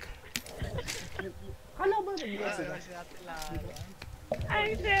fuck? Kala ba nag sila?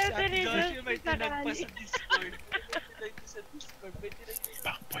 Ang swerte ni Josh Josh. yung may tinagpa sa Discord.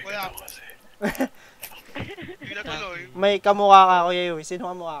 Wala ako. Hindi na tuloy. May kamukha ka, Kuya Yui.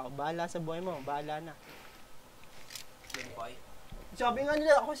 Sino kamukha ko? Bahala sa buhay mo. Bahala na. Sabi nga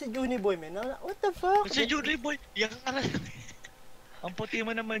nila ako si Juni Boy, man. What the fuck? Si Judy Boy, yan ka na. Ang puti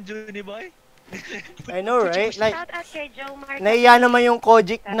mo naman, Juni boy. I know, right? Like, Shout out kay Joe Mark. naiya naman yung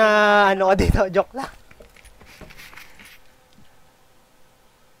Kojic na ano ka dito. Joke lang.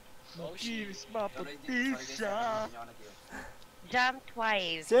 Cheers, maputi siya. Jump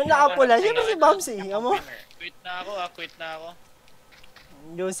twice. Sino nakapula? Sino si Bamsi? Amo? Quit na ako.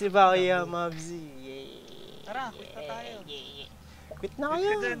 Yung si Kuya Mabsi. Tara, quit na tayo. Quit na Quit kayo.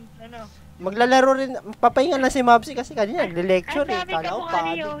 ka dyan, ano? Maglalaro rin. Papahinga na si Mabsi kasi kanina nagle-lecture Ang eh. sabi Kala ka ko po pa.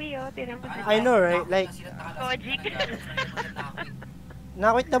 ni Yowie, oh. Tinan mo si I know, right? Like, Kojic.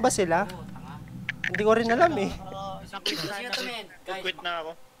 nakwit na ba sila? Hindi ko rin alam eh. Quit na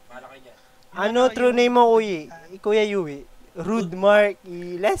ako. Ano true name mo, Kuya Yui? Rude Mark.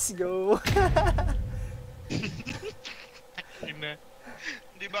 Let's go.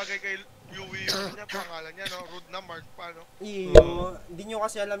 Hindi bagay kay Yui yung pangalan niya, no? Rude na Mark, paano? Iyo, hindi nyo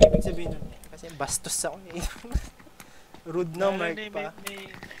kasi alam ibig sabihin nun eh. Kasi bastos ako eh. Rude na Mark pa. May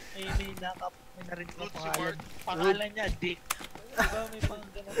narinig ko Rude si pangalan. Mark. Pangalan niya, Dick. Diba may pang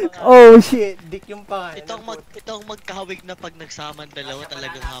ganun pangalan? Oh shit, Dick yung pangalan. Ito ang magkahawig na pag nagsama ang dalawa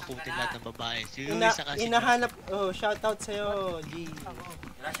talagang hakutin lahat ng babae. Si Yui Ina, saka si inahanap, shoutout sa'yo, G.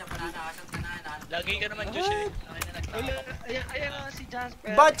 Lagi ka naman, Josh eh. Ayan nga si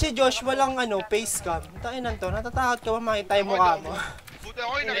Jasper. Ba't si Josh walang face cam? Tain nan to, natatakot ka ba makita yung mukha mo? Buti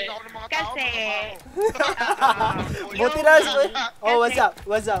ako, nakita ko ng mga tao. Kasi, Buti na oh, what's up?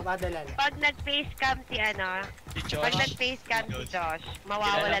 What's up, Adalan? pag nag-facecam si ano, Si pag Josh. nag-facecam si Josh,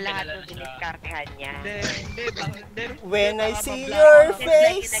 mawawala Kilala lahat na ng siya. diniskartehan niya. Hindi. When I see your It's like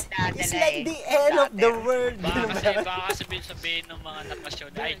face, yung it's nagdadala like eh. the end of the world. Baka sabihin ng mga napasyon.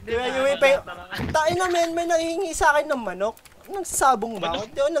 Ay, Kuya Yui pa yung, tain na men, may nangihingi sa akin ng manok. Nagsasabong ba ako?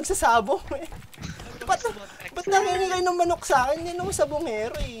 Hindi ako nagsasabong eh. Ba't nangingi kayo ng manok sa akin? Yan naman sa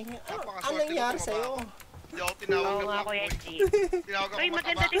bungero eh. Ano Napakaswerte nangyari mo, sa'yo? Hindi ako tinawag Oo ng nga, black Kuya boy. G. Tinawag ako Uy,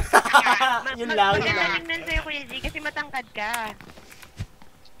 maganda mataba. din. Yun lang, yun Maganda lang. tingnan sa'yo, Kuya G, kasi matangkad ka.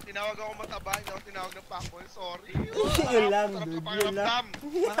 Tinawag ako mataba, hindi ako tinawag ng fuckboy. Sorry. Yun lang, Sarap dude. sa Yun lang. pakiramdam.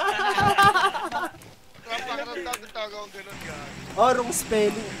 Sarap pakiramdam, tinawag ako ganun, guys. Oh, wrong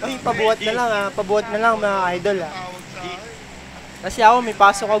spelling. Ay, pabuhat na lang ah. Pabuhat na lang mga idol ah. Tawag sa akin. Kasi ako may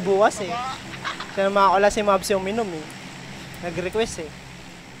pasok ko bukas eh. Siya naman ako si Mabs yung minom eh. Nag-request eh.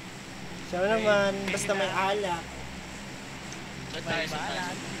 Siya naman, basta may alak.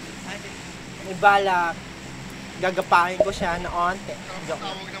 May balak. Gagapain ko siya na onte. Joke.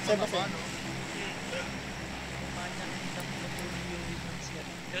 Tawag ng Sabi mataba, sa'yo. no?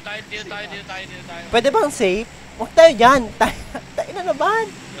 Dito tayo. Pwede bang safe? Huwag tayo dyan. Tayo na naman.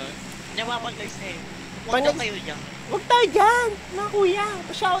 Nyawaman guys eh. Pag Huwag daw nag- kayo dyan. Huwag tayo dyan. Mga kuya.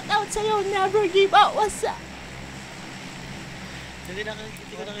 Shout out sa'yo. Never give up. What's up? Hindi ko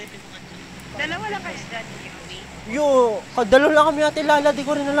na kayo tinukan dyan. Dalawa lang kayo dyan, Yumi. Yo, kadalo lang kami natin lala. Di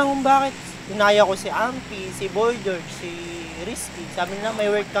ko rin alam kung bakit. Inaya ko si Ampi, si Boy George, si Risky. Sabi nila may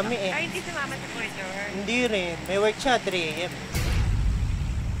work kami eh. Ay, hindi sumama si Porter. Hindi rin. May work siya 3 AM.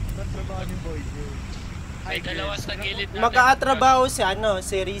 Trabaho ni Boy. May dalawa sa gilid natin. Mag-aatrabaho si ano,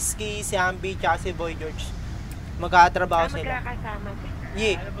 si Risky, si Ampi, tsaka si Boy George. Mag-aatrabaho sila. Magkakasama sila.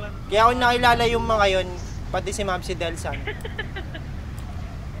 Yeah. Kaya ako nakilala yung mga yon, pati si Ma'am si Delsan.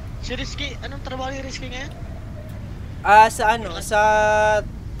 Si Risky, anong trabaho ni Risky ngayon? Sa ano, sa...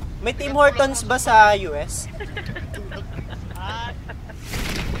 May Tim Hortons ba sa US?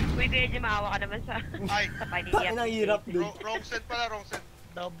 Uy, Kuya, maawa ka naman sa Ay, paniyak. Ang hirap dun. wrong set pala, wrong set.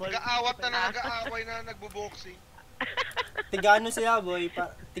 Double. Nag-aawat na nag-aaway na nagbo-boxing. Tiga ano sila boy,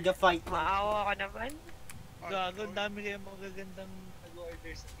 tiga fight na. Maawa ka naman. Gago, ang dami kayo magagandang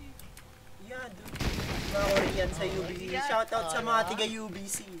nag-order sa TV. Yeah, dude. Mga Korean sa UBC. Shoutout sa mga tiga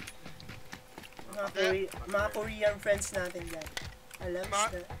UBC. Mga Korean friends natin dyan. Alam na.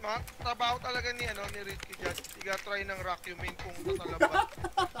 Mga trabaho talaga ni Ricky dyan. Tiga-try ng vacuuming kung tatalaban.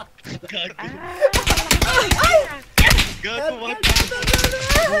 Gago, what?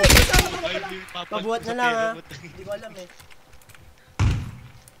 Pabuhat na lang ha. Hindi ko alam eh.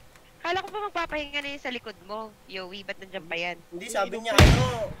 Kala ko pa magpapahinga na yun sa likod mo. Yowie, ba't nandiyan pa yan? Hindi, sabi niya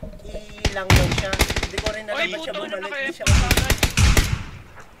ano, ilang daw siya. Hindi ko rin alam ba't siya bumalik. Hindi siya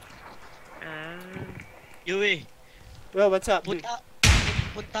Yui, Well, what's up, dude?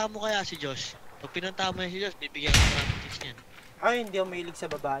 punta mo kaya si Josh. Pag pinunta mo na si Josh, bibigyan ko ng tips niyan. Ay, hindi ako mahilig sa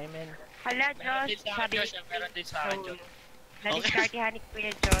babae, men. Hala, Josh, sabi ni Meron din sa akin, Josh. na-discartihan ni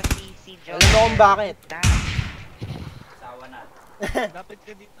Kuya Josie, si Josh. Alam mo kung bakit? Sawa na. Dapat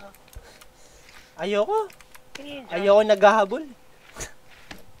ka dito. Ayoko. Sino yun, Josh? Ayoko naghahabol.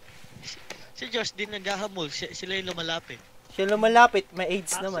 Si Josh din naghahamol, sila yung lumalapit. Siya lumalapit, may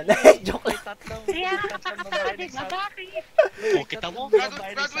AIDS naman. Joke lang. Kaya nakakatawa, diba? Bakit? O, kita mo?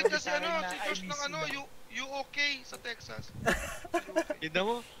 Graduate kasi si Josh ng UOK sa Texas. Kita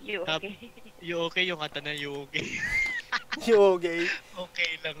mo? You okay? You okay yung kata na you okay. Okay.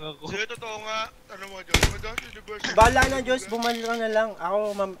 Okay lang ako. Sige, totoo nga. Ano mo, Josh? Josh, University. Bala na, Diyos. Bumalik ka na lang.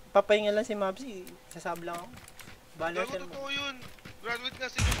 Ako, papahinga lang si Mabsi. Sasab lang ako. Bala Gago, siya. totoo yun. Graduate nga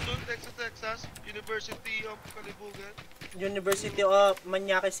si Josh doon, Texas, University of Kalibugan. University of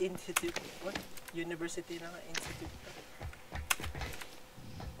Maniaques Institute. What? University na nga, Institute.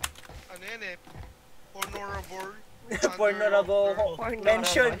 Ano yan eh? Honorable.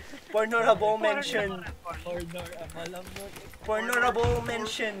 Mention. Honorable mention. Honorable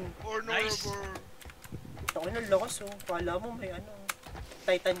mention. Honorable. Ito ko na lakas oh. Kala mo may ano.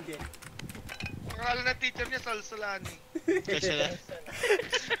 Titan Gel. Pangalan ng teacher niya, Salsalani.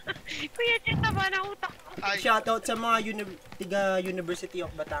 Kuya, check naman ang utak ko. Shoutout sa mga tiga University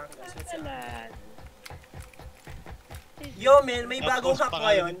of Batangas. Yo, man, may bagong hack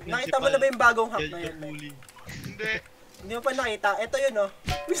ngayon. Nakita mo na ba yung bagong hack ngayon, man? Hindi. Hindi mo pa nakita. Ito yun, oh.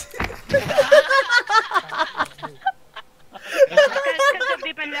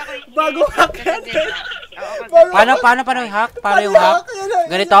 Kagabi pala ako yung Bagong hack yan. Paano yung hack? Paano yung hack?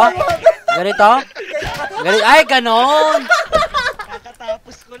 Ganito? Ganito? Ganito? Ay, ganon!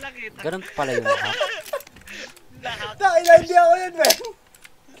 Kakatapos ko lang eh. Ganon pala yung hack. Hindi ako yun, man.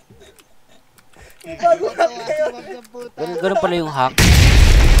 May bagong hack ngayon. Ganon pala yung hack.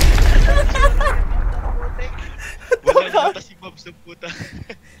 Wala na si Mabs ng puta.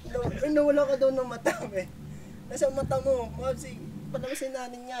 Nawala ka daw ng mata, man. Nasa mata mo, Mabsi. Panawasin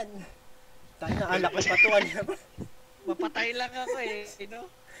natin yan. Tayo na alak ko patuan. Mapatay lang ako eh,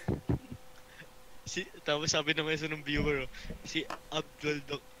 no? Tapos sabi naman isa ng viewer, si Abdul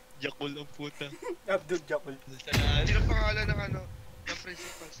Jakul ang puta. Abdul Jakul. Sino pangalan ng ano? Ng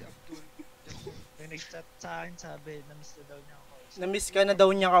principal, si Abdul. May nag-chat sa akin, sabi, na-miss na daw niya ako. Na-miss ka na daw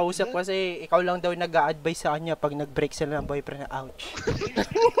niya kausap kasi ikaw lang daw nag-a-advise sa kanya pag nag-break sila ng boyfriend na ouch.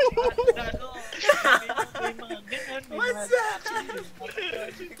 May mga ganun, may What's mga that?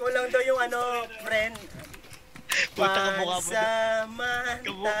 Ikaw lang daw yung ano, friend. Puta kamukha mo.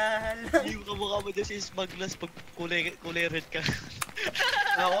 Pansamantala. Yung kamukha mo dyan si Smaglas pag kulay red ka.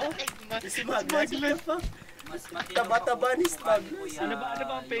 Ako? Si Maglas. Mas matino Taba-taba ni Smaglas. Ano ba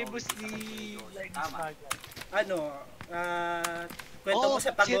ang famous ni Like Smaglas? Ano? Kwento mo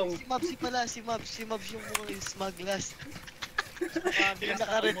sa pagong. Si Mabs pala, si Mabs yung mukhang Smaglas. Yung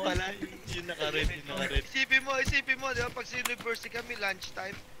naka-red pala, yung naka-red. Isipin mo, di ba, pag sa university kami,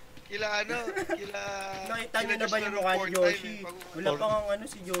 lunchtime, kila Nakita niyo na ba yung mukha ni Yoshi? Wala pa nga ano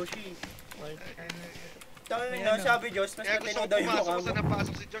si Yoshi. Tayo na sabi Josh, mas Kaya gusto matino ko daw yung pumasok mukha sa mo.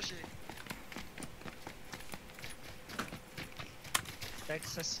 napasok si Josh eh.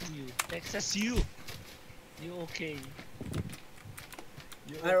 Texas U. You okay?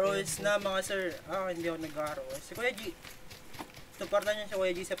 ROS na mga sir. Hindi ako nag-ROS. Si Kuya G. Supportan niyo si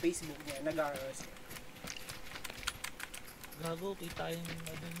Kuya G sa Facebook niya. Nag-ROS. Gago, kita yung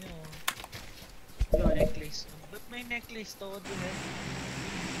ano nyo. Yun. Necklace. Ba't may necklace to? Din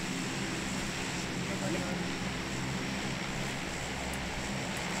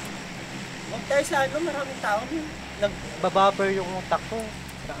Huwag tayo sa ano, maraming tao. Nagbababber yung utak ko.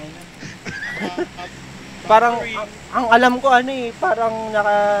 Parang, ang alam ko ano eh,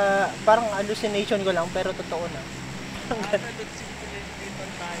 parang hallucination ko lang, pero totoo na.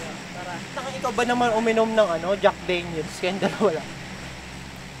 Taka, ikaw ba naman uminom ng ano, Jack Daniels? Kaya dalawa lang.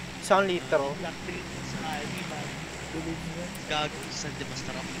 1 litro. Gago, isang di mas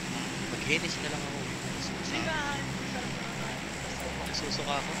tarap. Mag-Hennessy na lang ako.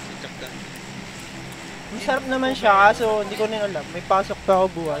 Nasusuka ako sa Jack Daniels. Masarap naman siya, kaso hindi ko rin alam. May pasok pa ako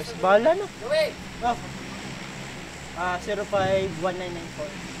bukas. Bahala na. Oh. 051994.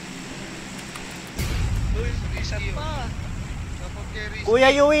 Isa pa. Kapag carry. Kuya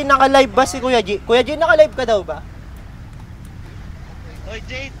Yui, naka-live ba si Kuya G? Kuya G, naka-live ka daw ba? Oy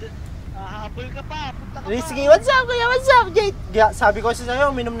Jade, habol ka pa. Punta ka pa. Risky, what's up Kuya? What's up Jade? Sabi ko kasi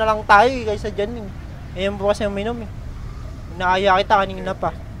sa'yo, minom na lang tayo eh, kaysa dyan eh. Ayun po kasi yung minom eh. Nakaya kita kanina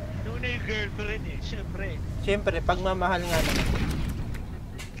pa. Doon na yung girlfriend eh, syempre. Siyempre, pagmamahal nga naman.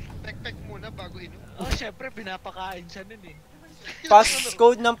 Pek-pek muna bago inom. Oh, syempre, pinapakain siya nun eh.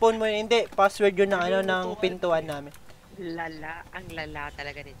 Passcode ng phone mo yun. Hindi, password yun ng, ano, ng pintuan namin. Lala, ang lala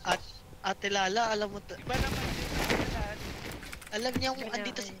talaga ni At Ate Lala, alam mo Iba naman yung lahat. alam niya kung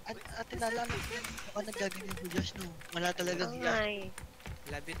andito si Ate Lala, alam niya kung nagagawin yung Josh, no? Wala talaga siya. Ay,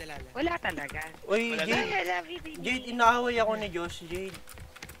 Love you, Talala. wala talaga. Uy, Wala Jade, I love you, baby. Jade, inaaway ako ni Josh, Jade.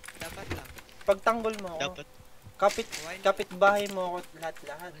 Dapat lang. Pagtanggol mo ako, Dapat. kapit bahay mo ako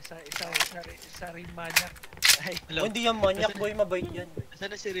lahat-lahat. Isa rin manyak. Ay, Oh, hindi yan manyak, boy, mabait yan.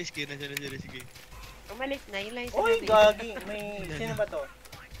 Nasaan na si Rizky? Umalis na, yun lang yung Uy, sinabi. gagi, sino ba to?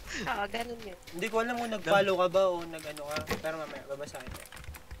 Oo, ganun yun. Hindi ko alam kung nag-follow ka ba o nag-ano ka, pero mamaya, babasahin ko.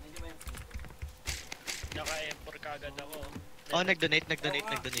 Naka-M4 kagad ako. Oh, nag-donate.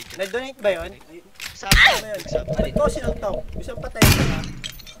 Nag-donate ba yun? Sabi Ano yun? Ano ko sinuntok? Gusto patay ka na?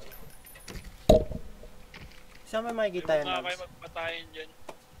 Saan may makikita yan, Hindi mo nga kayo Mags? magpatayin dyan.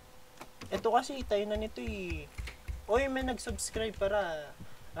 Ito kasi, tayo na nito eh. Uy, may nag-subscribe para.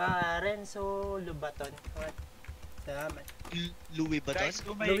 Renzo Lubaton. What? Salamat. Louis ba to? guys,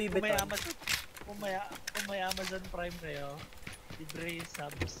 kung may, Louis kung may Vuitton. Amazon, kung may Amazon Prime kayo, libre yung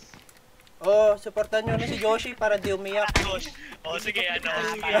subs. Oh, supportan nyo na si Yoshi para di umiyak. Oh, sige, ano.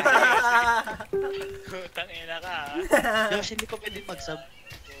 Tangina ka, ha? Josh, hindi pa pwede mag-sub.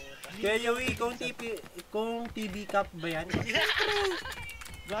 Kaya Yowie, kung TV Cup ba yan?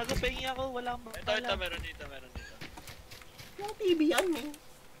 Gago, pengi ako, walang Ito, meron dito. Yung TV yan eh.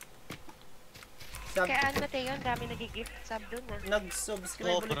 Sub, Kaya ano, Mateo, ang dami nag-gift sub dun ah.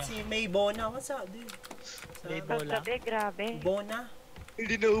 nag-subscribe ulit Sobra. si May Bona. What's up, dude? May Sabi- Bola. Grabe, grabe. Bona?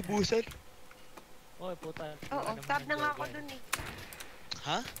 Hindi naubusan. Oy, puta. Oo, sub na nga ako dun eh.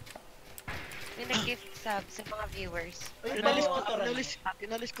 Ha? May nag-gift sub sa mga viewers. Ay, Inalis ano, ko,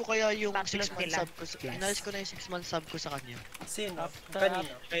 inalis ko kaya yung Tatlo 6 month sila. sub ko. Inalis ko na yung 6 month sub ko sa kanya. Sino? After-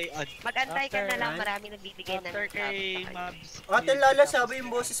 Kanino? Kay Ad. Mag-antay ka na lang, After- marami nagbibigay ng After sub. kay Mabs. Ate Lala, sabi yung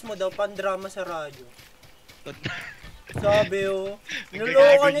boses mo daw, pandrama sa radyo. Sabi oh.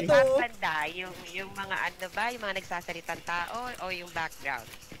 Niloka nito oh. Banda, yung mga ano ba, yung mga nagsasalitang tao o yung background.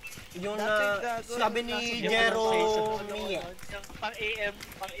 Yung na, sabi ni Jeremy, Yung pang-AM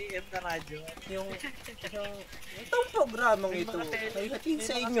na radyo. yung itong programang ito ay hatid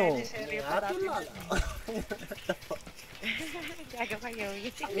sa inyo. Atulala. Gago kayo.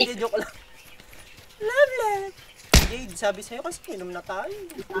 Hindi, joke lang. Love. Jade, sabi sa'yo kasi inom na tayo.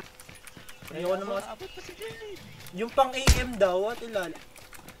 Ayoko na mga... Yung pang AM daw, at ilala.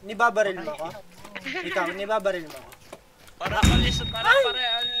 Nibabaril mo ako? Ikaw, nibabaril mo ako? Para ano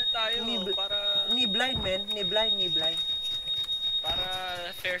tayo, para Ni blind, man. Ni blind. para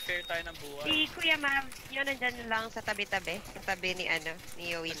fair tayo ng buhay. Si Kuya Ma'am, yun nandyan lang sa tabi-tabi. Sa tabi ni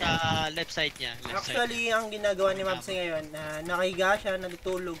Yowie Sa na. left side niya. Actually, ang ginagawa ni Mabsi ngayon, nakahiga siya,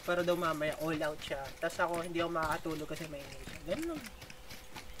 natutulog, pero daw mamaya all out siya. Tapos ako, hindi ako makakatulog kasi may ingay siya. Ganun lang.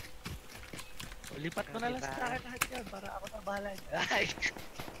 Lipat mo na lang sa akin lahat yan para ako na bahala. Ay.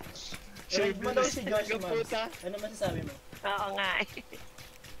 Sure mo daw si Josh Mabs. Ano masasabi mo? Oo nga.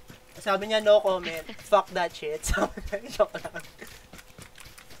 Sabi niya, no comment. Fuck that shit. Sabi niya, joke lang.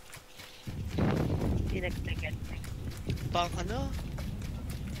 Dinagdagan. Pang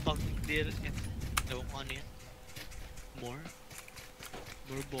deal. Ewan ko ano yan. More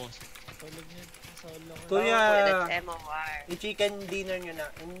boss. Tulog niya. Solo ko. Kuya, That's MOR. i-chicken dinner nyo na.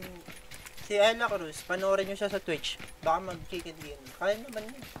 Si Ella Cruz, panoorin nyo siya sa Twitch. Baka mag-chicken dinner. Kaya naman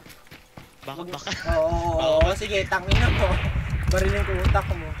yun. Baka. Oo, sige, tangin na mo. Barilin ko utak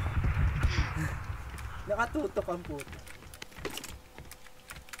mo. Nakatutok ang puto.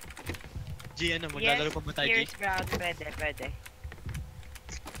 G, ano, maglalaro pa ba tayo, G? Pierce Brown, pwede. Pwede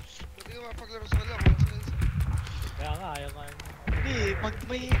ka mapaglaro sa wala. Kaya nga, ayaw nga. Hindi,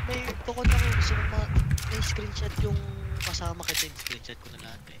 may tukod lang yung gusto mo may screenshot yung kasama kita yung screenshot ko na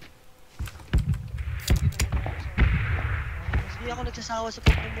lahat eh. Hindi ako nagsasawa sa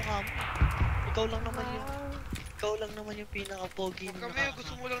pagmumukha mo. Ikaw lang naman yung pinaka-pogi na Kami,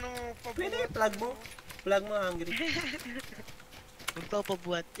 gusto mo lang naman Pwede, magpabuhat. plug mo hungry.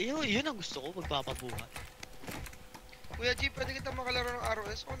 magpapabuhat. Yun ang gusto ko, magpapabuhat. Kuya G, pwede kita makalaro ng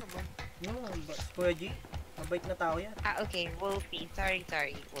ROS ko naman. No, Kuya G, mabait na tao yan. Okay, Wolfie. Sorry,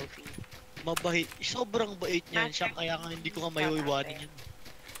 Wolfie. Mabait. Sobrang bait niyan siya, kaya nga hindi ko nga maiiwanin yan.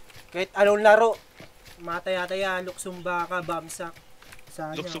 Kahit anong laro, mataya-taya, luksumba ka, bamsak.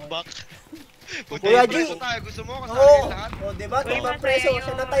 Sana. Luksubak. Kuya G! Gusto mo kasama Oo, lahat? diba? Tumbang preso,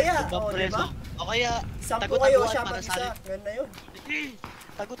 siya nataya. Oo, diba? O kaya, 10 kayo, tago-taguan siya para mag-isa. Ganun na yun.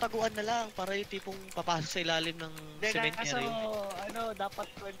 Tago-taguan na lang para yung tipong papasok sa ilalim ng Kaso, cemetery. dapat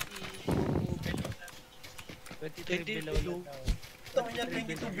 23 below lang daw. Ito niya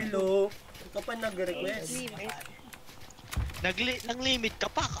 22 below. Ikaw pa nag-request. Nang limit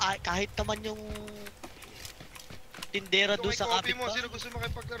ka pa, kahit naman yung tindera doon sa kapit mo, pa. sino gusto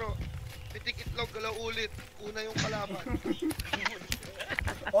makipaglaro? Pitik itlog, galaw ulit. Una yung kalaban.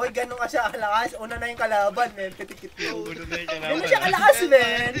 Oy, ganun ka siya kalakas. Una na yung kalaban, men. Pitikit mo. Una na yung kalaban. Ganun siya kalakas,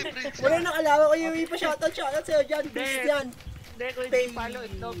 men. Una na kalaban ko yung pa shoutout sa'yo dyan. Beast yan. Hindi, kung hindi palo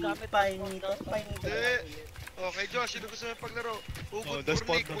itlog, gamit Painito. Okay, Josh, sino gusto makipaglaro? Hugot, das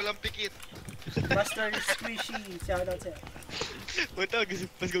burnik, pot. walang pikit. Master Squishy. Shoutout sa'yo. Puta,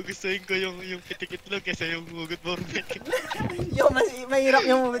 mas gugustuhin ko yung pitikitlog kaysa yung hugot burnik. Yung mahirap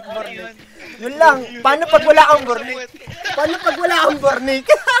yung with burnik. Yun lang. Paano pag wala kang burnik? Paano pag wala kang burnik?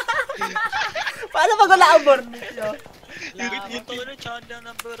 Paano pag wala kang burnik, yo? Yung tono, chanda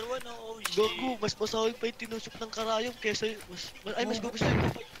number 1, oh shit. Gago, mas masawag pa yung tinusok ng karayom kaysa mas gugustuhin ko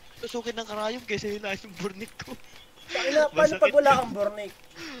pa yung tusukin ng karayom kaysa yung lahat yung burnik ko. Paano pag wala kang burnik?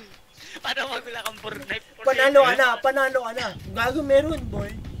 Paano wag wala kang burnik? Panalo ka na. Gago meron, boy.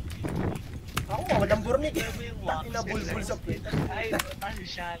 Ako, walang burnik eh. Takina bulbul sa pwede. Ay, tayo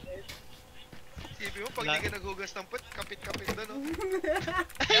siya. Sabi mo, pag di ka naghugas ng put, kapit-kapit na, no?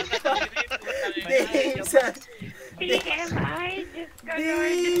 Dixon! TMI, Diyos ko,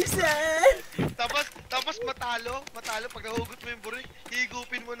 Lord. Dixon! Tapos matalo, pag nahugot mo yung burik,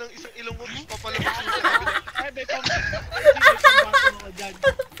 higupin mo ng isang ilong mo, tapos papalabas mo sa kabila. Ay, may pambato ako dyan.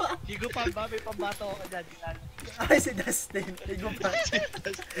 Higo pa ba? May pambato ako dyan. Ay, si Dustin. Ligo pa.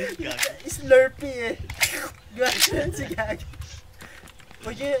 Slurpee eh. Ganyan si Gag.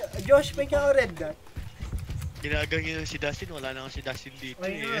 Oye, Josh, may kang red dot. Ginagang yun si Dustin, wala na si Dustin dito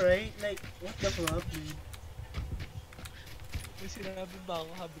I know, right? Like, what the fuck, dude? May sinabi ba ako?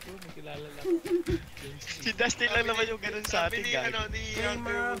 Habi ko, may kilala lang. Si Dustin lang naman yung ganun sa atin, Sabi ni, guys. ni Hey,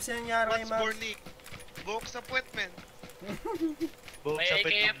 Mabs, yan nangyari kay What's Mabs? Bornik? Buhok sa puwet, men. May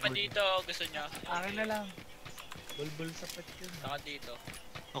AKM pa dito, gusto nyo. Akin na lang. Bulbul sa pet yun. Saka dito.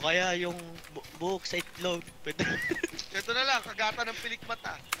 O kaya yung buhok sa itlog. Pwede. Ito na lang, kagata ng pilik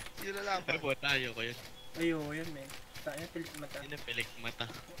mata. Yun na lang. Ano po tayo ko yun? Ayun, yun, man. Tayo, pilit mata. Yun ang pilik mata.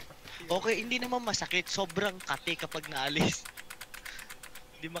 Okay, hindi naman masakit. Sobrang kate kapag naalis.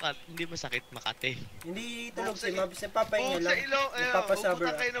 Hindi masakit, makate. Hindi tulog Buhok si sa Mabs, napapahinga Buhok sa lang. ilong, Nagpapasaber.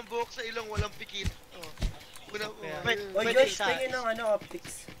 pupunta kayo ng buhok sa ilong, walang pikit. Oh. Una, Pwede, Oy, pwede Josh, isa. tingin ng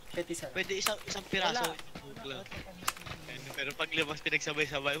optics. Kahit isa. Pwede isang piraso. Pero pag labas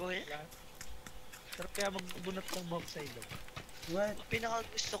pinagsabay-sabay mo eh. Sarap kaya magbunot ng buhok sa ilong. What? Pinaka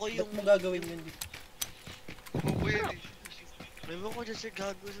gusto ko Ba't yung... mo gagawin yun dito? buko yan eh. Ewan ko dyan sa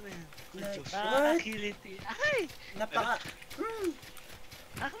gagos na yan. What? Nakakiliti. Ay! Napaka...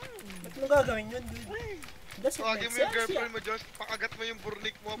 Ba't mo gagawin yun, dude? Doesn't Tawagin make mo yung sense. girlfriend mo, Josh. Pakagat mo yung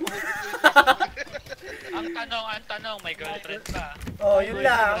burnik mo. Pakagat mo yung Ang tanong, may girlfriend ba? Oh, yun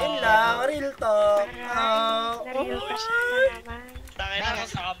lang. Real talk. Real talk na naman. Tangin na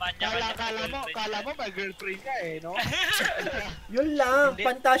sa kamanya Kala mo may girlfriend ka eh, no? Yun lang.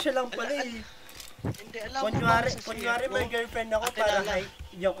 Pantasya lang pala eh. Hindi, alam mo ba Kunwari may girlfriend ako Ate para Lala. like,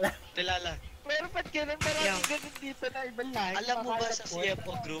 joke lang. Tilala. Pero ba't ganun maraming ganun dito na ibang lahat? Alam mo ba sa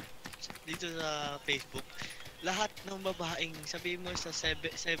CFO group, dito sa Facebook, lahat ng babaeng, sabihin mo sa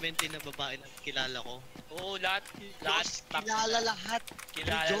 70 na babae na kilala ko, Oo, lahat. kilala lahat.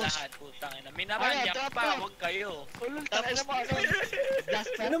 Kilala Diyos. lahat, putang ina. Minamanyak pa, wag kayo. Ulul, tangin mo ano?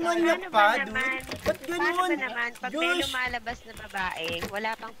 Ano man yan pa, dude? Ba't Paano ganun? ba naman, pag may Josh, lumalabas na babae, wala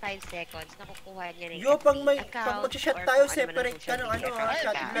pang 5 seconds, nakukuha niya na yo, pag account mag-shot or tayo, kung ano man ang separate ka social ng media account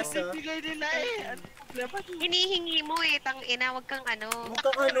shot ng glass tao. Bigay nila eh. Ano problema? Hinihingi mo eh, tang ina, wag kang ano. Huwag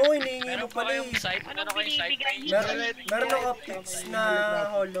kang hinihingi mo Meron pa pala kayong eh. site, Anong meron kayong site binibigay na Meron ng optics na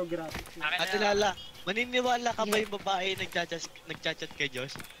holographic. Akin Ate na. Lala, maniniwala ka ba yung babae nagchat kay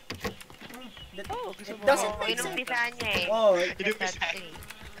Josh? It doesn't make sense. Inumpisahan niya eh. Oh, Nagchat eh.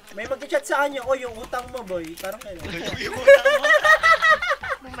 may mag-chat sa kanya, oh, yung utang mo, boy. Parang kailan.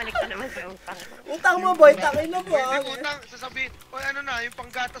 Bumalik ka naman sa utang. Utang mo, boy. Takin na mo, ah. Hindi utang, sasabihin, oy ano na, yung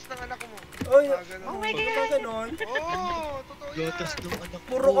panggatas ng anak mo. Oy, Oh my God. ganon. Oo, totoo yan. Gatas ng anak ko.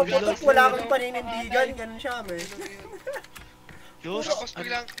 Puro kaputok, wala kang paninindigan. Ganon siya, man. Josh, Tapos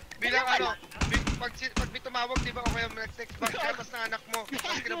bilang ano, pag may tumawag, di ba, o kaya nag-text back, kamas ng anak mo,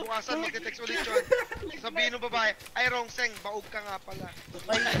 tapos kinabukasan, mag-text ulit yun. Sabihin ng babae, ay Rongseng, baog ka nga pala.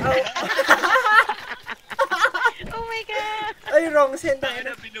 Oh my God! Ay, wrong send. Tangin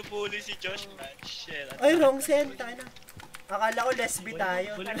na binubuli si Josh, man. Shit. Ay, wrong send. Tayo na. Akala ko lesbi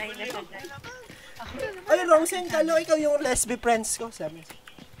tayo. Malay na siya dyan. Ay, wrong send. Kala ko ikaw yung lesbi friends ko. Sabi.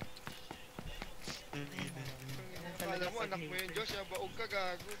 Kala mo, anak mo yun, Josh, baog ka,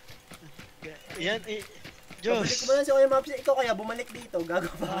 gago. yan eh. Bumalik Josh, mo na si Kuya Maps. Ikaw kaya bumalik dito. Gago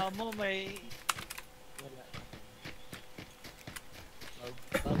pa. Mo may... Wala.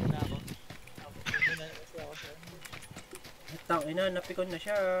 Bago na ako. Bago na kasi ako sa... Tangina, napikon na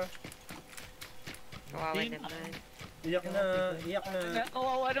siya. Kawawa naman. Iyak na, iyak na.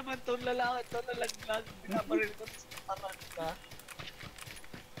 Kawawa naman itong lalaki ito na laglag. Binabaril ko sa taran ka.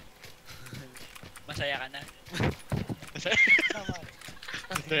 Masaya ka na. Naman.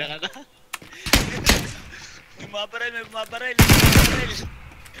 masaya ka na. May bumabaril.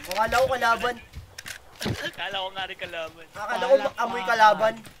 Akala ko kalaban. Kala ko nga rin kalaban. Akala ko amoy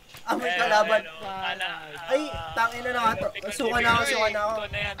kalaban. Amoy kalaban. Ay, tangina na nga to. Suka na ako.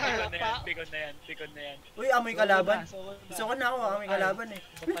 Pikon na yan. Uy, amoy kalaban. Suka na ako, amoy kalaban eh.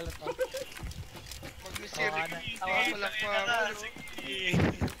 Mag-misirik, palak pa ako.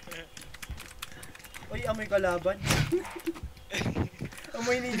 Uy, amoy kalaban.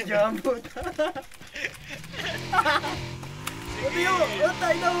 Amoy ninja, puta. Sabi yun,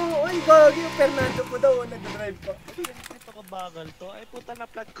 tayo na, uy, gagi, Fernando po daw, nag-drive pa. Ito kabagal to. Ay puta na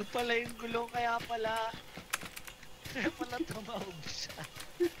plug ko pala yung gulong kaya pala. Kaya pala tumawag siya.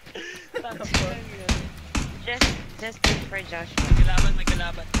 Taxi lang yun. Just wait for Joshua. May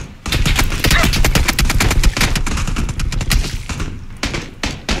kalaban.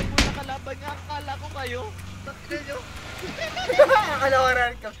 Ay puta kalaban niya. Akala ko kayo. Tatlin nyo.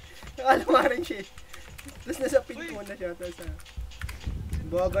 Nakalawaran siya. Tapos nasa pinto na siya, tapos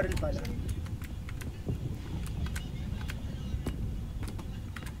buwabaril pala.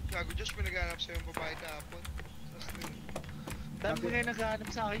 Gago, Josh, pinaghanap sa'yo yung babae kahapon. Dami nga naghahanap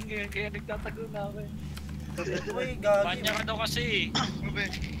sa akin ngayon kaya nagtatago na ako eh. Uy, gagi. Panya ka daw kasi.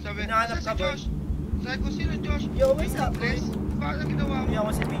 Sabi, Hinahanap "Saan ka si ba?" Josh? Sabi ko, sino Josh? Yo, what's up, Place? Paano ginawa mo? Hindi ako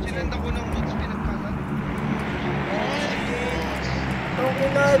si Vincent. Sinenda ko ng notes, pinagkalat. Okay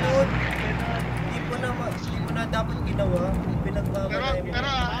na, dude. Hindi mo na dapat ginawa. Pinagmamalay mo. Pero,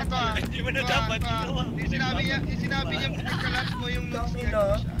 ito Hindi mo na dapat ginawa. Yung sinabi niya, pinagkalat mo yung notes Tangina.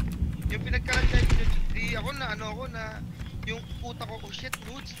 niya. Yung pinagkalat niya, di ako na, yung utak ko, oh shit,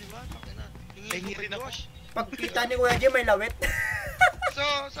 notes, di ba? Takina. Hingi ko kay Josh. Pagkita ni Kuya Jay, may lawit. So,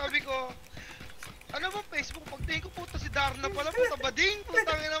 sabi ko, ano ba Facebook? Pagtingin ko puta si Darna pala, puta bading,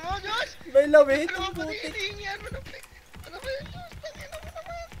 putang ina mo, Josh! May lawit, Ano ba putik. hinihingian mo ng pic? Ano ba yun, Josh? Tangina mo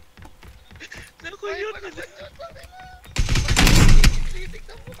naman! Naku Ay, yun. pala ba, Josh? Sabi mo!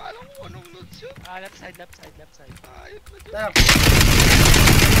 Titignan mo, kala ko anong nudes yun. Left side, left side, left side. Ayot na, Josh.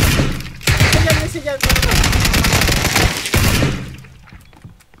 Tara. Sige dyan.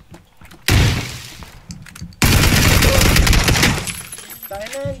 Tayo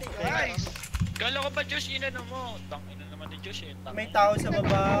na, hindi. Nice! Kala ko ba Josh inano mo? Tangina naman ni Josh eh. May tao sa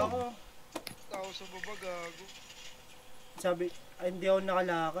baba ako. Tao sa baba, gago. Sabi, ay, hindi ako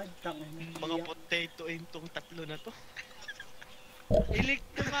nakalakad. Tangin. Mga potato aim tong tatlo na to. Ilik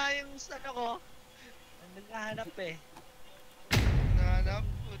ko nga yung ano ko. Naghahanap eh. Nahanap,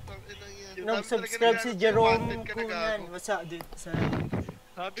 putang ina yan. Nag-subscribe si Jerome Content ka na, kung yan. gago. What's up, dude?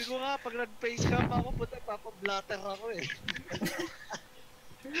 Sabi ko nga, pag nag-face cam ako, puta, papablatter ako eh.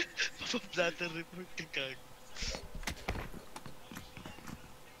 Papablatter report ka kag.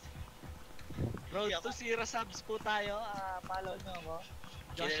 Road to Zero subs po tayo. Follow nyo ako.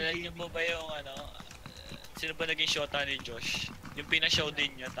 Kilala niyo po ba yung ano? Sino ba naging shota ni Josh? Yung pina-show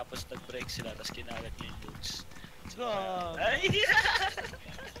din niya, tapos nag-break sila, tapos kinalat niya yung dudes. Go! Ay!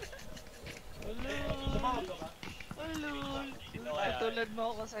 Katulad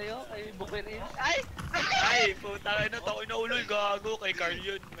mo ako sa'yo, kay Bukirin. Ay! Ay! Puta na, tako na uloy, gago kay Carl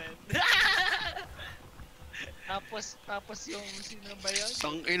yun, man. Tapos yung, sino ba yun?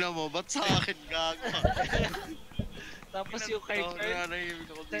 Tang ina mo, ba't sa akin gago? Tapos yung kay Carl,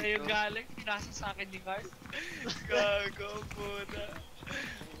 Nananahimik ako na yung galing, pinasa sa akin ni Carl. Gago, puta.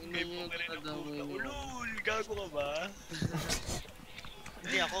 May Bukirin na puta. Ulul, gago ka ba?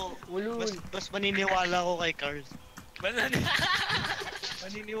 Hindi ako, mas maniniwala ko kay Carl.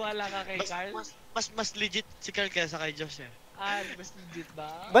 Maniniwala ka kay Carl? Mas legit si Carl kaysa kay Josh eh. Mas legit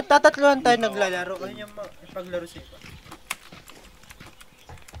ba? Ba't tatatluhan tayo naglalaro? Ano yung paglaro sa iba?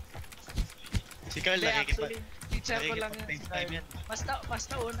 Si Carl Hindi, nakikipag... actually, teacher ko lang yun si FaceTime Carl. yan. Mas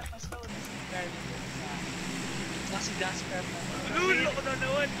nauna si Carl. Si Jasper na. Ulul, ako na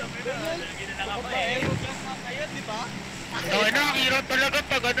naman. Sabi na, lagi na lang ako eh. Kayo, di ba? No, ang hirap talaga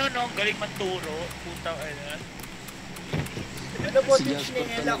pag ano, no? Ang galing manturo. Puta, ano. Ano po, Si teach Jasper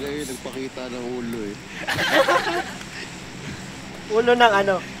ni Ella? talaga yun, nagpakita ng ulo eh. Ulo ng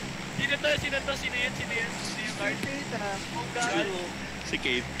ano? Sino to? Sino yan? Sino yung card? Gago. Si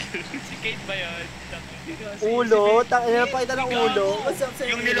Kate. Si Kate ba yun? Ulo? Tangina, pakita ng ulo. What's up sa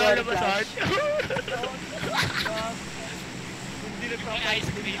Yung inyo? nilalabasan? Hindi May ice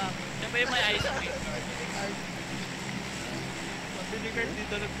cream. Siya ba yung may ice cream? Mabili Carl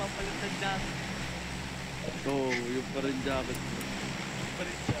dito nagpapalit ng jacket. Oo, yung pa rin jacket.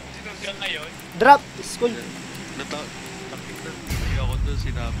 Hanggang ngayon. Drop! School! Nakita ako doon,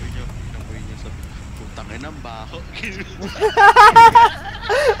 sinabi niya sa putang ina, baho.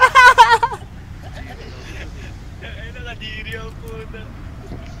 Ay, nakadiri ang puta.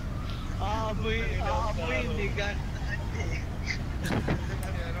 Amoy, hindi gan.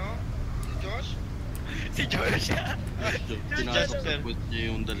 Ano? Si Josh? Si Josh. Tinasok sa puwet niya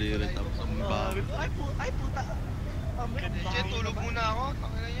yung daliri tapos ang baho. Ay puta. Che, tulog muna ako.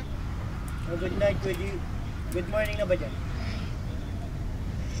 Tangina niya. Oh, good night, good morning na ba dyan?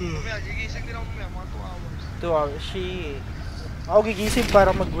 Mamaya, gigising din ako mamaya, mga 2 hours. 2 hours, shit. Ako gigising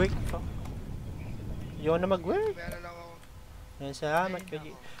para mag-work. Yo na mag-work. Mamaya na lang ako. Yan, salamat Kuya G.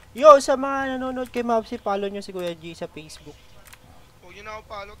 Yo, sa mga nanonood kay Mavsi, follow nyo si Kuya G sa Facebook. Huwag yun ako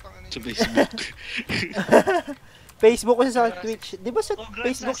palo, tangina Sa niya. Facebook. Facebook ko sa Twitch. Di ba sa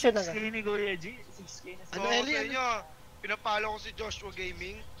Facebook siya na? 6K ni Kuya G. 6K na So, sa inyo, pinapalo ko si Joshua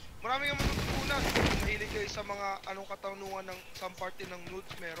Gaming. Marami yung matutunan. Mahilig kayo sa mga anong katanungan ng some party ng nudes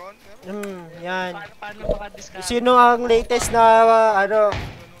meron. Yan. Paano maka-discount? Sino ang latest na, ano,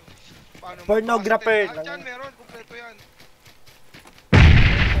 Paano pornographer? mag-positive? Dyan meron, kumpleto yan.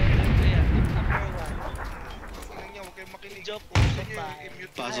 Tingnan niya, huwag kayong makinig. Joke, Sige, pa.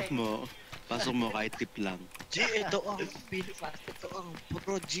 i-mute Pasok mo kahit tip lang. G, ito ang ito ang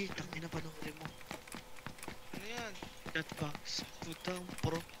pro G. Tangina pa ng mo. Ano yan? Chatbox. Putang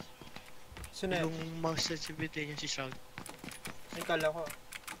pro. Sino yan? Yung mouse sensitivity niya si Shroud. Ay, kala ko.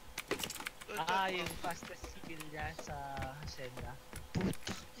 Yung fastest skill niya sa Hacienda.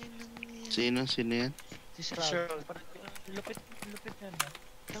 Puta, inang Sino yan? si Shroud. Lupit niya na.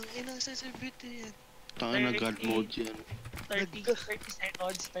 Tangina sensitivity yan. Tangin na god mode yan. 30 seconds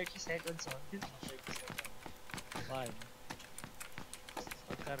on. 30 seconds. Fine.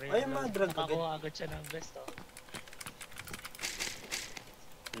 Ay, yung mga drug agad. Nakakuha agad siya ng best, oh.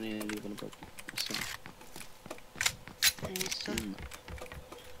 Ano yan, hindi ko na pa. Puta.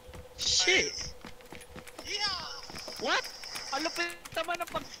 Shit! What? Ano pa naman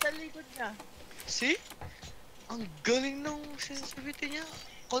ang pagtalikod niya? See? Ang galing ng sensitivity niya.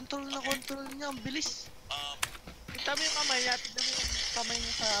 Control na control niya. Ang bilis. Kita mo yung kamay niya. Tignan mo yung kamay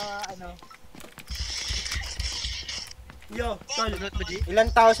niya sa ano. Yo, tol. Panood mo, G?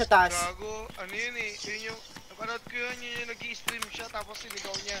 Ilang tao sa taas? Gago, ano yun eh, yun yung, napanood ko yun, yun yung nag-i-stream siya, tapos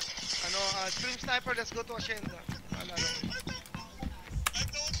sinigaw niya, ano, stream sniper, let's go to Hacienda. Naalala ko yun.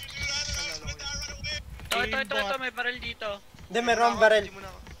 Naalala ko yun. Ito, may barrel dito. Hindi, meron barrel. Hindi mo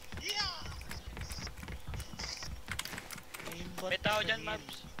na ako. May tao dyan,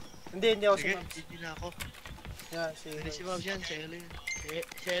 Mabs. Hindi ako si Sige, Mabs. hindi na ako. Yeah, si Hindi si Mabs yan, si Ellie.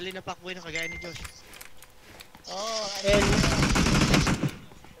 Si Ellie na pakboy na kagaya ni Josh. Oh, And,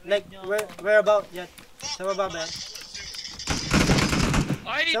 like, where about? Yan. Sa baba ba yan?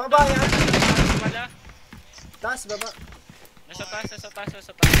 Ay! Sa baba yan? Wala. Taas, baba. Nasa taas.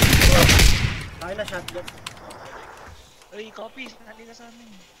 Tayo na shotgun. Uy, copy. Nali na sa amin.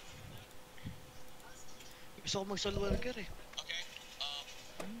 Gusto ko mag-solo worker eh.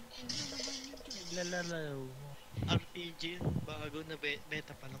 Naglalalaw. RPG, bago na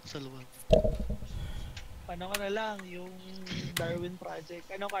beta pa lang solo worker. Paano ka na lang yung Darwin Project?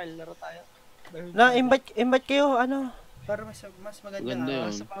 Ano, Carl? Laro tayo. Darwin Na, Project. invite kayo, ano? Para mas maganda. Maganda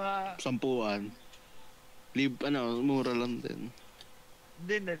yun. Sa mga... Sampuan. Mura lang din.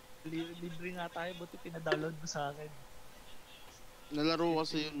 Hindi, libre nga tayo. Buti pinadownload mo sa akin. Nalaro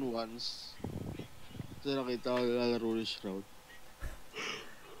kasi yun once. Kasi nakita ko lalaro ni Shroud.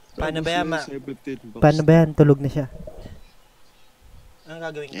 Paano ba yan, 17 bucks. Paano ba yan? Tulog na siya. Ano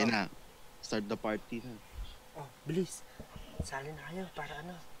gagawin ko? Yan na. Start the party na. Oh, bilis. Sali na kayo para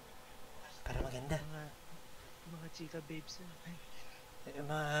ano? Para maganda. Mga chika babes.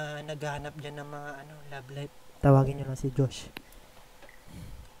 Mga naghahanap dyan ng mga ano, love life. Tawagin nyo lang si Josh.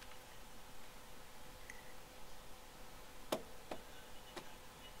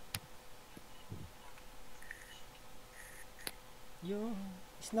 Yung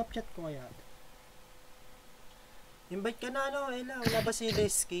Snapchat ko kaya. Invite ka na ano, Ella. Wala ba si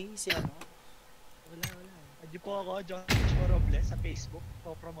Risky? Si ano? Wala. Adi po ako, Josh Robles sa Facebook.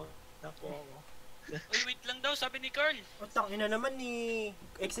 Po-promote na po ako. Uy, wait lang daw, sabi ni Carl. O, tangina naman ni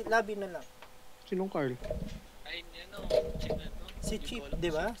Exit Lobby na lang. Sinong Carl? Ay, ano, sino ano? Si Chief,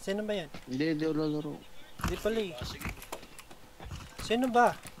 di ba? Sino ba yan? Hindi ako lalaro. Di pala eh. Sige. Sino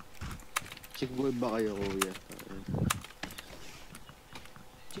ba? Chick boy ba kayo, kuya?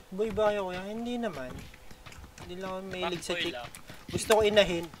 Chick boy ba kayo kuya? Hindi naman. Hindi lang ako mahilig sa Fuckboy chick. lang. Gusto ko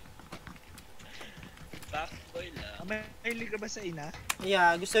inahin. Fuckboy lang. May hilig ka ba sa ina?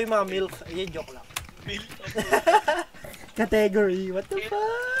 Yeah, gusto yung mga milk. Yeah, joke lang. Milk Category, what the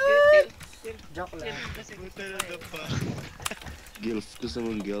fuck? Joke lang. Kasi Puta na na pa. Gilf. Gusto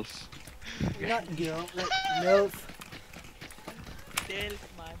mong Gilf? Not girl, like milk. Tilf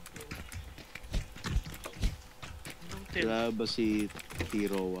man. Wala ba si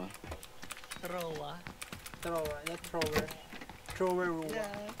Tirowa? Rowa. Thrower, not thrower. Thrower rule.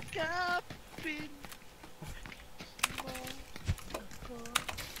 Yakapin mo ako.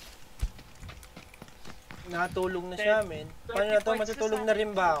 Nakatulong na siya, men. Paano na to? Matutulog na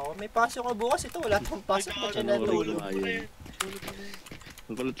rin ba ako? May pasok ka bukas. Ito, wala tong pasok. Ba't siya natulog?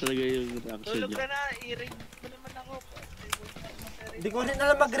 Ang kulit talaga yung reaction Tulog niya. ka na, i-raid mo naman ako. Hindi ko rin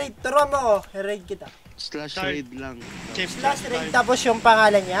alam mag-raid. Turuan mo ako. I-raid kita. Slash raid lang. Slash raid tapos yung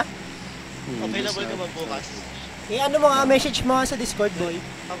pangalan niya. Available ka ba bukas? Ano mo nga, message mo nga sa Discord, boy.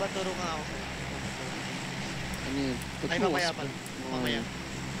 Pabaturo nga ako. Ano yan? Ay, mamaya pa. Mamaya.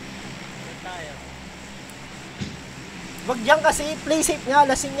 Tayo. Wag diyan kasi, play safe nga,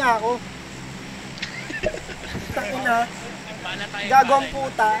 lasing nga ako. Takina, Bala tayo. gago ang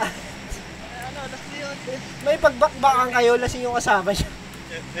puta. Ano, last na yun. May pagbakbakan kayo, lasing yung kasama siya.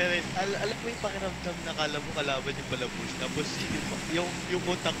 Alam mo yung pakiramdam na kala mo kalaban yung palabos. Tapos yung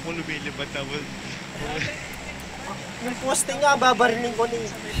mutak mo lumilipad. Tapos Yung posting nga, babariling ko ni.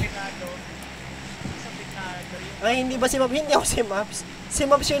 Sa may pinado. Sa pinado. Ay, hindi ba si Mabs? Hindi ako si Mabs. Si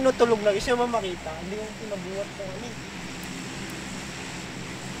Mabs yung nutulog na, gusto mo makita. Hindi ko pinabuhat ko kami.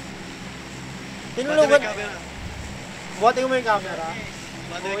 Tinulugan. Buhatin ko mo yung camera.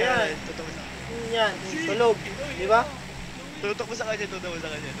 Mother Oh, ka yan. rin. Tutok mo sa Yan, tulog. Di ba? Tutok mo sa kanya. Tutok mo sa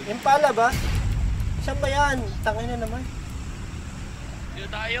kanya. Yung pala ba? Saan ba yan? Tangay na naman. Dito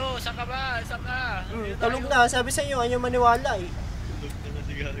tayo, saan ka ba? Saan ka? Dito Tulog tayo. na, sabi sa inyo, ayaw maniwala eh. Tulog na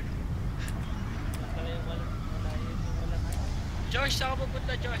kasi gago. Josh, saan ka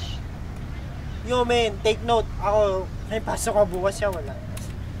pupunta, Josh? Yo men, take note. Ako, may pasok ka bukas siya, wala.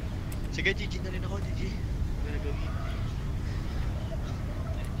 Sige, GG na rin ako, GG. Ano gagawin?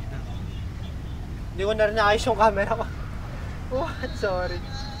 Hindi ko na rin naayos yung camera ko. What? Sorry.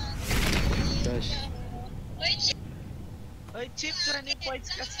 Gosh. Oy, Chip, 20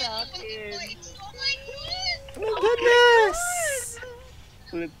 points ka sa akin. Oh my goodness!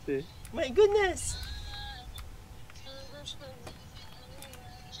 Ulit eh. My goodness!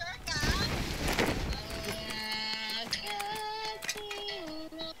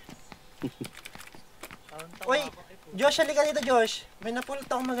 Uy, Josh, halika dito, Josh. May napulot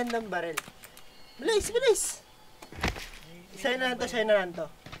akong magandang baril. Bilis, bilis! Sa'yo na lang to, sa'yo na lang to.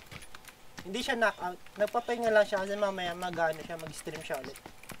 Hindi siya knockout. Nagpapahinga lang siya kasi mamaya mag-ano siya, mag-stream siya ulit.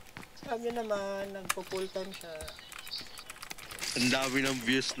 Sabi niyo naman, nagpo-full time siya. Ang dami ng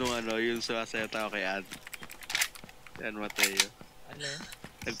views nung ano, yung sumasaya tayo kay Ad. Yan, Mateo. Ano?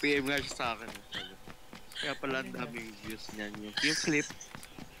 Nag-PM nga siya sa akin. Kaya pala ang daming views niyan. Yung clip.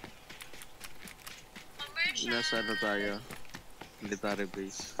 Nasa ano tayo? Military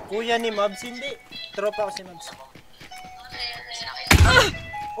base. Kuya ni Mabs, hindi. Tropa ko si Mabs. Ah!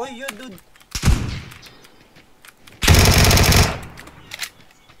 Oy, you dude.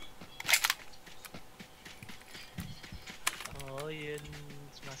 Oo, yun.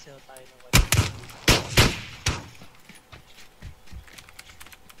 Sumasayaw tayo ng wala.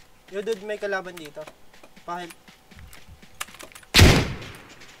 You dude, may kalaban dito. Pahil.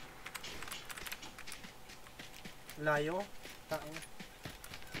 Layo. Tain.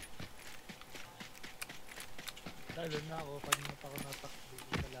 Lalo na ako, kanina pa ako natakbo.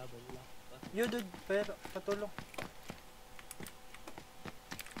 Kalaban lang. You dude, pero patulong.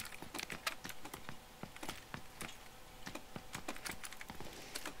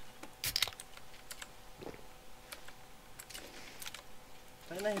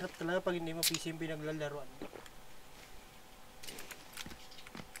 Kaya nahirap talaga pag hindi mo PC yung pinaglalaroan.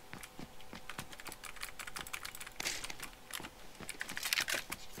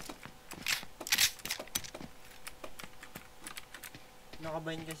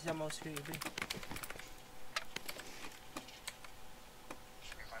 Nakabind kasi sa mouse ko iba.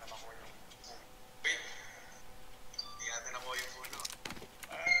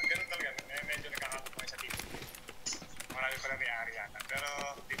 Ganun talaga, medyo nagkakaroon ko sa team. Marami pala may-ari yata,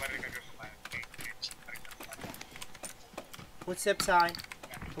 pero di pa rin nagkakaroon. Footstep sa akin.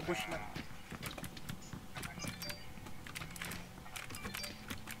 Pupush na.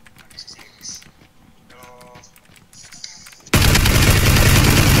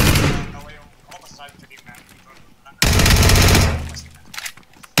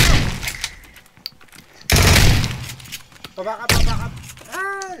 Pabaka, pabaka.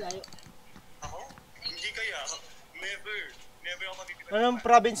 Ah, layo. Ako? Hindi kaya. Never ako matitipid. Anong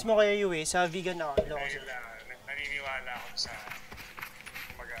province mo kaya Yue? Sa vegan ako. Dahil naniniwala ako sa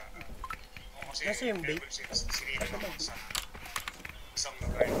kumbaga kasi nasa yung bait? sinila ako sa isang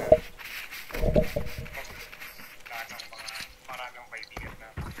lugar na lahat ng mga maraming kaibigan na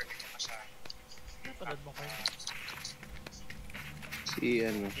pagdating ko sa Napanood mo kayo? Si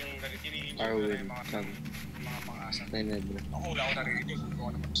ano, Arwin, Sam. mga asa. Nained na. Ako wala ako naririnig kung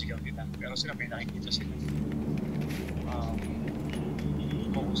ano man sigaw nila. Pero sila may nakikita sila.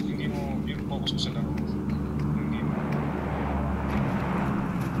 Focus, hindi mo yung focus mo sa laro. Hindi mo.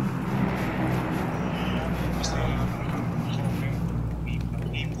 Basta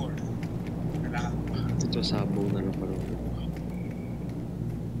game board. Kailangan. Ito sabong na lang pala.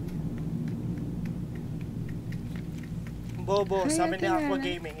 Bobo, sabi ni Aqua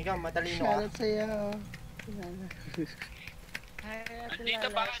Gaming. Ikaw, matalino ka. Shoutout sa'yo. Dito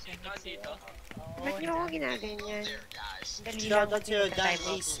ba ka dito? Ba't niyo ako ginaganyan? Dali lang Shoutout ako sa'yo, sa Dan time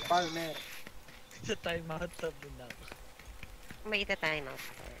out. Ace Palmer. Sa timeout sabi na ako. May ita-time out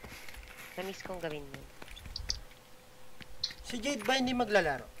ako. Na-miss kong gawin mo. Si Jade ba hindi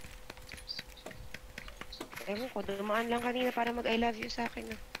maglalaro? Ewan ko, dumaan lang kanina para mag-I love you sa akin.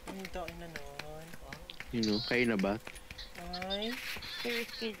 Ang taon na noon. You know, kayo na ba? Ay.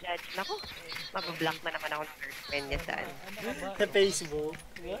 Seriously, judge. Naku, mabablock na naman ako ng girlfriend niya sa ano. Sa Facebook.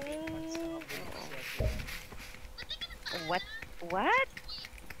 What? What?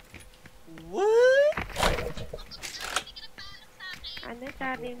 What? Ano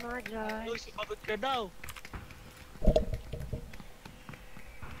sabi mo, Josh? Uy, sumagot ka daw.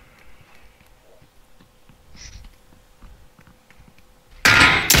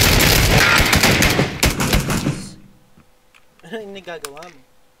 Ano yung nagagawa mo?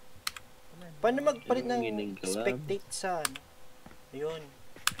 Paano magpalit ng spectate sa ano? Ayun.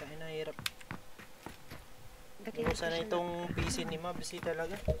 Kaya nahirap. Kung sana itong PC ni Mabsi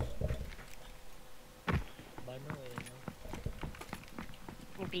talaga. Bano eh, no?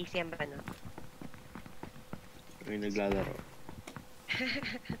 Yung PC ang bano? May naglalaro.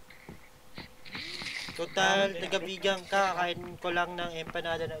 Total, taga-bigang kakain ko lang ng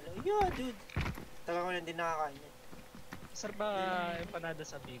empanada na ulo. Yeah, dude. Taga ko lang din nakakain yan. Sarap ba empanada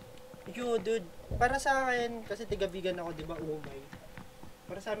sa Big? Yo, dude. Para sa akin, kasi taga-bigan ako, di ba, umay.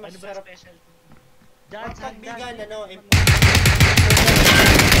 Para sa akin, Ano ba masarap. special? Pag bigan, ano,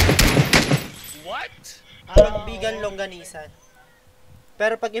 What? pag bigan, longganisan.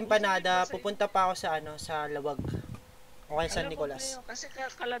 Pero pag empanada, pupunta pa ako sa, ano, sa Lawag. O kaya San Nicolas. Kasi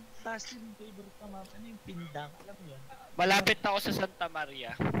kalantas yung favorite na map. Ano yung pindang? Alam mo yun? Malapit ako sa Santa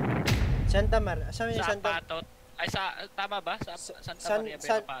Maria. Santa Maria. Saan yung Sa Santa? Apatot. Ay, tama ba? Santa Maria ba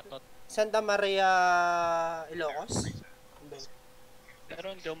yung Apatot? Santa Maria, Ilocos?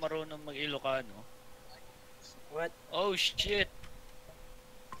 Pero hindi ako marunong mag-Ilocano. What? Oh, shit!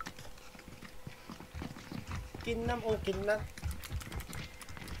 Kinam o kinam?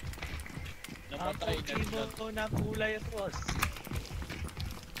 Namatay na ito. Ang na kulay Ross.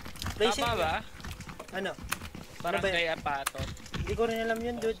 Tama ba? Ano? Barangay Apatot. Hindi ko rin alam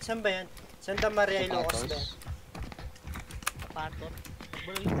yun, dude. Saan ba yan? Santa Maria, Ilocos ba? Apatot.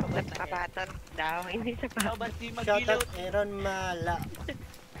 Apatot daw, hindi sa papat. Shoutout Aaron Mala.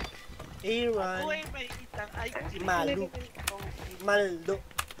 Aaron Ako ay may itang ay Malu. Maldo.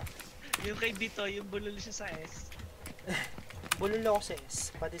 Yung kay Bito, yung bulol siya sa S. Bulol ako sa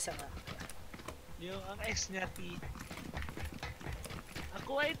S, pati sa A. Yung ang ex niya, T.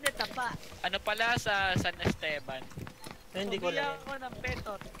 Ako ay natapa. Ano pala sa San Esteban? Hindi ko alam. Ako ng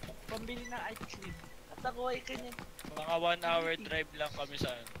petot. Pambili ng ice cream. At ako ay kanya. Mga 1 hour drive lang kami sa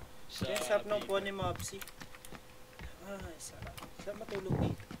Kaya sarap ng po ni Mopsy. Ay, sarap. Sarap matulog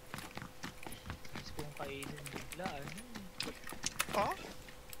dito. Gusto kong kainin bigla. Ha?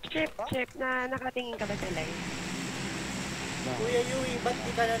 Chip, nakatingin ka ba sa live? Kuya Yui, ba't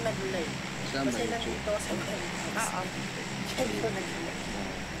di ka na nag-live? Saan ba Kasi yun? nandito ako sa live. Oo. Hindi ko nag-live.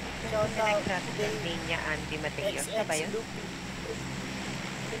 Shout out today. Niya Andy Mateo. Siya ba yun?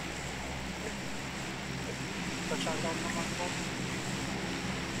 Shout out naman po.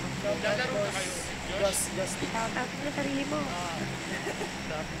 Lalaro na kayo. Just. Shout out mo na sarili mo.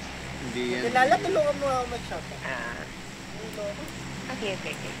 Hindi yan. Kilala, tulungan mo ako mag-shout out. Okay.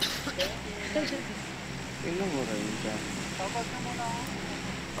 Ilan mo rin siya? Shout out na muna ako.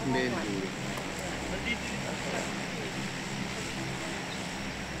 Hindi.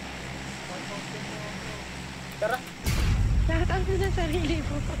 Tara. Shout out mo na sarili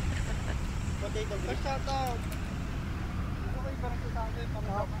mo. Potato grip. Shout out. Okay, parang tutado yung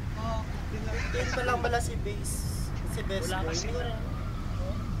parang din pa lang pala si Base. Si Best Wala Boy. kasi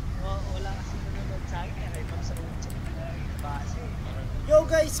wala kasi nanonood sa akin. Kaya ito sa base. Yo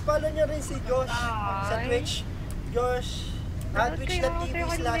guys, follow nyo rin si Josh sa Twitch. Josh.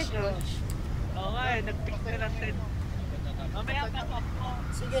 Twitch.tv/Josh. Oo nga nag-pick na lang din. Mamaya pa ako.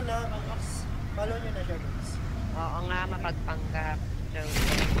 Sige na, follow nyo na siya guys. Oo nga, mapagpanggap.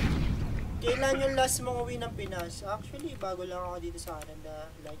 Kailan yung last mong uwi ng Pinas? Actually, bago lang ako dito sa Canada.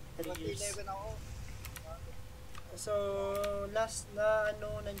 Like 3 years. So, last na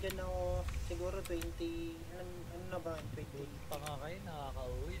nandyan ako, siguro 20, ano na ba? 20? Pa nga kayo,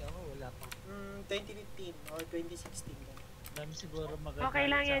 nakaka-uwi. Ako, wala pa. 2015 or 2016. Dami siguro maganda. Okay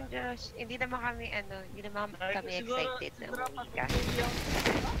lang yan, Josh. Hindi naman kami, kami excited na umuwi ka.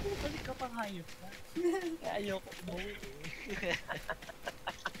 Balik ka pang hayop na. Kaya ayoko umuwi.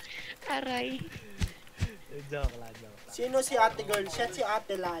 Aray. Joke lang. Sino si ate girl? Siya si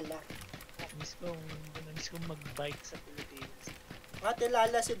ate Lala. Miss kong mag-bike sa Pilipinas. Ate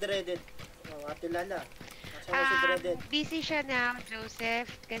Lala si Dreaded. Oh, ate Lala. Nasaan si Dreaded? Busy siya now, Joseph,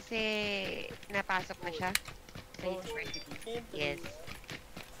 kasi napasok na siya sa university. Yes.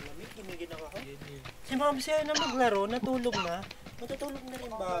 Lamig, giniginaw ako. Si Ma'am siya na maglaro, natulog na. Matutulog na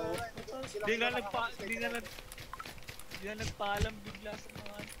rin ba ako? Di nga nagpaalam bigla sa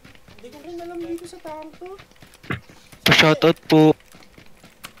mga. Hindi ko rin alam dito sa taong to. Pa-shoutout po.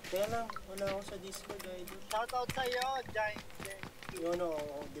 Kaya lang, wala ako sa Discord idol. Shoutout sa'yo, Giant. Yun o,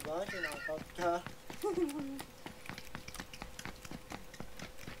 diba? Sinoutout ka.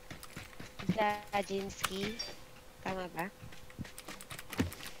 Zajinsky. Tama ba?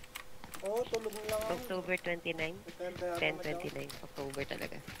 Oo, tulog lang ako. October 29? 10-29. October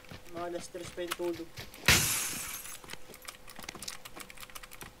talaga. Mga alas 3 pa yung tulog.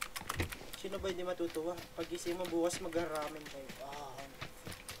 Sino ba hindi matutuwa? Pag gising mo bukas mag-ramen kayo.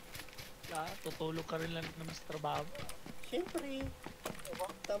 Tutulog ka rin lang naman sa trabaho. Siyempre.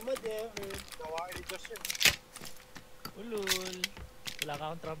 Tamad eh. Gawain ni Josh yun. Ulul. Wala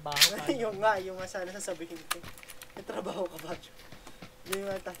ka akong trabaho. yung nga sana sasabihin ko. May trabaho ka ba? Yung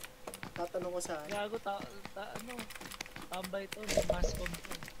nga tatanong ko sa Gago, tambay to. Mascom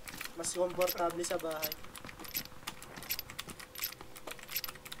to. Mas komportable sa bahay.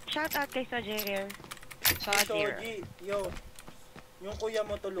 Shout out kay Sojerir. Sojerir. Soji, yo. Yung kuya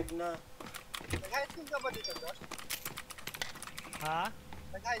mo tulog na. Nag-high school ka ba dito, Josh? Ha?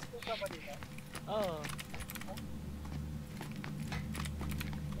 Nag-high school ka ba dito? Oo.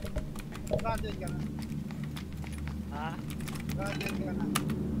 Graduate ka na. Ha? Graduate ka na.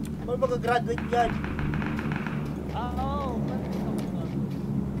 Paano mag-graduate yan? Oo.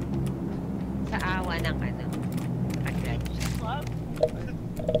 Sa awa ng ano. Pag-graduate. What?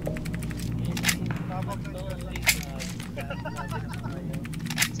 Tabak na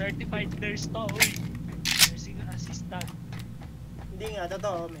Certified nurse to, uy. Nursing assistant. Hindi nga,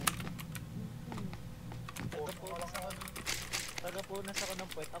 totoo, men. Tagapunas ako ng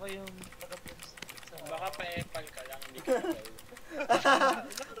puwet. Ako yung tagapunas sa... Baka pa-epal ka lang, hindi ka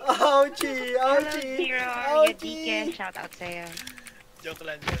Ouchie! Hello, Ouchie! Zero. Ouchie! Yudike. Shout out sa'yo. Joke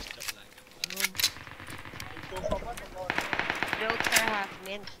lang, Josh. Joke lang. Jokes are half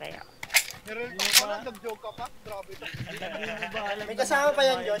meant sa'yo. Meron pa nag-joke ka pa? Grabe to. May kasama pa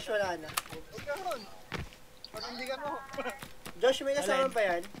yan, Josh. Wala na. Huwag ka ron. Pag hindi ka no. Josh, may kasama pa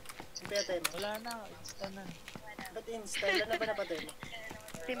yan. Pinatay mo. Wala na. Insta na. Ba't insta? Wala na ba napatay mo?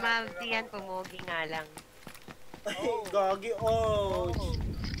 Si Mavs yan, pumugi nga lang. Ay, gagi. Oh.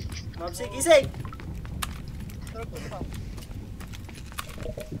 Mabsi, gising!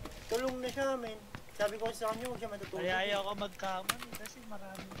 Tulong na siya, men. Sabi ko sa kanya, huwag siya matutulog. Kaya ayaw ko magkamon kasi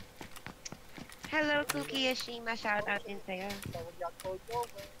marami. Hello, Cookie Yashima. Shout out din sa'yo.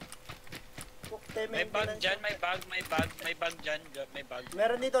 May bag dyan, may bag dyan, may bag.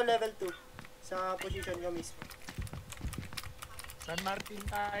 Meron dito level 2 sa position ko mismo. San Martin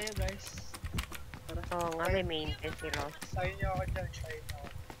tayo, guys. Oo nga, may maintenance si Ross. Sayo niyo ako dyan. Sayo niyo ako.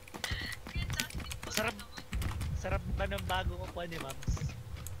 Sarap ba ng bago ko po ni Mams?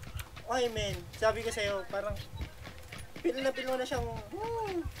 Ay, men. Sabi ko sa'yo, parang pil mo na siyang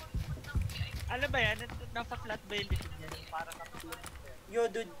Ano ba yan? Napa-flat ba yung likod niya? Parang naka-flat. Yo,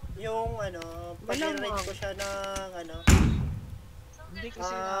 dude, yung ano, pag-rate ko siya ng ano. Hindi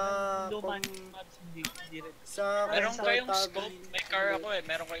kasi luman Mams, hindi rin. Sa Meron kayong scope? May car ako eh,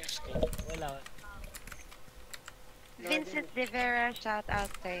 meron kayong scope. Wala. Vincent De Vera, shout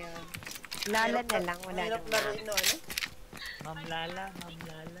out sa'yo. Lala na lang, wala Mahirap nang laruin no, ano? Ma'am Lala, Ma'am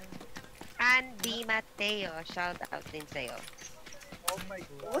Lala. Andy Mateo, shout out din sa'yo. Oh my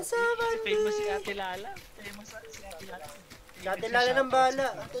God. What's up, Andy? Famous si Ate Lala. Famous si Ate Lala. Ate Lala ng bala.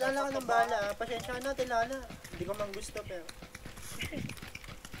 Ate Lala ka ng bala. Pasensya na, Ate Lala. Hindi ko mang gusto, pero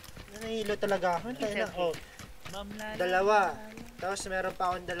nahihilo talaga ako. Tayo na. Oh, Ma'am Lala. dalawa. Tapos meron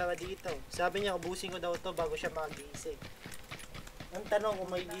pa akong dalawa dito. Sabi niya, ubusin ko daw to bago siya magising. Ang tanong kung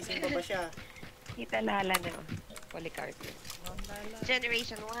magigising pa ba siya. Kita Lala na. Polycarpus. Ma'am Lala.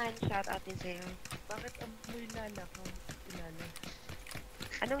 Generation 1, shout out din sa'yo. Bakit amoy Lala ka? Lala.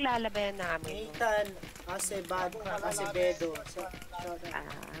 Anong Lala ba yan namin mo? Nathan, Acevedo.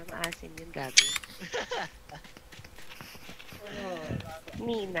 Maasin yun, gabi.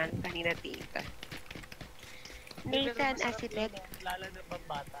 Ninang, kanina tita. Nathan Acevedo. Lala na bang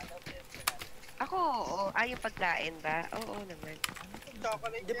bata? Ako, oo. Yung pagkain ba? Oo naman.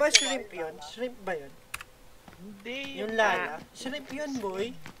 Di ba shrimp yun? Shrimp ba yun? Hindi. Yung Lala? Shrimp yun,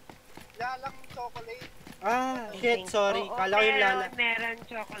 boy. Lalang chocolate. Ah, shit, sorry. Oo, Kala ko yung Lala. Meron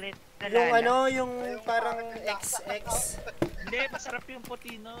chocolate na Yung Lala. ano, yung parang XX. Hindi, masarap yung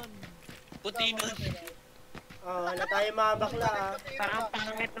puti nun. Puti nun. Wala tayo mga bakla ah. Parang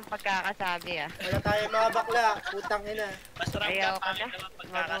pangit ng pagkakasabi ah. Wala tayo mga bakla. Putang ina. Masarap ka Ayaw pa ko rin na. naman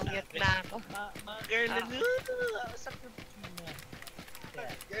Mag-mute pagkakasabi. na ako. Mga girl na sarap yung puti nun.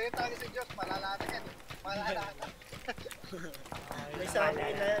 Ganyan tayo si Diyos. Malala na yan. Malala na. May sabi na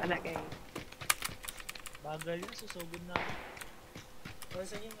yan. Palagay. Bagal yun, susugod na ako.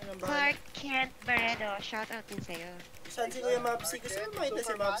 Sige, anong bahala? Clark Kent Barredo, shout out din sa'yo. Saan si Kuya Mabsi? Gusto mo makita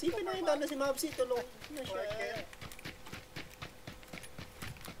si Mabsi? Pinakita na si Mabsi. Tulong na siya.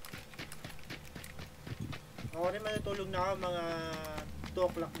 Ako rin matutulog na ako mga 2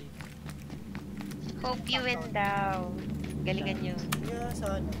 o'clock dito. Hope you win daw. Galingan nyo. Yeah,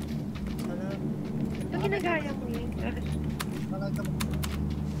 sana. Sana. Ito ginagaya mo yun.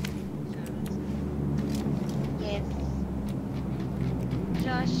 Yes.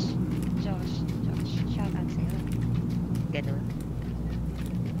 Josh. Shout out sa'yo. Ganun.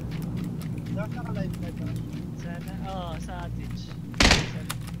 Josh, naka-live ka ba? Sana, sa Twitch.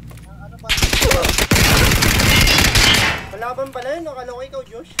 Ano ba? Kalaban pala yun. Akala ko ikaw,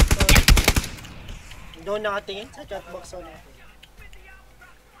 Josh. Doon nakatingin sa chatbox o natin.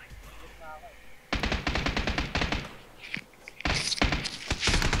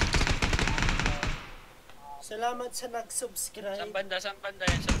 Salamat sa nag-subscribe. Saan banda yan? Saan banda?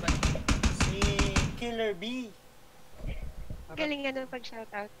 Si Killer B. Galing nga nung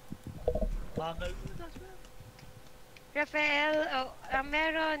pag-shoutout. Bagal mo, Jasper. Rafael,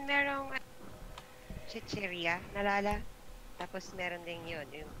 merong chicheria, nalala. Tapos meron din yun,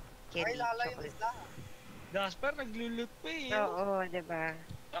 yung candy chocolate. Jasper, naglulot pa eh. Oo, diba?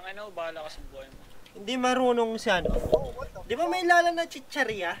 Ang ano, bahala ka sa buhay mo. Hindi marunong siya, no? Di ba may lala na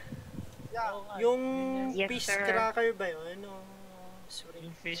chicharia? Yung Yes, fish sir. cracker ba yun? Ano? Sorry.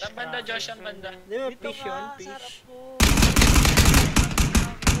 Yung fish Saan banda, Josh? Saan banda? Di ba Dito fish nga, yun? sarap Fish. po.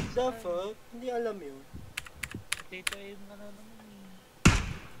 What the fuck? Hindi alam yun. Potato yung ano naman eh.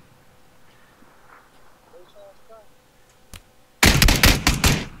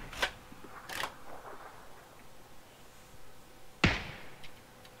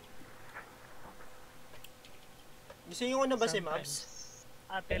 Gising ko na ba si Mabs?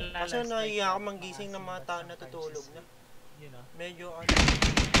 Ate Lalas. Kasi nahiya ako manggising ng mga tao na tutulog na. You know. Medyo ano.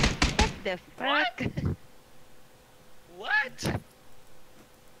 What the fuck? What?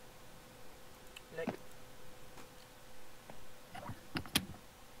 Like,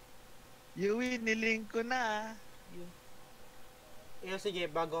 Yui, niling ko na.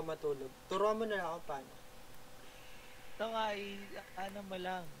 sige, bago ako matulog. Turuan mo na lang ako paano. Ito nga, ano mo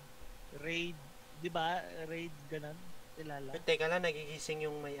lang. Raid. Di ba? Raid ganun. Tilala. Teka lang, nagigising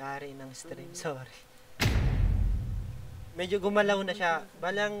yung may-ari ng stream. Sorry. Medyo gumalaw na siya.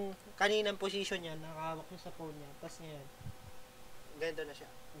 Balang kaninang position niya, nakahawak niya sa phone niya. Tapos ngayon, ganito na siya.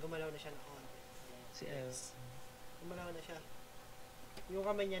 Gumalaw na siya ng konti. Si Gumalaw na siya. Yung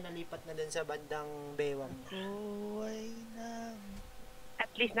kamay niya nalipat na dun sa bandang bewang niya. Buhay na.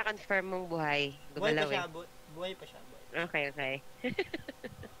 At least na-confirm mong buhay. Buhay pa Gumalaw siya, eh. buhay pa siya. Okay.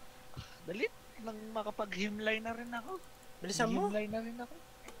 Dalit. Nang makapag-himlay na rin ako. Bilisan mo. Himlay na rin ako.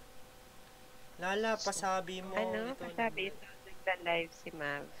 Lala, pasabi mo. Ano? Pasabi ito. Nagda-live si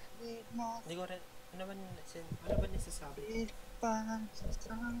Mav. Hindi ko rin. Ano ba nasasabi?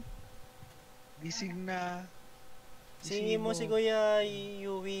 Gising na. Singin mo si Kuya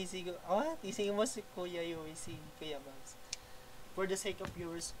Yui. Isingin mo si Kuya Yui. Si Kuya Mavs. For the sake of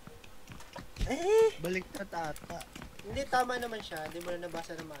yours. Balik na tata. Hindi, tama naman siya. Hindi mo na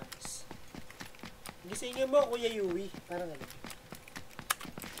nabasa na maayos. Gisingin mo, Kuya Yui. Parang ano.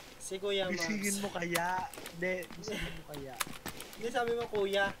 Si Kuya Mavs. Gisingin mo kaya. Hindi, gisingin mo kaya. Hindi, sabi mo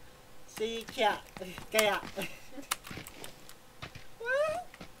Kuya. Si Kya. Kaya.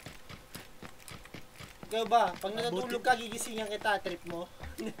 Ikaw ba? Pag natutulog ka, gigisingan kita, trip mo.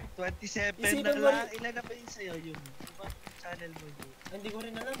 27 Isipin na mo lang. rin- Ilan na ba yun sa'yo yun? Ibang channel mo yun? Hindi ko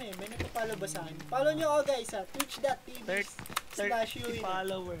rin alam eh. May nagpa-follow ba sa akin? Follow nyo ako guys ha. Twitch.tv/Yui. 30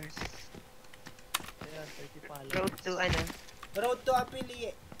 followers. Ayan, 30 followers. Road to ano? Road to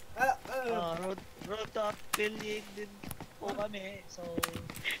affiliate. Road to affiliate din po kami. So,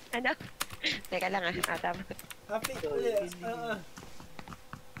 Ano? Teka lang tama. Affiliate.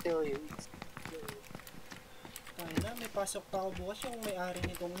 Kaya na, may pasok pa ako bukas yung may-ari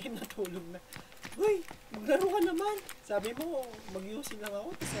nitong game natulog na. Uy, maglaro ka naman. Sabi mo, mag-using lang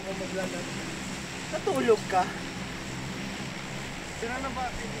ako, tapos ako maglalaro. Natulog ka? Sino na ba?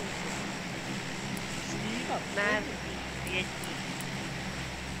 Mav.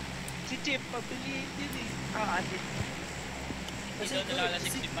 si Chip, pabiliin din eh. Oo, Kasi, Ikaw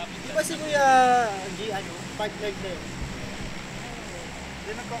nalalasing si Mavs. di ba si Kuya G, partner na yun?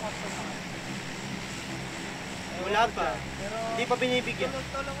 Hindi nagkakasama ka. Wala pa. Pero, Hindi pa binibigyan.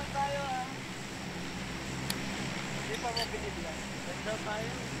 tulungan tayo ah. Hindi pa mo binibigyan. Ganda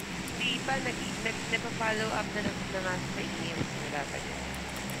tayo. Di ba nagpa-follow up na nga sa emails nila pa dyan?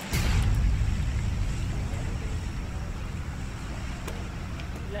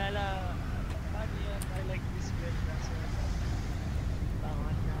 Lala, paano yan? I like this girl. Kaso,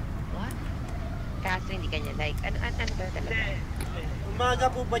 bawal na. What? Kaso hindi kanya like. Ano ba talaga? Umaga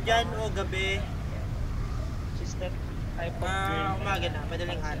po ba dyan o gabi? She's that type of girl. Umaga na,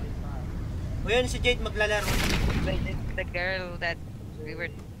 madaling araw. O yun, si Jade maglalaro. The girl that we were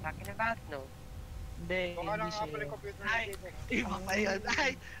talking about, no? Hindi, Baka lang hindi siya. nga pala yung computer Ay, natin. iba pa yun.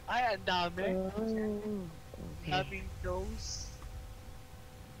 Ay, ang dami. Okay. Daming knows.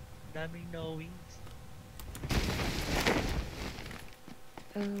 Daming knowings.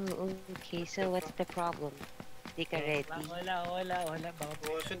 Oh, okay. So what's the problem? Di ka ready? Wala. Baka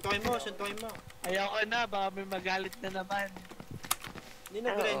O, suntukin mo. ayoko na, baka may magalit na naman. Hindi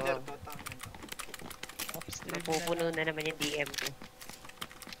nag-render to, Upstream Mapupuno na naman yung DM ko.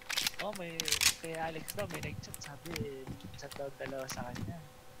 Oh, may kay Alex daw, may nag-chat sabi, chat daw dalawa sa kanya.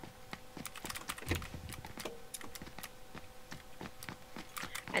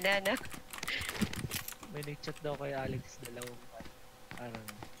 Ano? May nag-chat daw kay Alex dalawang ano.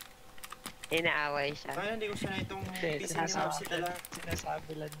 Inaaway siya. Kaya hindi ko siya na itong PC ni Mavs dala.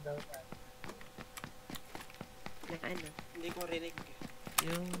 Sinasabi lang daw na. Na ano? Hindi ko rinig.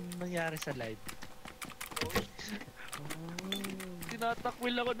 Yung nangyari sa live.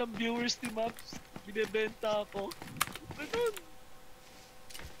 Tinatakwil ako ng viewers ni Maps. Binibenta ako. Ganun.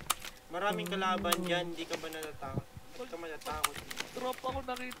 Maraming kalaban dyan, hindi ka ba natatakot? Ba't ka matatakot? Drop ako,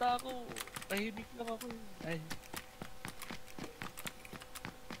 nakita ko. Tahimik lang ako. Ay.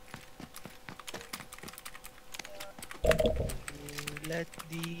 Ulat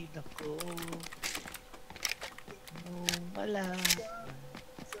din ako nung malaman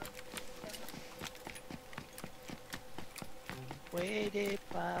kung pwede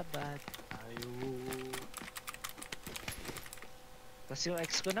pa ba tayo. Kasi yung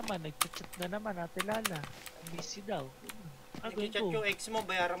ex ko naman, nag-chat na naman, Ate Lala. Busy daw. Nag-chat yung ex mo,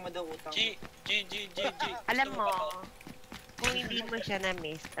 bayaran mo daw utang. G. Alam mo, kung hindi mo siya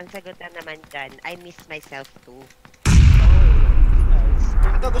na-miss, ang sagutan naman dyan, I miss myself too.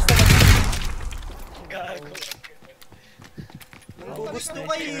 Ito gusto mo. Gago. Nanggugusto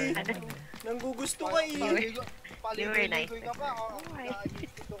ka eh. Nanggugusto ka eh. You were nice.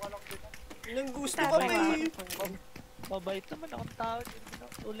 Nanggusto ka eh. Mabait naman akong tao.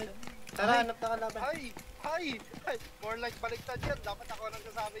 Tulad. Tara, hanap na kalaban. Ay! More like baliktad yan. Dapat ako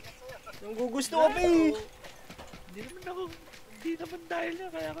nagsasabi ka sa'yo. Nanggugusto ka eh. Hindi naman dahil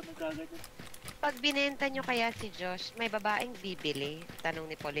na kaya ako nagkaganyan. Pag binenta nyo kaya si Josh, may babaeng bibili? Tanong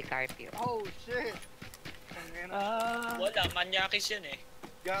ni Policarpio. Oh, shit! Wala, manyakis yan eh.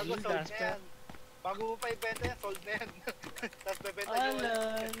 Gago, sold na yan. Bago mo pa ibenta yan, sold na yan. Tapos bebenta nyo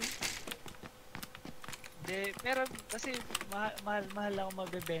ulit. Hindi, pero kasi mahal ako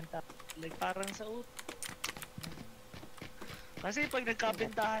mabebenta. Like parang sa kasi pag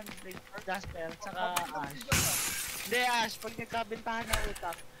nagkabentahan, like Jasper, saka Ash. Hindi Ash, pag nagkabentahan ng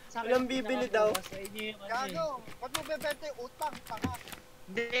utak, walang bibili daw. Gago, pag mo bebenta yung utang, tanga.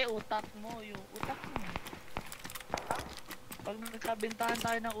 Hindi, utak mo, yung utak mo. Pag nagkabentahan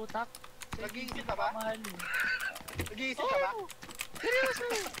tayo ng utak, nag-iisip ka ba? Mahal eh. Nag-iisip ka ba? Seryoso!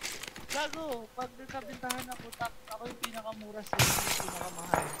 Gago, pag nagkabentahan ng utak, ako yung pinakamura sa yung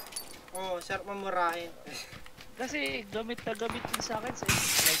pinakamahal. Oo, sarap mamurahin. Kasi gamit na gamit din sa akin sa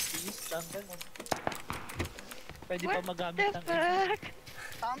like this lang ganun. Pwede pa magamit ng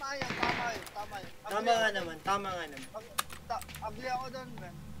Tama yan. Tama nga naman. Agli ako doon,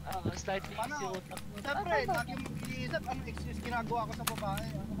 man. Slightly easy utak mo. Siyempre, lagi mong iisip anong excuse ginagawa ko sa babae.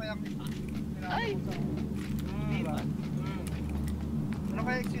 Ano kaya ginagawa Ay! ko sa... Diba? Ano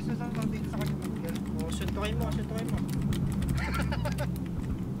kaya excuse na sasabihin sa kanya ng girl? Suntukin mo.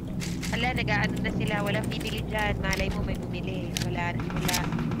 Ala, nag-aano na sila. Walang bibili dyan. Malay mo may bumili. Wala.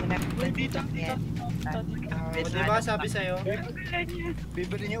 Dito. Diba sabi sa'yo?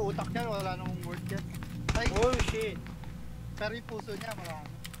 Bibili niya utak niyan, wala namang word yan. Ay! Oh shit! Pero yung puso niya, marami.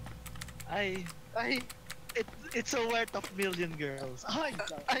 Ay! It's a worth of million girls. Ay!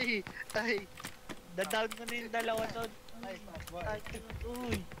 Da-down ko na yung dalawa doon.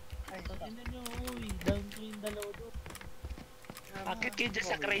 Uy! Down ko yung dalawa doon. Bakit kayo dyan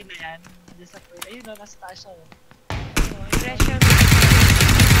sa crane na yan? Ayun na, nasa taas siya. Impression.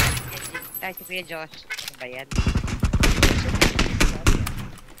 Ay, si Kuya Josh. Ano ba yan?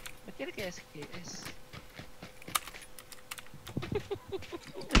 Ba't kaya kaya SKS?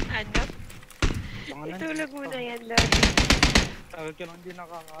 Ano? Itulog muna yan, Lord. Tagal ka lang hindi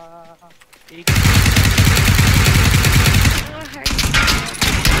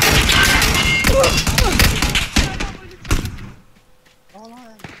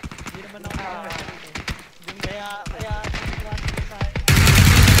Hindi naman ako kaya nagkakasin ko sa akin.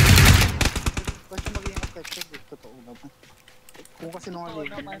 Basta maging effective, totoo naman. Kung kasi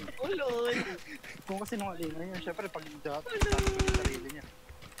nungalingan yun. Kung kasi nungalingan yun, syempre pag yung sarili niya.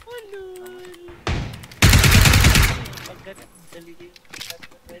 Pag ganun,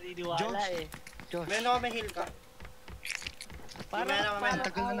 naniniwala eh. Meron ako may heal ka? Parang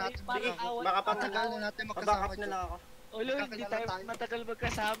tagal na natin. Baka tagal na natin magkasama. Back up na lang ako. Ulo, hindi tayo matagal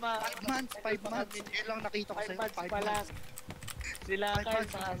magkasama. 5 months. Yun lang nakita ko sa'yo. 5 months. Sila Carl,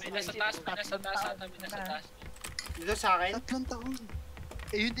 Nasa taas. Dito sa akin? 3 taon.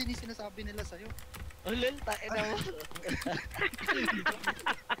 Eh yun din yung sinasabi nila sa'yo. Ulol, tayo na mo.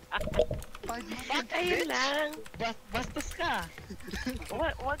 5 months. Ayun lang. Bastos ka.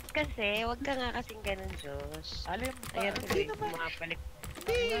 Wag ka nga kasing ganun, Josh. Alam, Ayan, hindi naman. Mapalik.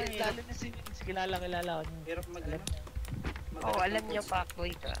 Hindi, lalo na si kilala ko. Hirap mag-ano? Oo, alam niyo pa,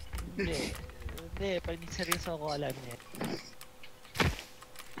 boy ka. Hindi, pag seryoso ako alam niya.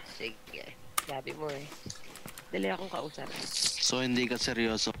 Sige. Sabi mo eh. Dali akong kausap. So, hindi ka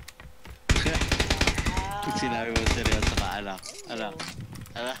seryoso. Pag sinabi mo seryoso ka, anak.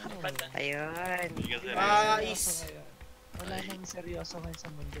 Ayun. Hindi ka seryoso. Is. Wala nang seryoso ngayon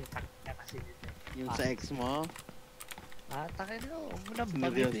sa mundo. Takina kasi dito. Yung sa ex mo? Takina, huwag mo nang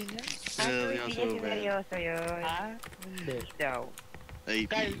bagitin yan. Hindi niya sineryoso yun. Hindi. Daw. Ay,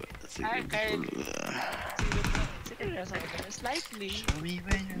 Kyle. sige. Kyle. Seryoso ka. Slightly.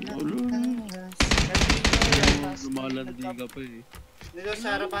 Lumalandi ka pa eh. Dito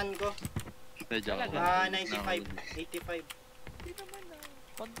sa harapan ko. Medyo ako. 95. 85. Hindi naman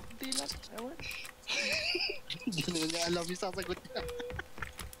konti lang. Ewan. Hindi naman niya alam yung sasagot niya.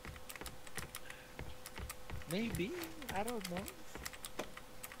 Maybe. I don't know.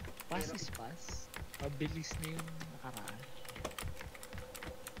 Pass is pass. Mabilis na yung nakaraan.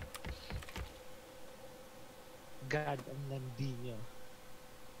 God, ang landi nyo.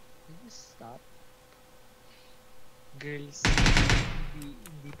 Can you stop? Girls,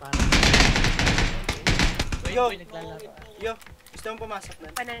 hindi parang... Yo! Naglalaro. Yo! Gusto mong pumasok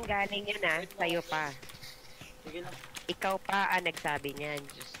na? Pananggaling yun sa'yo pa. Sige lang. Ikaw pa ang nagsabi niyan,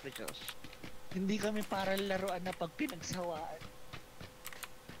 Diyos ko Diyos. Hindi kami para laruan na pag pinagsawaan.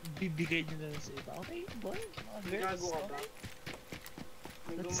 Bibigay nyo na lang sa iba. Okay, boy. Mga girls. Gago ka ba?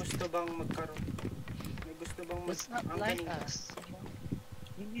 May gusto bang magkaroon? May gusto bang That's not like us.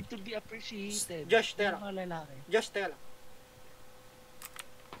 We need to be appreciated. Josh, teka lang. Mga lalaki. Josh, teka lang.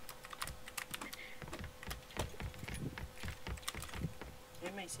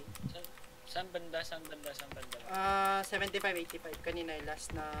 MIC. Saan banda? 75-85. Kanina yung last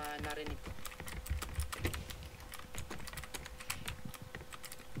na narinig ko.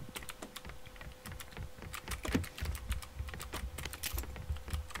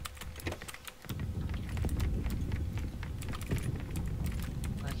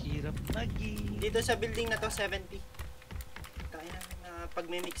 Mahirap dito sa building na to, 70. Tayo na pag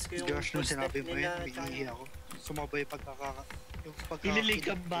may mix ko yung Josh, nung footstep sinabi mo nila, yun, bigli ako. Sumabay yung Kinilig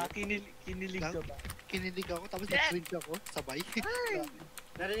ka ba? Kinilig ka ba? Kinilig ako, tapos nag-cringe ako, sabay.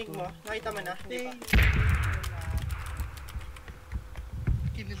 Narinig mo? Nakita mo na? Hindi pa.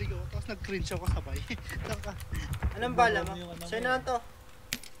 Kinilig ako, tapos nag-cringe ako, sabay. Anong bala mo? Sa'yo na lang to.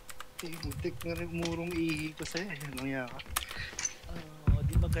 Muntik na rin murong ihi ko sa'yo. Anong yaka?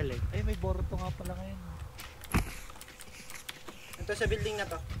 Di magaling. Ay, may Boruto nga pala ngayon. Ito sa building na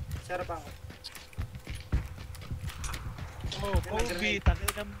to. Sa harapan ko. Oh, Kobe,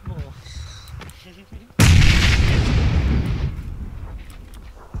 takinan mo.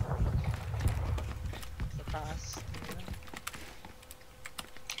 Sa taas.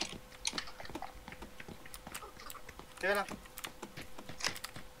 Teka lang.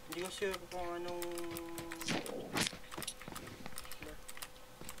 Hindi ko sure kung anong...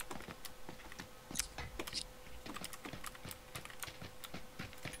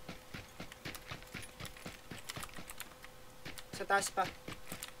 Sa taas pa.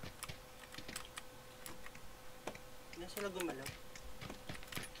 Hindi sila gumalaw.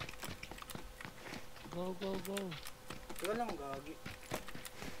 Go. Teka lang, gagi.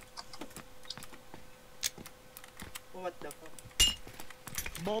 What the fuck?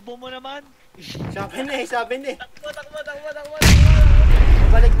 Bobo mo naman! Sabi na eh. Takbo.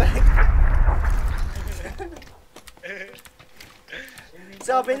 Balik.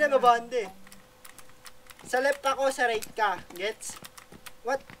 Sabi na, mabande. Sa left ako, sa right ka. Gets?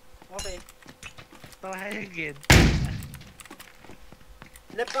 What? Okay. Try again.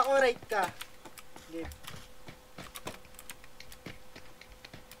 Left ako, right ka. Game.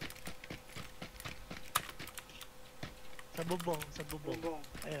 Sa bubong.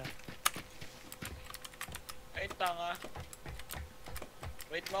 Ayan. Ay, tanga.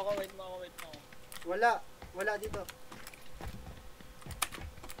 Wait mo ako. Wala dito.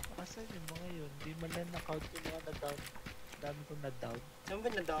 Asan yung mga yun? Di man lang na-count yung mga na-down. Dami kong na-down. Saan ba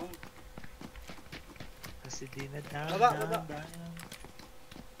na-down? Kasi di na-down. Baba.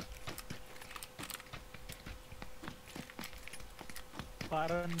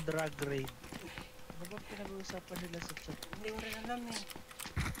 Parang drag raid. Ano ba pinag-uusapan nila sa chat? Hindi ko rin alam eh.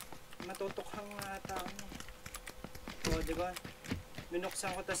 Matutukhang tao mo. O, diba? Minuksan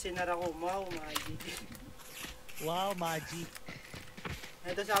ko tas sinara ko. Wow, magic. Wow, magic.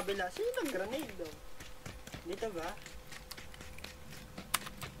 Ito sa kabila. Sino nag-grenade daw? Dito ba?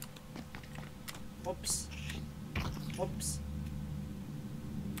 Oops.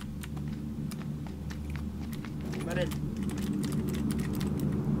 Baril.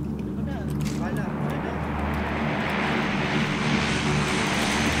 Wala.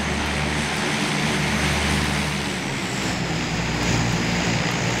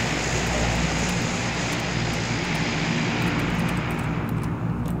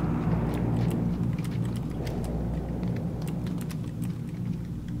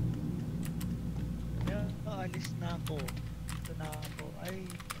 Ay,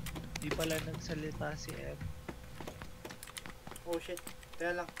 di pala nagsalita si M. Oh shit.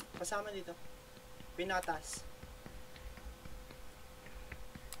 Kaya lang. Kasama dito. Pinatas.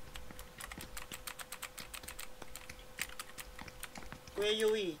 Kuya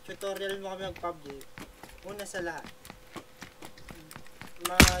Yui, tutorial mo kami mag-PUBG. Una sa lahat.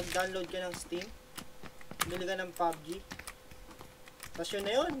 Mag-download ka ng Steam. Bili ka ng PUBG. Tapos yun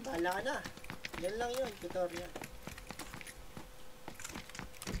na yun. Bahala ka na. Yan lang yun. Tutorial.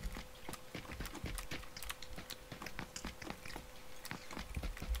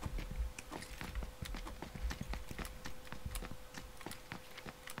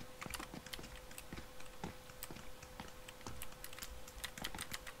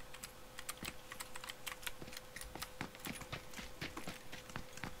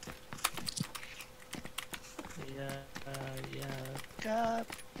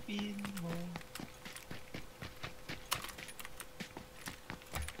 Yakapin mo.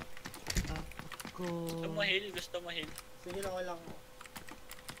 Ako. Gusto mo heal? Sige lang, wala ko.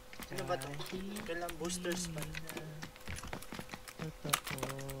 Ano ba ito? Kailang boosters pa.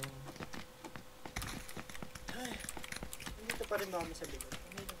 Totoo. Ay, dito pa rin ba kami sa bilog?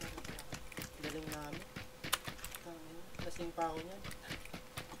 Galing namin. Lasing pa ako niyan.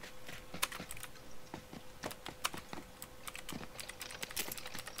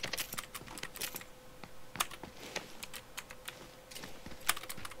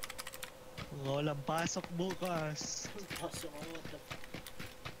 Walang pasok bukas. Pasok ako. What the fuck?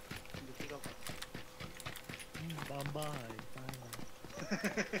 Buti ka pa. Bambahay. Paano?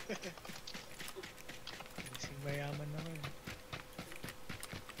 Ising mayaman naman.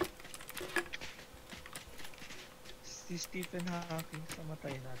 Si Stephen Hawking sa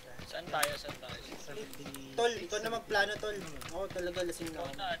matay natin. Saan tayo? Tol, ikaw na magplano, Tol. Ako talaga lasing na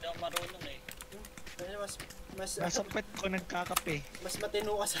ako. Hindi ako marunong eh. Masapit ko nagkakape. Mas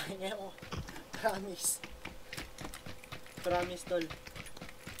matino ka sa akin ngayon. Promise. Promise, Tol.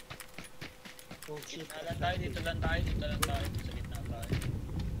 Oh shit. Dito lang tayo. Sa gitna tayo.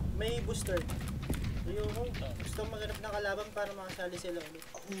 May booster. Ayoko. Gusto maghanap ng kalaban para makasali sila ulit.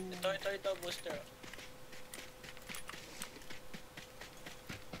 Ito, booster.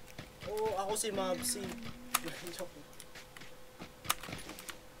 Oo, ako si Mabsi.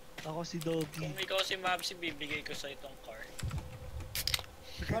 Ako si Doggy. Kung ikaw si Mabsi, bibigay ko sa itong car.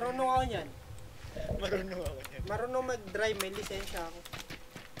 Marunong ako niyan. Marunong mag-drive, may lisensya ako.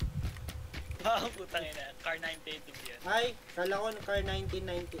 Putang ina, car 980 yan. Ay, kala ko car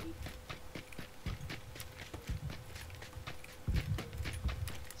 1998.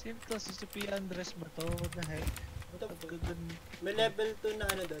 Same to, si Sophia Andres ba to? What the heck? May level 2 na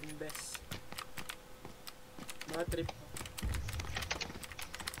ano doon, best. Mga trip ko.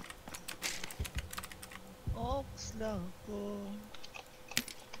 Ox lang ako.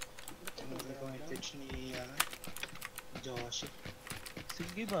 Ano ko yung pitch ni Josh?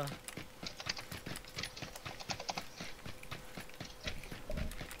 Sige ba?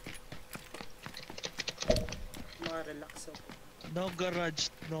 Mga relax ako. No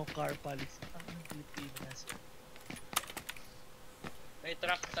garage, no car policy. Ang Pilipinas. May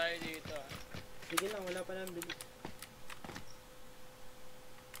truck tayo dito ah. Sige lang, wala pa nang bili.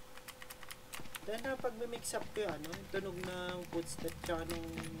 Dahil na pag mix up ko yung ano, yung tunog ng footstep tsaka nung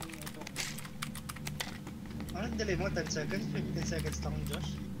ito. Anong delay mo? 10 seconds? 15 seconds lang,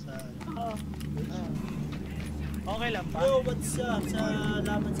 Josh? Sa Okay lang pa. Yo, what's up?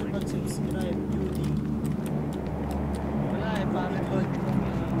 Salamat sa pag-subscribe, beauty. Wala eh, bakit ko?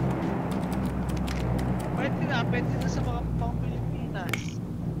 Pwede na sa mga pang Pilipinas.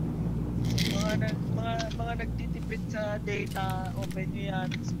 Mga nagtitipid sa data, open nyo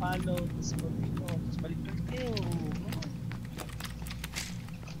yan, tapos follow, tapos mag-ino, tapos balik kayo.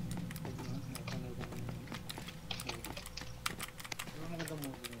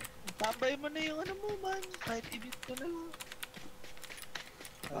 Tambay mo na yung ano mo man, kahit i-beat ko na lang.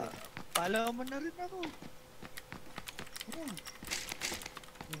 Follow mo na rin ako.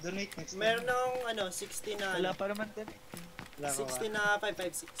 Donate next time. Meron akong ano, 60 na wala pa naman din. 60 na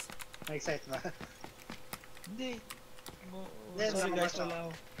 556. Na-excite ba? Hindi. Sorry guys, wala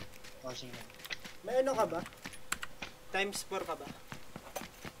ako. Washing na. May ano ka ba? Times 4 ka ba?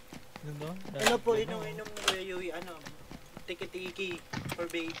 Ano? Ano po inom-inom na Kuya Yui? Ano? Tiki-tiki for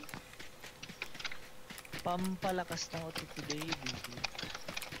baby. Pampalakas ng otiki baby.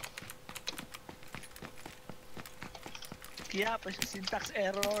 Kaya pa siya syntax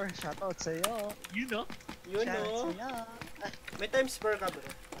error. Shoutout sa'yo. You know? You know? May times 4 ka bro?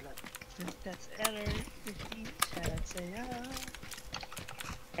 Wala. Syntax error 15. Shoutout sa'yo.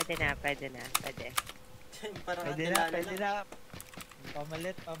 Pwede na. Parang pwede na.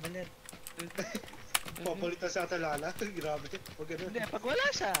 pamalit. Papalitan sa Atalala. Grabe. Huwag ganun. Hindi, pag wala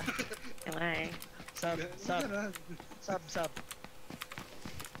siya. Okay. Sub.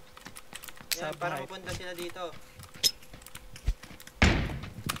 Yan, para mapunta sila dito.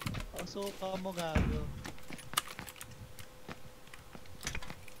 Suka mo gago.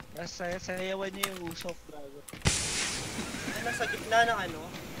 Sayawan niyo yung usok gago. Nasa gitna ng ano?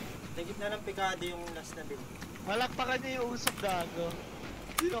 Sa gitna ng pikado yung last na build. Malakpakan niyo yung usok gago.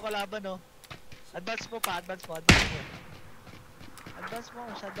 Sino kalaban no? Advance mo. Advance mo,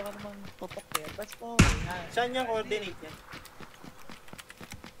 masyado ka namang tutok eh. Advance mo. Yan. Saan yung coordinate niya?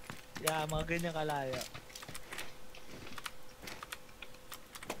 Yeah, mga ganyan kalayo.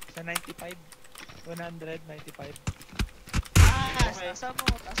 Sa 95. 195. Okay. Tasa mo.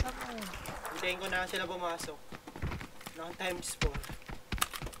 Hintayin ko na sila pumasok. Ng times 4.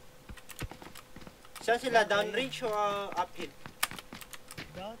 Saan sila? Downrange o uphill?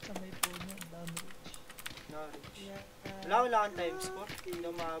 Down sa may puno. Downrange. Downrange. Yeah. Wala kang times 4. Hindi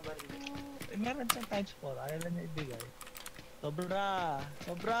na makabaril. Meron siyang times 4. Ayaw lang niya ibigay. Sobra.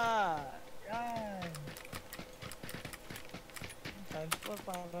 Yan. Times 4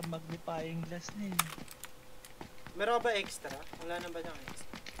 para magnifying glass niya eh. Meron ba extra? Wala na ba siyang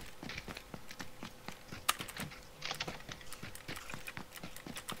extra?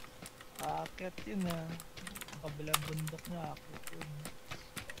 Akit yun ah. Kabilang bundok na akit yun.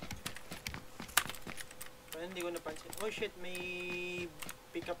 Pero hindi ko napansin. Oh shit, may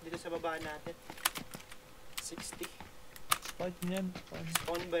pick up dito sa baba natin. 60. Spawn yan.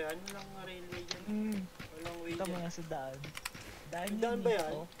 Spawn ba yan? Walang railway dyan. Walang way Ito dyan. mga sa daan. Daan ba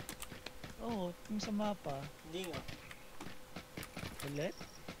yan? Oo, yung sa mapa. Hindi nga. Ulit?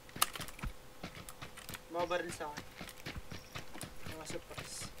 Mabaril sa akin. Mga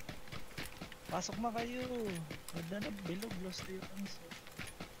surprise. Pasok na kayo. Ganda na bilog. Lost yung answer.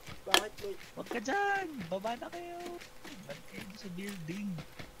 Bakit Lloyd? Huwag ka dyan! Baba na kayo! Balik kayo sa building.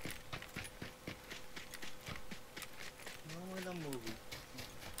 Walang movie.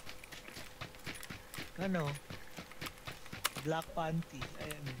 Ano? Black panty.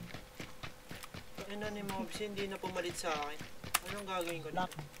 Ayan. Ano ni Mobs, hindi na pumalit sa akin. Anong gagawin ko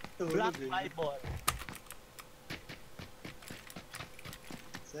Black, dito? Black Bible.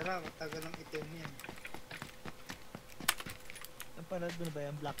 Sarap, matagal ng item yan. Napanood mo na ba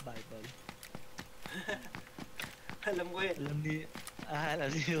yung Black Bible? Alam ko yun. Alam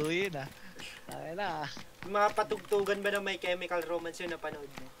ni Huyin ah. Ay na. Mga patugtugan ba na may chemical romance yun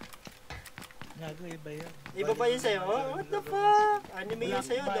napanood mo? Gago, iba yun. Iba pa yun sa'yo? What the fuck? Anime yun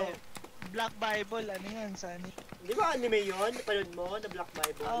sa'yo, no? Black Bible, ano yan? Sa anime? Di ba anime yun? Napanood mo na Black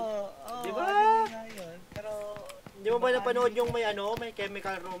Bible? Oo, di ba? anime nga yun. Pero... Di mo ba napanood yung may ano, may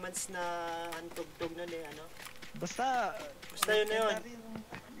chemical romance na antugtog nun eh, ano? Basta yun na yun.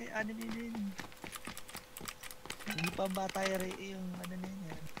 Anime yun. Hindi pa bata yung ano na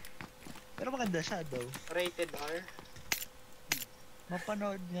yun. Pero maganda siya daw. Rated R?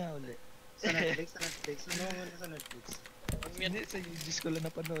 Mapanood nga uli. Sa Netflix? Ano mo sa Netflix? Hindi, sa Gis ko lang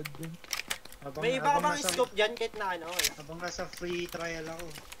napanood dun. May iba ka bang scope dyan kahit na ano? Habang nasa free trial ako.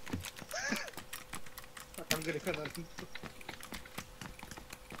 Patanggalin ka na rin.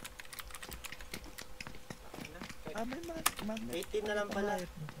 May 18 na lang pala.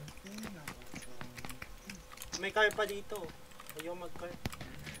 May car pa dito. Ayaw mag-car.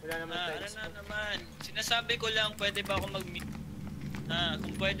 Wala naman tayo. Ano na naman. Sinasabi ko lang, pwede ba ako mag-meet?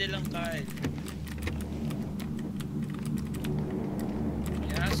 Kung pwede lang Kyle.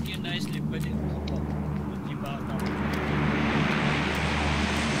 I ask you nicely, pwede ko hindi ba ako?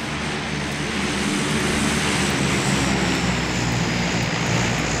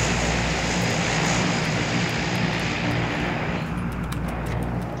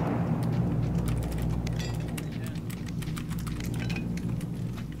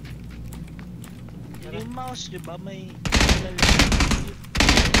 Yung mouse, di ba may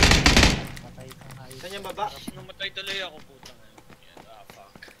patay kang hayop. Saan yung baba? Namatay tuloy ako, puta nga. Yan,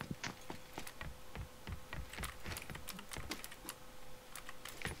 fuck.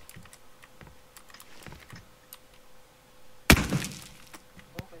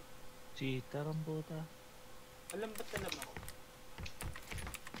 Okay. Cheater ang puta. Alam ba't alam ako?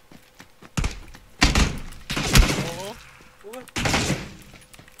 Oo. Uy.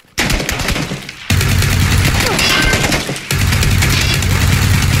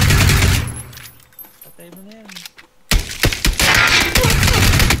 Patay mo na yan.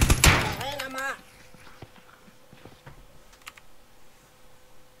 Ay, nama!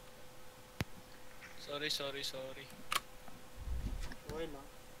 Sorry. Okay lang.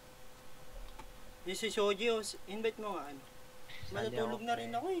 This is Shoji, invite mo nga ano. Matutulog na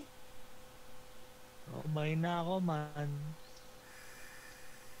rin ako eh. Kumain na ako, man.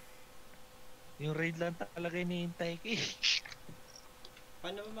 Yung raid lang talaga iniintay ko eh.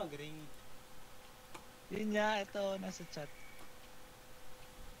 Paano ba mag-raid? Yun nga, ito, nasa chat.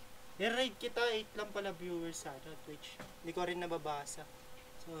 I-raid kita, 8 lang pala viewers sa Twitch. Hindi ko rin nababasa.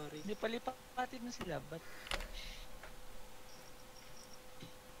 Sorry. Hindi palipatin na sila, ba't?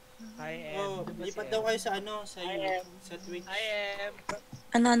 Hi, Em. Lipat daw kayo sa sa Twitch. Hi, Em.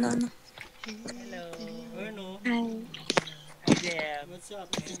 Ano? Hello. Ano? Hi. Hi, Jem. What's up?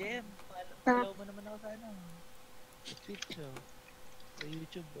 Jem, follow mo naman ako sa Twitch, sa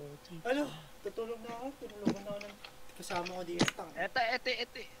YouTube, Twitch. Ano? Tutulog na ako. Tinulugan na ako ng kasama ko dito. Ito.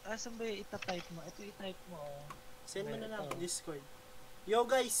 Asan ba yung itatype mo? Ito i-type mo, Send mo na lang Discord. Yo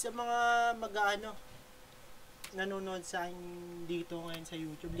guys, sa mga nanonood sa akin dito ngayon sa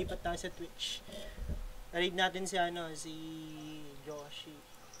YouTube, lipat tayo sa Twitch. Raid natin si Joshi.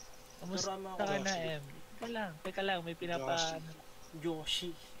 Kamusta ka na, Em? Teka lang, may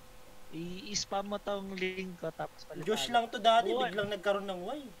Joshi. I-spam mo tong link ko tapos pala. Josh lang to dati, biglang nagkaroon ng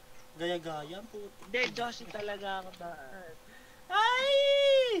Y. Gaya-gaya po. Hindi, Joshi talaga ako daan.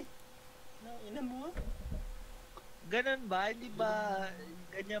 Ay! Ina mo? Ganun ba? Hindi ba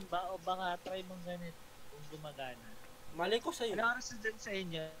ganyan ba? O baka try mong ganit kung gumagana. Malay ko sa'yo. Ano oras dyan sa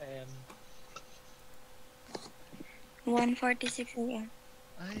inyo, Em? 1:46 AM.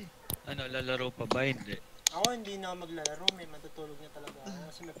 Ay. Ano, lalaro pa ba? Hindi. Ako hindi na maglalaro, may matutulog na talaga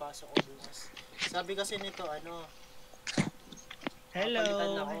ako kasi may pasok ko bukas. Sabi kasi nito, Hello.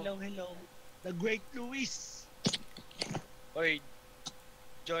 The Great Luis. Oy,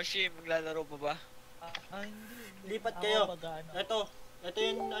 Joshi, maglalaro pa ba? Hindi. Lipat kayo. Ito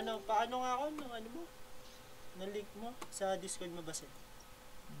yung paano nga ako mo? Na-link mo sa Discord mo ba siya?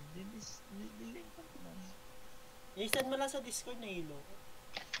 Nilink ko naman. I-send mo lang sa Discord na ilo.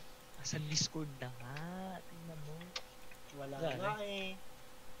 Sa Discord na nga. Tingnan mo. Wala nga eh.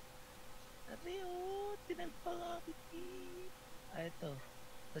 Tinagpangapit eh. Ito.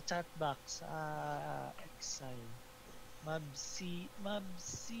 Sa chat box. Exile. Mabsi.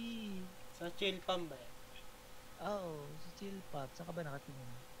 Sa Chillpam ba yan? Oo, sa Chillpam. Saan ka ba nakatingin?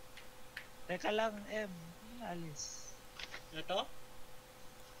 Teka lang, Em. Alis. Ito?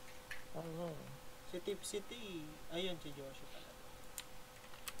 Oo. Si Tip City. Ayun, si Joshua pala.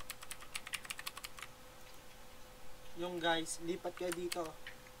 Yung guys, lipat kayo dito.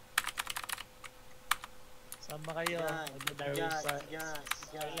 Sama kayo.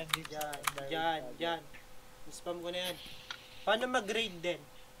 Diyan. Spam ko na yan. Paano mag-raid din?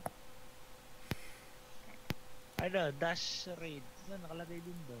 Dash raid. Nakalagay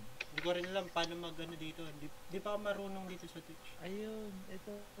din doon. Hindi ko rin alam paano dito. Di pa ako marunong dito sa Twitch. Ayun,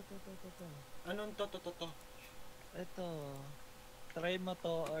 ito. Anong to? Ito. Try mo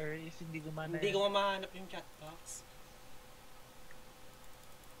to or if hindi gumana. Hindi ko mahanap yung chat box.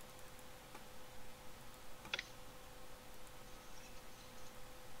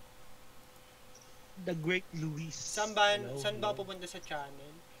 The Great Luis. Saan ba pupunta sa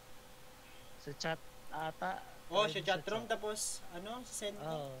channel? Sa chat ata. Sa chat room tapos send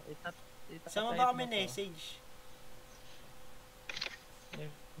mo. Saan mo ba kami message?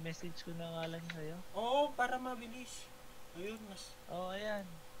 Message ko na nga lang sa'yo. Oo, para mabilis. Ayun, ayan.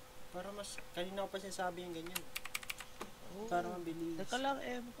 Para kanina ko pa sinasabi yung ganyan. Para mabilis. Teka lang,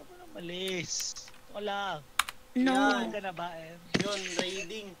 Em. Huwag ka na malis. Teka lang. No. Yan ka na ba, Em? Yun,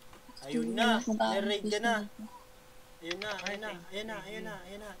 raiding. Ayun na. May-raid ka na. Ayun na.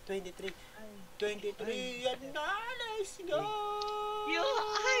 23. 23. Yan na. Let's go.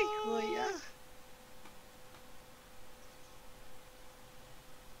 Ay, kuya.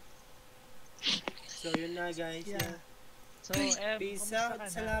 So, yun na, guys. Yeah. So, peace out.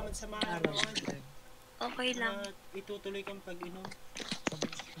 Salamat sa mga Okay lang. Itutuloy kang pag-inom.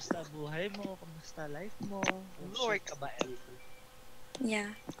 Kamusta buhay mo? Kamusta life mo? Work ka ba, Em?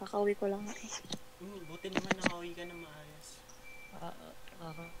 Yeah, kakauwi ko lang eh. Buti naman nakauwi ka na maayos.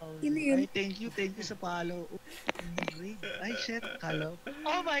 Ay, thank you sa follow. Ay, shit, kalo.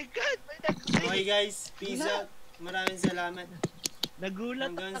 Oh my God! Okay guys, peace out. Maraming salamat.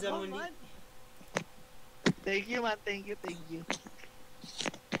 Nagulat hanggang sa muli. Thank you, man. Thank you.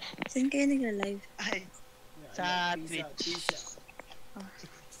 Saan kayo nagla-live? Ay, sa Twitch. Peace out.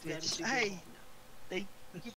 Twitch. Ay, thank you